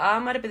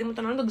άμα ρε παιδί μου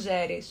τον άλλον τον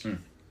ξέρεις.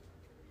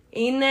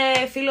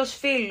 Είναι φίλος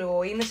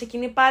φίλου, είναι σε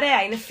κοινή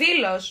παρέα, είναι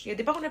φίλος.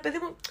 Γιατί υπάρχουν ρε παιδί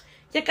μου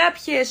για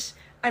κάποιες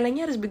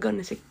αλανιάρες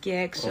μπιγκόνες εκεί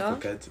έξω.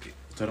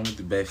 Τώρα μου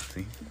την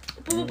πέφτει.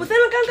 Που θέλουν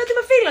να κάνουν κάτι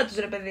με φίλα τους,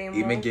 ρε παιδί μου.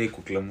 Είμαι γκέι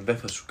κουκλά μου, δεν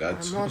θα σου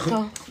κάτσω.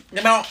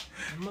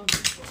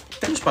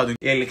 Τέλος πάντων,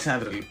 η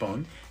Αλεξάνδρα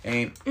λοιπόν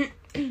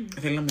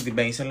θέλει να μου την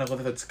πέσει, αλλά εγώ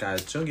δεν θα της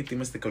κάτσω γιατί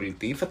είμαστε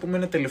κολλητοί. Θα πούμε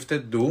ένα τελευταίο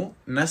ντου,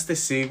 να είστε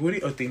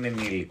σίγουροι ότι είναι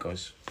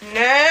ενήλικος.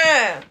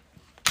 Ναι!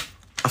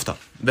 Αυτό.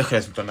 Δεν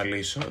χρειάζεται να το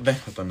αναλύσω. Δεν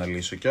θα το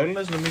αναλύσω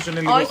κιόλας. Νομίζω είναι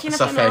λίγο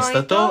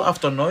σαφέστατο,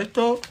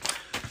 αυτονόητο.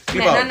 Ναι,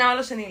 λοιπόν, να είναι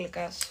όλος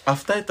ενήλικας.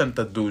 Αυτά ήταν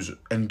τα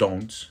do's and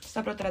don'ts.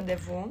 Στα πρώτα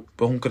ραντεβού.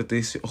 Που έχουν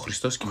κρατήσει ο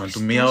Χριστός και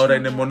του. 1 ώρα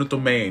είναι μόνο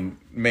το main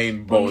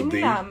body. Πολύ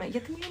μιλάμε.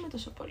 Γιατί μιλάμε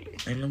τόσο πολύ.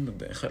 Έλα μου,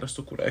 χαρά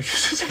στο κουράγιο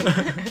σας.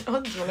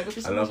 Όντως, μαλάκα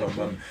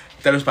πίσω.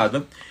 Τέλος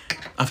πάντων,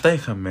 αυτά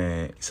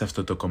είχαμε σε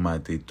αυτό το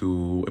κομμάτι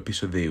του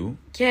επεισοδίου.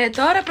 Και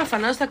τώρα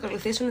προφανώς θα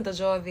ακολουθήσουν τα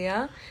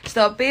ζώδια,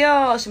 στο οποίο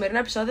σημερινό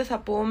επεισόδιο θα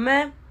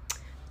πούμε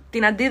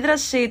την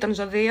αντίδραση των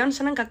ζωδίων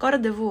σε έναν κακό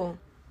ραντεβού.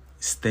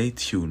 Stay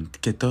tuned.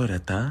 Και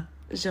τώρα τα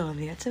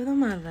ζώδια της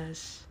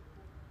εβδομάδας.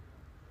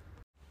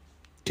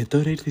 Και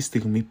τώρα ήρθε η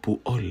στιγμή που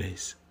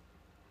όλες,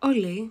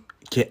 όλοι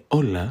και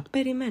όλα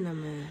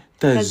περιμέναμε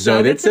τα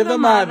ζώδια της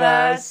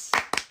εβδομάδας.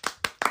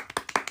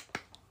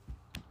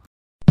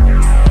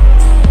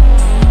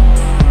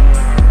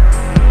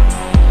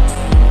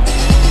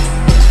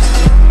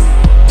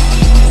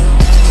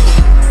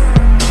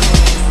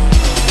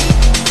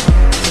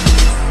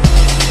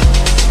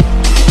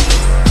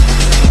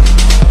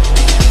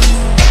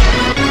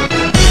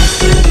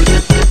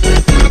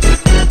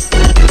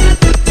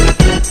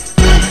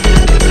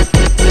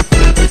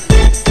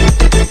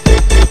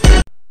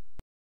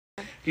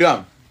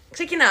 Λοιπόν,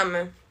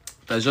 ξεκινάμε.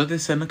 Τα ζώδια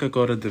σε ένα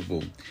κακό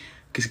ραντεβού.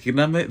 Και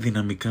ξεκινάμε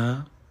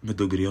δυναμικά με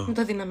τον κρυό. Με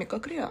το δυναμικό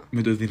κρυό.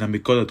 Με το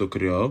δυναμικότατο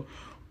κρυό.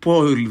 Που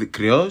ο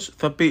κρυός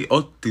θα πει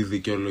ό,τι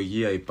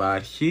δικαιολογία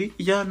υπάρχει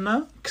για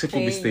να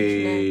ξεκουμπιστεί.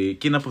 Ναι.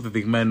 Και είναι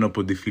αποδεδειγμένο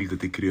από τη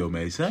φίλτατη κρυό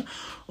μέσα.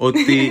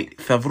 Ότι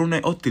θα βρούνε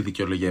ό,τι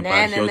δικαιολογία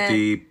υπάρχει. Ναι.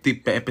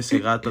 Ότι έπεσε η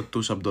γάτα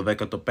τους από το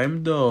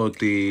 15ο.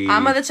 Ότι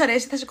άμα δεν τους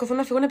αρέσει θα σηκωθούν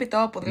να φύγουν επί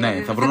τόπου. Δηλαδή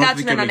ναι, θα βρουν ό,τι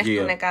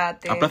δικαιολογία.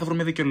 Κάτι. Απλά θα βρουν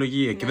μια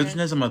δικαιολογία. Ναι. Και δεν τους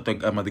νοιάζει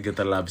άμα την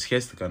καταλάβει.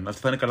 Σχέστηκαν.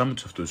 Αυτά θα είναι καλά με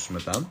τους αυτούς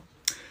μετά.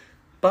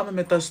 Πάμε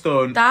μετά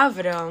στον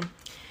Ταύρο.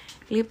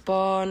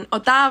 Λοιπόν, ο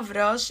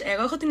Ταύρος,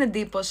 εγώ έχω την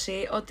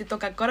εντύπωση ότι το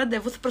κακό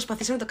ραντεβού θα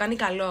προσπαθήσει να το κάνει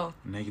καλό.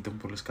 Ναι, γιατί έχουν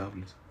πολλές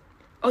κάβλες.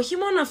 Όχι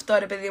μόνο αυτό,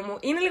 ρε παιδί μου,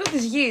 είναι λίγο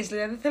της γης.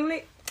 Δηλαδή θέλουν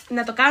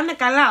να το κάνουν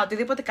καλά.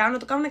 Οτιδήποτε κάνουν, να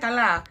το κάνουν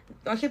καλά.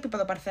 Όχι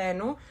επίπεδο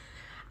Παρθένου.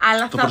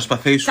 Αλλά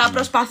θα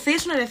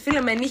προσπαθήσουν, ρε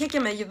φίλε, με νύχια και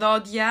με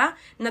δόντια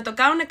να το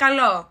κάνουν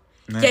καλό.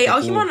 Ναι, και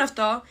όχι μόνο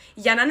αυτό,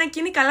 για να είναι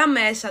εκείνοι καλά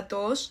μέσα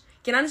τους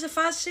και να είναι σε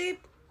φάση.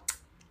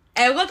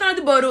 Εγώ έκανα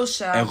ό,τι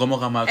μπορούσα. Εγώ μου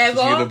γαμάτωσα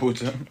για τον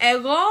Μπούτσο.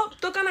 Εγώ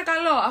το έκανα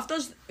καλό.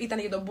 Αυτός ήταν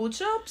για τον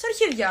Μπούτσο, στα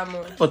αρχίδια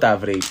μου. Ο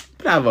Ταύρη.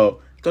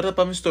 Μπράβο. Τώρα θα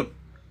πάμε στο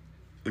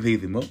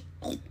δίδυμο.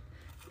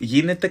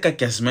 Γίνεται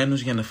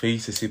κακιασμένος για να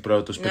φύγεις εσύ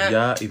πρώτος. Ναι.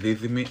 Παιδιά, οι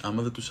δίδυμοι,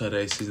 άμα δεν τους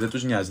αρέσει, δεν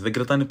τους νοιάζει. Δεν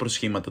κρατάνε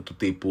προσχήματα του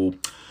τύπου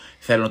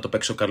θέλω να το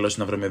παίξω καλό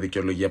να βρω μια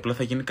δικαιολογία. Απλά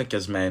θα γίνει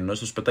κακιασμένος,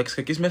 θα σου πετάξει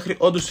κακής μέχρι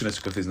όντως να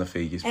σηκωθείς να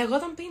φύγεις. Εγώ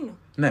τον πίνω.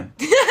 Ναι.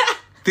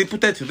 Τύπου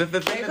τέτοιο.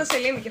 Έχω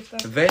σελήνη κι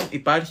αυτό. Δεν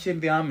υπάρχει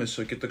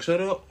ενδιάμεσο και το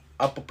ξέρω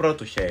από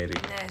πρώτο χέρι.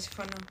 Ναι,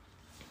 συμφωνώ.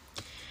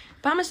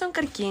 Πάμε στον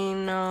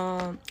καρκίνο.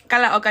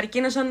 Καλά, ο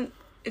καρκίνος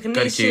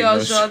γνήσιο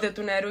ζώδιο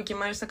του νερού και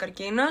μάλιστα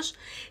καρκίνος,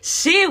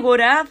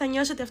 σίγουρα θα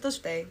νιώσει ότι αυτό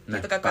φταίει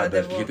για το κακό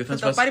ραντεβού. Γιατί θα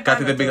το πάρει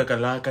κάτι δεν πήγα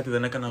καλά, κάτι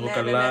δεν έκανα εγώ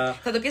καλά. Ναι.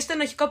 Θα το πιάσει το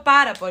ενοχικό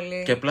πάρα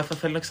πολύ. Και απλά θα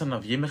θέλει να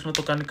ξαναβγεί μέχρι να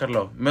το κάνει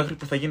καλό. Μέχρι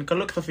που θα γίνει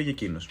καλό και θα φύγει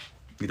εκείνος.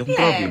 Γιατί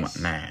έχουν πρόβλημα.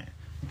 Ναι.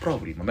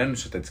 Πρόβλημα. Μένουν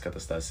σε τέτοιες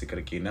καταστάσεις οι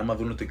καρκίνοι. Άμα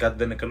δουν ότι κάτι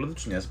δεν είναι καλό, δεν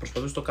τους νοιάζει.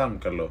 Προσπαθούν να το κάνουν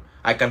καλό.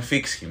 I can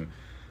fix him.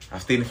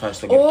 Αυτή είναι η φάση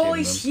των καρκίνων.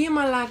 Ισχύει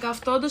μαλάκα.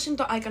 Αυτό όντως είναι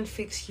το I can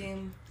fix him.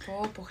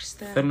 Πω,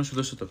 Χριστέ. Θέλω να σου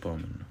δώσω το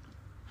επόμενο.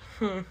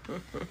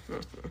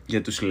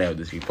 Για τους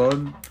λέοντες,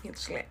 λοιπόν. Για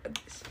τους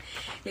λέοντες.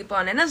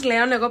 Λοιπόν, ένας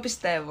λέον, εγώ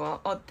πιστεύω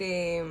ότι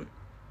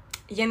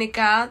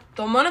γενικά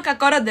το μόνο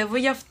κακό ραντεβού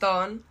για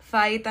αυτόν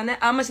θα ήταν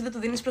άμα εσύ δεν του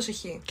δίνεις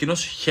προσοχή.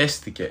 Κοινώς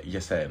χέστηκε για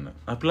σένα.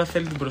 Απλά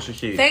θέλει την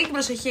προσοχή. Θέλει την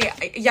προσοχή.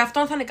 Για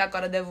αυτόν θα είναι κακό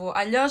ραντεβού.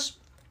 Αλλιώς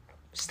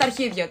στα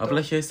αρχίδια του.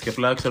 Απλά χέστηκε.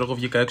 Απλά ξέρω εγώ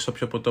βγήκα έξω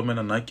πιο ποτό με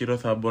έναν άκυρο,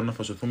 θα μπορώ να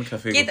φασωθούμε και θα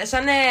φύγω. Κοίτα,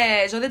 σαν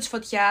ζώδια της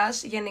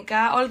φωτιάς, γενικά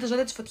όλα τα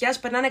ζώδια της φωτιάς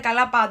περνάνε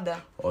καλά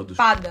πάντα. Όντως.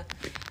 Πάντα.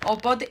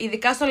 Οπότε,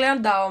 ειδικά στο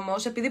λέοντα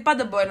όμως, επειδή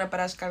πάντα μπορεί να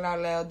περάσει καλά ο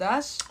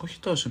λέοντας. Όχι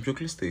τόσο, είναι πιο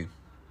κλειστή.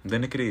 Δεν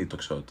είναι κρύοι οι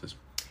τοξότες.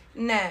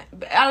 Ναι,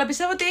 αλλά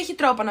πιστεύω ότι έχει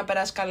τρόπο να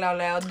περάσει καλά ο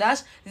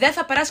λέοντας. Δεν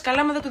θα περάσει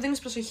καλά άμα δεν του δίνεις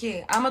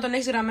προσοχή. Άμα τον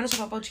έχεις γραμμένο στα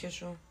παπότσια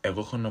σου. Εγώ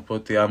έχω να πω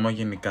ότι άμα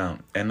γενικά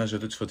ένα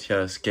ζώδιο της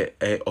φωτιάς και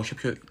όχι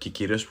πιο, και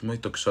κυρίως πούμε οι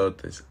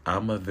τοξότες,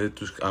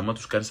 άμα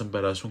τους κάνεις να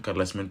περάσουν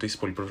καλά, σημαίνει ότι είσαι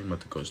πολύ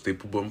προβληματικός.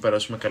 Τύπου μπορούμε να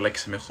περάσουμε καλά και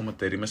σε μια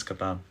χωματερή με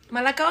σκατά.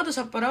 Μαλάκα, όντως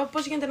απορώ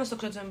πώς γίνεται ένας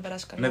τοξότης να μην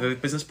περάσει καλά. Ναι, δηλαδή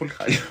παίζει να είσαι πολύ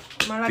χάλια.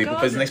 Μαλάκα, Τύπου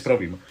παίζει να έχεις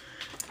πρόβλημα.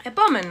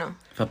 Επόμενο.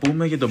 Θα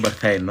πούμε για τον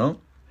Παρθένο.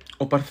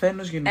 Ο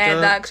Παρθένος γενικά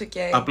Εντάξει,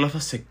 okay. απλά θα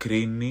σε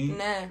κρίνει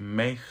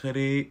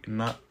μέχρι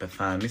να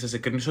πεθάνει. Θα σε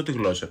κρίνει σε ό,τι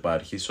γλώσσα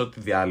υπάρχει, σε ό,τι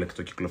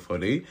διάλεκτο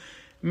κυκλοφορεί,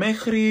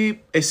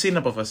 μέχρι εσύ να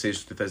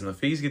αποφασίσεις ότι θες να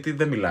φύγεις, γιατί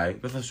δεν μιλάει,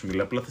 δεν θα σου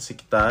μιλάει, απλά θα σε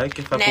κοιτάει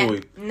και θα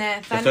ακούει. Ναι,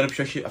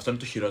 αυτό είναι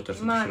το χειρότερο.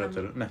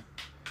 Ναι.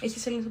 Έχει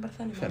σελίδα στον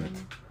Παρθένο.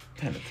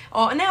 Φαίνεται.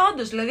 Ναι,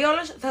 όντως, δηλαδή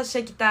όλος θα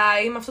σε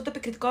κοιτάει με αυτό το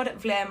επικριτικό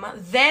βλέμμα.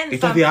 Ή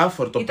το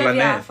αδιάφορο, το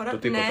πλανέ, το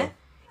τίποτα. Ναι.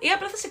 Ή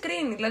απλά θα σε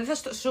κρίνει. Δηλαδή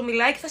θα σου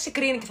μιλάει και θα σε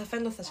κρίνει και θα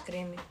φαίνεται ότι θα σε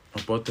κρίνει.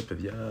 Οπότε,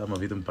 παιδιά, άμα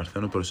δείτε με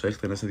Παρθένο,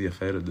 προσέχετε να είστε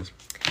ενδιαφέροντες.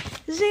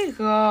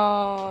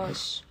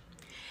 Ζυγός.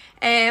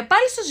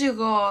 Πάλι στο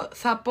ζυγό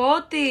θα πω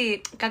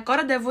ότι κακό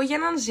ραντεβού για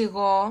έναν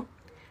ζυγό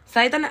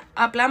θα ήταν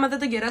απλά άμα δεν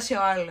τον κεράσει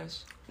ο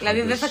άλλος.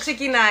 Δηλαδή δεν θα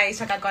ξεκινάει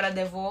σαν κακό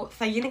ραντεβού,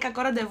 θα γίνει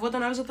κακό ραντεβού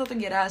όταν ο άλλος δεν θα τον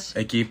κεράσει.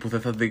 Εκεί που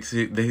δεν θα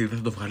δείξει, δεν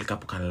θα το βγάλει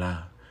κάπου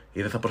καλά.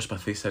 Ή δεν θα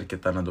προσπαθήσει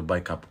αρκετά να τον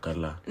πάει κάπου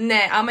καλά. Ναι,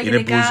 άμα είναι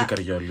γενικά. μπούζι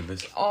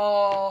καριόλιδες.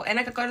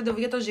 Ένα κακό ραντεβού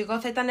για τον ζυγό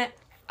θα ήταν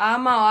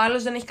άμα ο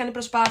άλλος δεν έχει κάνει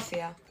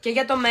προσπάθεια. Και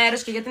για το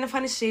μέρος και για την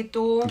εμφάνισή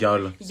του. Για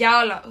όλα. Για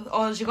όλα.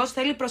 Ο ζυγός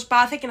θέλει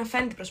προσπάθεια και να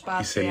φαίνει την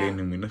προσπάθεια. Η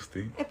σελήνη μου είναι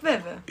αυτή.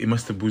 Βέβαια.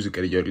 Είμαστε μπούζι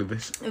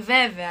καριόλιδες.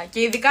 Βέβαια. Και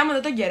ειδικά άμα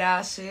δεν τον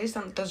κεράσει,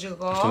 το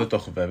ζυγό. Αυτό δεν το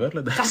έχω βέβαια.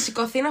 Αλλά... θα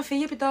σηκωθεί να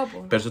φύγει επί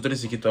τόπου. Περισσότεροι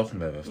ζυγοί το έχουν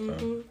βέβαια αυτό.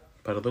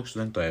 Παραδόξου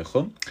δεν το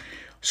έχω.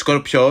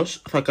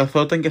 Σκορπιός θα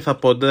καθόταν και θα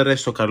πόνταρε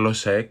στο καλό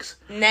σεξ.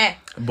 Ναι.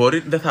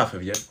 Δεν θα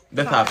έφευγε.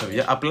 Δεν θα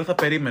έφευγε. Απλά θα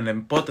περίμενε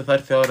πότε θα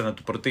έρθει η ώρα να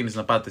του προτείνεις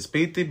να πάτε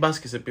σπίτι, μπας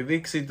και σε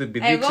επιδείξει, το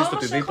επιδείξει, το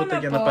οτιδήποτε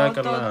για να πάει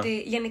καλά.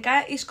 Ότι γενικά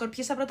οι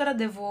σκορπιοί στα πρώτα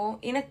ραντεβού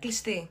είναι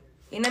κλειστοί.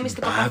 Είναι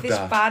μυστικοπαθείς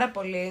πάρα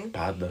πολύ.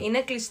 Πάντα.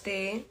 Είναι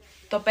κλειστοί.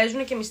 Το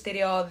παίζουν και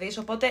μυστηριώδεις.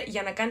 Οπότε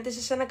για να κάνετε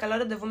εσείς ένα καλό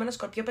ραντεβού με ένα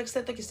σκορπιό,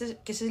 παίξτε το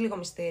και εσείς λίγο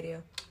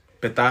μυστήριο.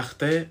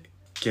 Πετάχτε.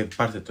 Και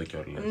πάρτε το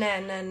κιόλας.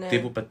 Ναι.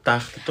 Τύπου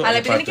πετάχτε το. Αλλά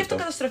επειδή είναι και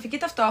αυτοκαταστροφική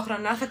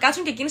ταυτόχρονα, θα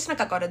κάτσουν και εκείνοι σε ένα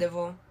κακό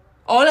ραντεβού.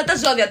 Όλα τα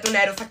ζώδια του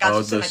νερού θα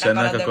κάτσουν σε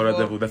ένα κακό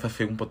ραντεβού. Δεν θα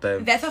φύγουν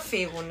ποτέ. Δεν θα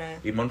φύγουν.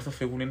 Οι μόνοι που θα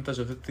φύγουν είναι τα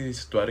ζώδια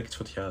του Άρη και της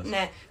Φωτιάς.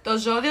 Ναι. Το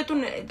ζώδιο του.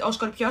 Ο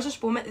Σκορπιός, ας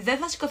πούμε, δεν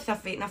θα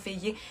σηκωθεί να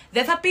φύγει.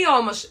 Δεν θα πει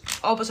όμως,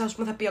 όπως ας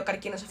πούμε θα πει ο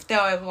Καρκίνος,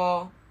 φταίω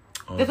εγώ.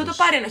 Όντως. Δεν θα το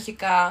πάρει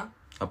ενοχικά.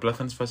 Απλά θα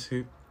είναι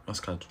σφάση. Ας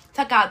κάτσω.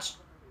 Θα κάτσω.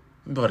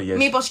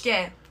 Μήπως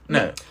και.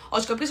 Ναι. Ο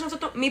Σκορπιός είναι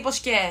αυτό το μήπως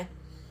και.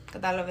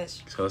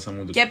 Κατάλαβες.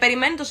 Και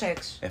περιμένει το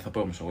σεξ. Θα πω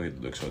όμως εγώ για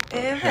τον τοξότη.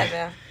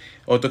 Βέβαια.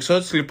 Ο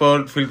τοξότης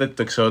λοιπόν, φίλοι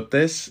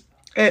τοξότες,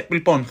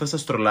 λοιπόν θα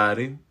σας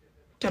τρολάρει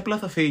και απλά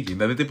θα φύγει.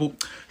 Δηλαδή τύπου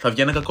θα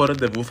βγει ένα κακό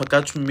ραντεβού, θα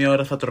κάτσουμε μία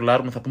ώρα, θα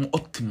τρολάρουμε, θα πούμε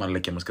ό,τι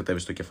μαλακιά μας κατέβει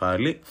στο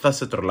κεφάλι, θα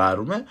σε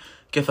τρολάρουμε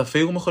και θα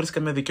φύγουμε χωρίς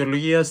καμία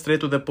δικαιολογία, straight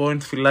to the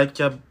point,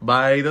 φυλάκια,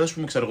 bye, δεν θα σου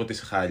πούμε ξέρω εγώ τι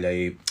σε χάλια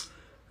ή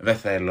δεν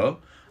θέλω.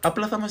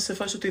 Απλά θα είμαστε σε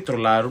φάση ότι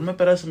τρολάρουμε,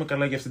 περάσαμε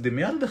καλά για αυτήν την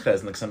μία, αλλά δεν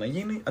χρειάζεται να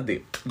ξαναγίνει.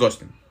 Αντί,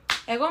 ghosting.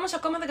 Εγώ όμως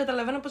ακόμα δεν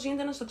καταλαβαίνω πώς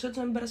γίνεται ένας τοξότης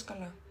να μην περάσει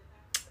καλά.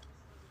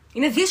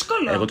 Είναι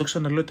δύσκολο. Εγώ το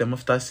ξαναλέω ότι άμα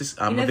φτάσεις,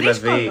 άμα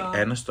δηλαδή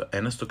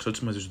ένας τοξότης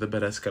μαζί σου δεν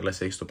περάσει καλά,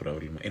 σε έχεις το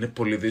πρόβλημα. Είναι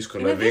πολύ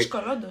δύσκολο. Είναι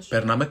δύσκολο, όντως.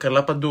 Περνάμε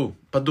καλά παντού.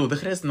 Παντού. Δεν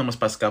χρειάζεται να μας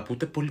πας κάπου,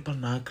 ούτε πολύ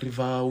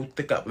πανάκριβα,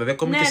 ούτε κάπου. Δηλαδή,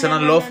 ακόμη και σε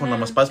έναν λόφο να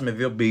μας πας με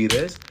 2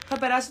 μπύρες.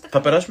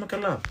 Θα περάσουμε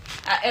καλά.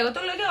 Εγώ το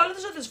λέω για όλα τα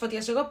ζώδια της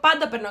φωτιάς. Εγώ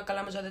πάντα περνάω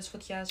καλά με ζώδια της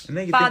φωτιάς.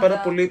 Ναι, γιατί είναι πάρα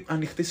πολύ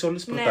ανοιχτή σε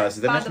όλες τις προτάσεις.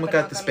 Δεν έχουμε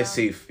κάτι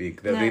specific.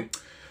 Δηλαδή.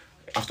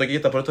 Αυτό και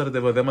για τα πρώτα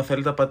ραντεβού. Άμα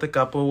θέλετε να πάτε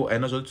κάπου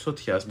ένα ζώδιο της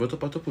φωτιάς, μπορείτε να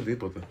το πάτε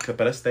οπουδήποτε. Θα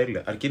περάσει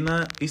τέλεια. Αρκεί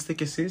να είστε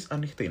κι εσείς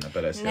ανοιχτοί να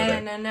περάσει.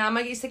 Ναι. Άμα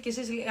είστε κι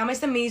εσείς. Άμα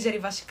είστε μίζεροι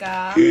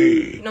βασικά.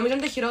 Νομίζω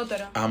είναι το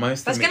χειρότερο.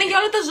 Θα σκάνε για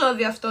όλα τα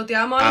ζώδια αυτό. Ότι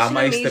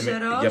άμα είστε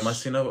μίζερος. Για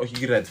μας είναι όχι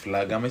red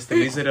flag. Άμα είστε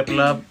μίζεροι,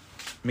 απλά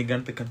μην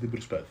κάνετε καν την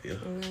προσπάθεια.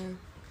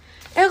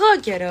 Εγώ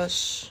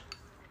καιρός.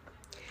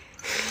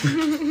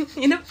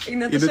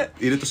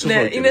 Είναι τόσο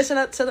ναι, βόκερος.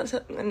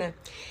 είναι ναι.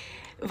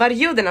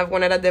 Βαριούνται να βγουν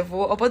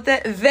ραντεβού,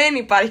 οπότε δεν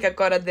υπάρχει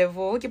κακό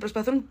ραντεβού και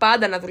προσπαθούν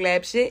πάντα να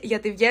δουλέψει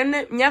γιατί βγαίνουν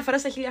μια φορά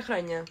στα 1000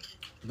 χρόνια.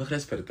 Δεν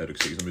χρειάζεται περαιτέρω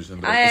εξήγηση, νομίζω.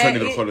 Σαν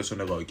υδροχόλες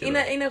είναι εγώ καιρό.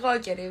 Είναι εγώ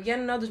καιροί.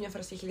 Βγαίνουν όντως μια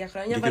φορά στα 1000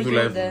 χρόνια. Γιατί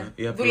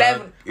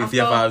δουλεύουν. Ή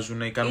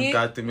διαβάζουν ή κάνουν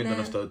κάτι με τον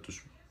εαυτό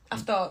τους.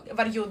 Αυτό,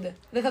 βαριούνται.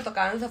 Δεν θα το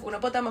κάνουν, δεν θα βγουν.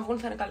 Οπότε άμα βγουν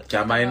θα είναι καλό. Και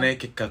άμα είναι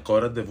και κακό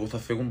ραντεβού θα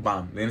φύγουν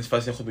μπαμ. Δεν είναι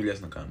σφάση, έχω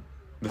δουλειές να κάνω.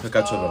 Δεν θα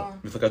κάτσω εδώ.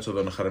 Δεν θα κάτσω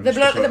εδώ να χαραμίσω.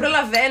 Δεν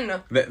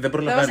προλαβαίνω. Δεν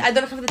προλαβαίνω. I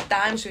don't have the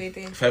time,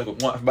 sweetie. Φεύγω.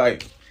 Bye.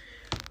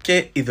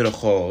 Και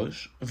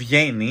υδροχός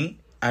βγαίνει,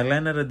 αλλά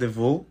ένα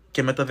ραντεβού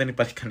και μετά δεν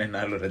υπάρχει κανένα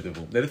άλλο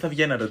ραντεβού. Δηλαδή θα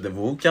βγει ένα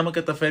ραντεβού και άμα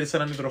καταφέρεις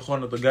έναν υδροχό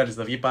να τον κάνεις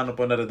να βγει πάνω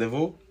από ένα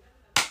ραντεβού.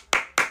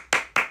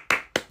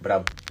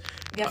 Μπράβο.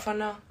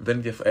 Διαφωνώ.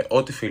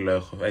 Ό,τι φίλο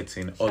έχω, έτσι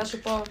είναι. Θα σου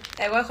πω.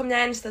 Εγώ έχω μια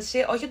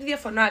ένσταση, όχι ότι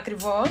διαφωνώ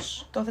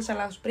ακριβώς, το έθεσα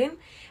λάθος πριν.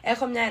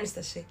 Έχω μια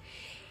ένσταση.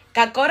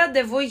 Κακό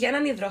ραντεβού για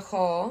έναν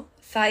υδροχό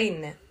θα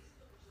είναι.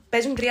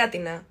 Παίζουν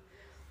κρυάτινα.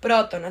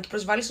 Πρώτον, να του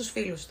προσβάλλει στους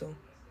φίλους του.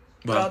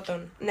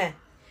 Πρώτον, ναι.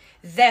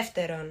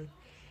 Δεύτερον,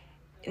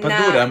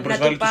 παντούρα, αν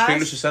προσβάλλει τους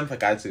φίλους σου, εσένα θα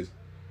κάτσεις.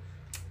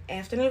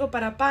 Αυτό είναι λίγο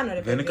παραπάνω, ρε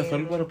παιδί. Δεν είναι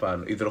καθόλου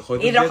παραπάνω. Οι υδροχό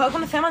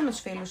έχουν θέμα με τους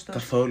φίλους τους.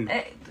 Καθόλου.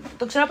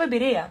 Το ξέρω από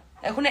εμπειρία.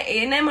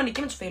 Είναι αιμονικοί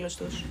με τους φίλους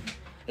τους.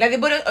 Δηλαδή,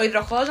 μπορεί ο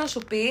υδροχός να σου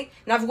πει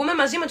να βγούμε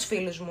μαζί με τους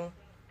φίλους μου.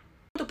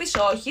 Αν του πεις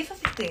όχι, θα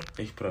θυχτεί.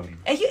 Έχει πρόβλημα.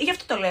 Γι'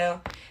 αυτό το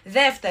λέω.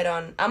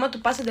 Δεύτερον, άμα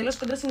του πας εντελώς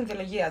κοντά στην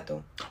ιδεολογία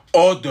του.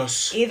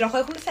 Όντως. Οι υδροχό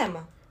έχουν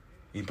θέμα.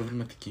 Είναι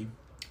προβληματική.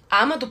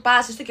 Άμα του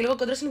πας έστω και λίγο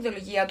κοντά στην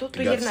ιδεολογία του,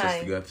 του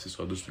γυρνάει.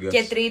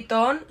 Και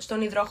τρίτον,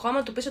 στον υδροχό,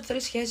 άμα του πεις ότι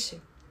θέλει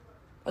σχέση.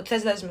 Ότι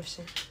θες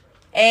δέσμευση.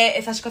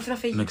 Θα σηκωθεί να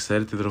φύγει. Να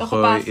ξέρετε,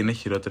 υδροχό είναι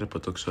χειρότερο από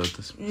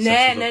τοξότες. Ναι.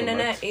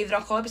 Οι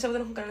υδροχό πιστεύω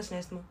δεν έχουν κανένα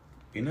συναίσθημα.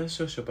 Είναι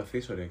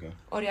σοσιοπαθείς οριακά.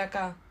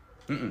 Οριακά.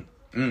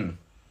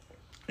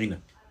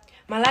 Είναι.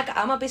 Μαλάκα,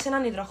 άμα πεις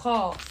έναν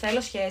υδροχό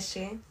θέλω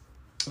σχέση.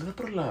 Δεν θα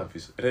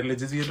προλάβεις. Ρε,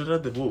 legit βγαίνει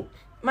ραντεβού.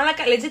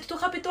 Μαλάκα, legit του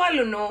είχα πει του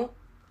άλλου νου.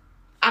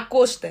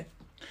 Ακούστε.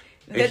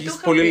 Έχεις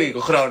πολύ λίγο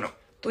χρόνο.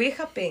 Του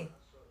είχα πει.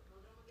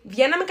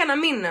 Βγαίναμε κανένα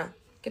μήνα.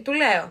 Και του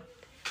λέω.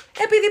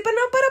 Επειδή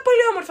περνάω πάρα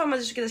πολύ όμορφα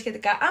μαζί σου και τα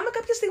σχετικά, άμα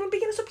κάποια στιγμή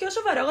πήγαινε στο πιο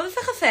σοβαρό, εγώ δεν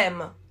θα είχα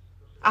θέμα.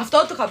 Αυτό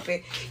του είχα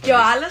πει. Και ο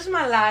άλλος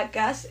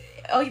μαλάκας,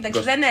 όχι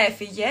εντάξει, δεν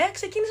έφυγε,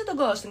 ξεκίνησε τον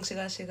ghosting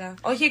σιγά σιγά.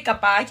 Όχι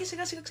καπάκι,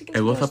 σιγά σιγά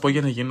ξεκίνησε. Εγώ θα πω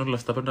για να γίνουν όλα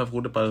αυτά πρέπει να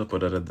βγουν πάρα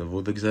πολλά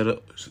ραντεβού. Δεν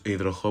ξέρω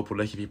υδροχό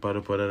που έχει βγει πάρα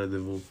πολλά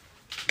ραντεβού.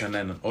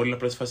 Κανέναν. Όλη την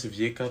πρώτη φάση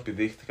βγήκα,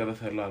 επιδείχτηκα, δεν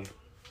θέλω άλλο.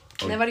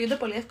 Ναι, βαριούνται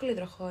πολύ εύκολα οι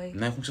υδροχόοι.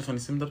 Ναι, έχουν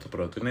εξαφανιστεί μετά από το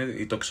πρώτο. Είναι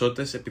οι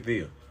τοξότες επί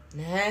 2.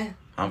 Ναι.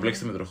 Αν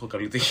μπλέξετε με υδροχό,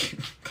 καλή τύχη.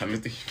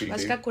 Φίλοι.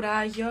 Βασικά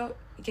κουράγιο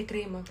και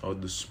κρίμα.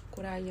 Όντως.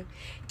 Κουράγιο.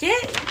 Και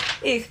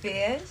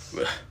ήχθιες.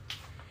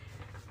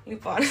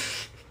 Λοιπόν.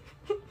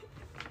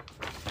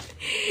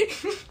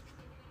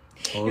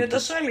 Είναι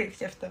τόσο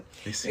αλήθεια αυτό.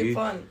 Εσύ.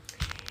 Λοιπόν,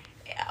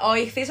 ο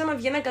ηχθής άμα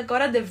βγει ένα κακό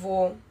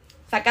ραντεβού,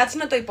 θα κάτσει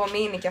να το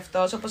υπομείνει κι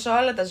αυτός, όπως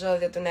όλα τα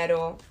ζώδια του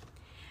νερού.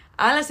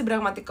 Αλλά στην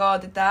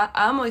πραγματικότητα,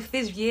 άμα ο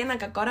ηχθής βγει ένα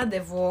κακό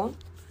ραντεβού,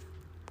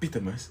 πείτε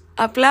μας.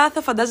 απλά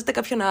θα φαντάζεται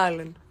κάποιον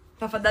άλλον.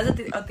 Θα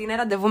φαντάζεται ότι είναι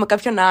ραντεβού με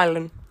κάποιον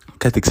άλλον.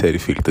 Κάτι ξέρει,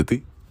 φίλτε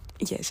τι.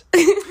 Yes.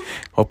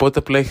 Οπότε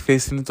απλά η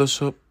ηχθής είναι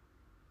τόσο.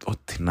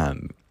 Ό,τι να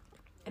είναι.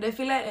 Ρε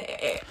φίλε,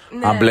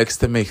 ναι. Αν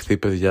μπλέξετε με ηχθή,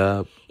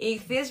 παιδιά. Οι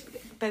ηχθείες,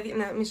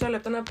 ναι, μισό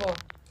λεπτό να πω.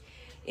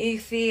 Οι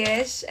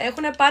ηχθείες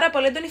έχουν πάρα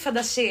πολύ έντονη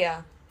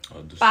φαντασία.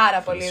 Όντως, πάρα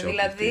πολύ.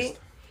 Δηλαδή,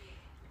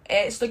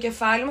 στο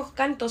κεφάλι μου έχω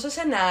κάνει τόσα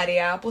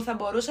σενάρια που θα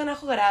μπορούσα να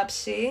έχω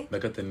γράψει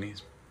 10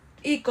 ταινίες.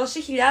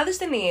 20.000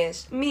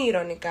 ταινίες. Μη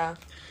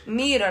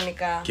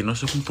ηρωνικά.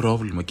 Κοινώς έχουν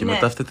πρόβλημα και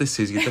μετά φταίτε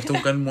εσείς γιατί αυτό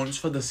που κάνει μόνο τους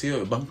φαντασία.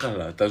 Δεν πάνε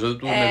καλά. Τα ζώδια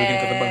του νερού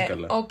γενικά δεν πάνε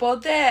καλά.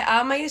 Οπότε,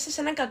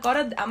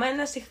 άμα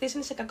ένας ηχθής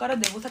είναι σε κακό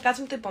ραντεβού, θα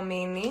κάτσει να το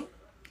υπομείνει.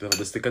 Θα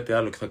φανταστεί κάτι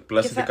άλλο και θα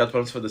πλάσετε κάτω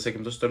από τη φαντασία και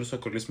μετά στο τέλος θα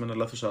κολλήσει με ένα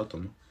λάθος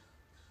άτομο.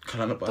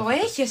 Καλά να πάει. Το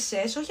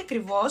έχεσαι, όχι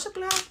ακριβώς,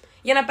 απλά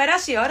για να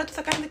περάσει η ώρα του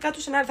θα κάνει δικά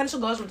του σενάρια. Θα είναι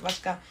στον κόσμο του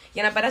βασικά.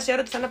 Για να περάσει η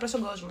ώρα του θα είναι απλά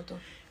στον κόσμο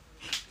του.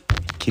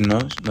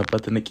 Κοινώς να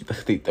πάτε να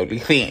κοιταχτείτε όλοι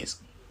ηχθείες.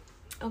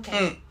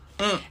 Okay.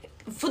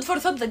 Food for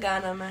thought δεν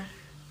κάναμε.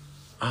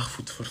 Αχ,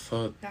 food for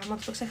thought. Μα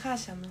το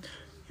ξεχάσαμε.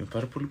 Είμαι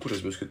πάρα πολύ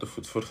κουρασμένος και το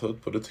food for thought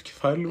πολύ το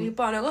κεφάλι μου.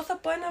 Λοιπόν, εγώ θα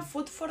πω ένα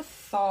food for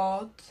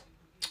thought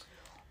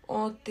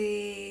ότι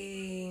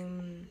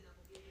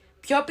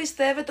ποιο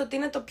πιστεύετε ότι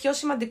είναι το πιο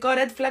σημαντικό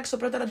red flag στο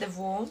πρώτο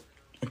ραντεβού.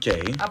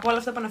 Okay. Από όλα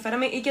αυτά που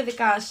αναφέραμε ή και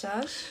δικά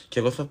σας. Και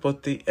εγώ θα πω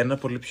ότι ένα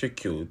πολύ πιο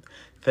cute.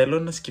 Θέλω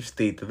να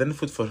σκεφτείτε, δεν είναι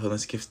food for thought, να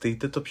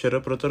σκεφτείτε το πιο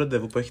ωραίο πρώτο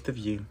ραντεβού που έχετε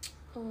βγει.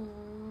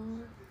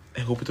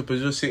 Εγώ που το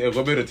παίζω εσύ,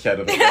 εγώ με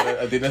ρωτιάνω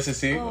αντί να είσαι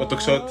εσύ, ο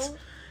τοξότης.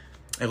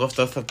 Εγώ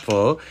αυτό θα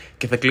πω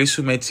και θα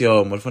κλείσουμε έτσι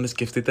όμορφα να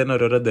σκεφτείτε ένα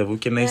ωραίο ραντεβού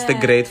και να είστε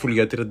grateful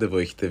για ό,τι ραντεβού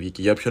έχετε βγει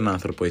και για όποιον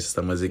άνθρωπο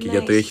ήσασταν μαζί και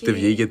για το έχετε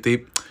βγει,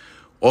 γιατί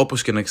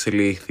όπως και να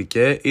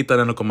εξελίχθηκε ήταν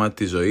ένα κομμάτι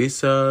της ζωής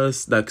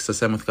σας. Εντάξει,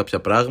 σας έμαθε κάποια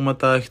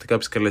πράγματα, έχετε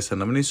κάποιες καλές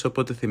αναμνήσεις,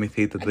 οπότε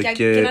θυμηθείτε το.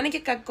 Και να είναι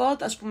και κακό,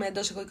 ας πούμε,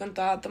 εντός εγωικών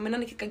το άτομο, να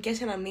είναι και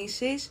κακές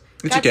αναμνήσεις.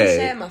 Κάτι σας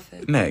έμαθε.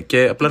 Ναι,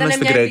 και απλά να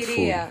είστε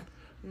grateful.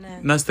 Ναι.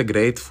 Να είστε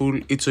grateful,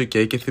 it's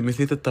okay και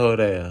θυμηθείτε τα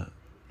ωραία.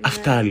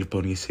 Αυτά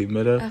λοιπόν για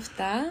σήμερα.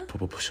 Αυτά.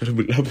 Πόσο ώρα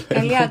μιλάμε.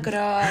 Καλή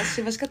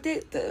ακρόαση. Βασικά,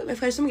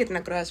 ευχαριστούμε για την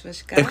ακρόαση,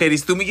 βασικά.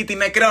 Ευχαριστούμε για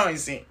την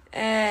ακρόαση.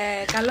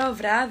 Καλό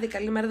βράδυ,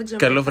 καλημέρα, δεν ξέρω.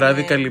 Καλό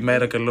βράδυ,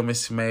 καλημέρα, καλό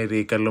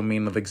μεσημέρι, καλό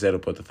μήνα, δεν ξέρω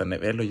πότε θα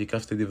ανέβει. Λογικά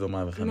αυτή τη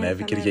βδομάδα θα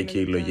ανέβει,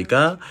 Κυριακή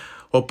λογικά.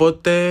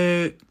 Οπότε.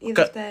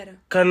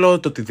 Καλό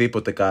το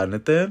οτιδήποτε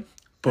κάνετε.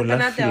 Πολλά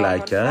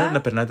φιλάκια, όμορφα.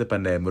 Να περνάτε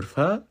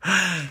πανέμορφα.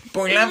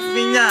 Πολλά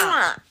φιλιά.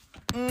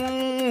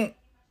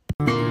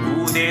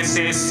 Ούτε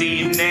σε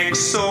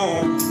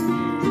συνέξω,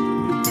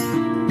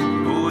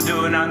 ούτε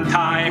έναν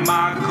time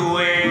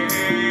ακουέ.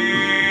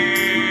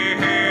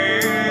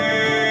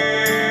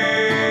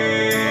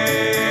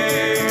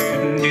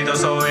 Τι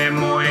τόσο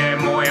emo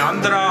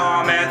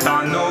άντρα με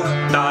τα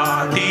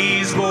νότα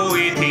της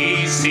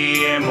βοηθήσει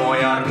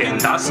emo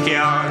αρκετάς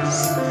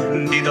σκιάς.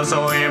 Τι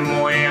τόσο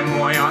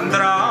emo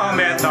άντρα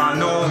με τα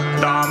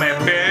νότα με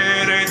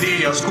φέρε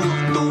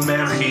διασκούτου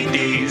μέχρι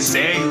τις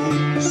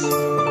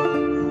EISTE.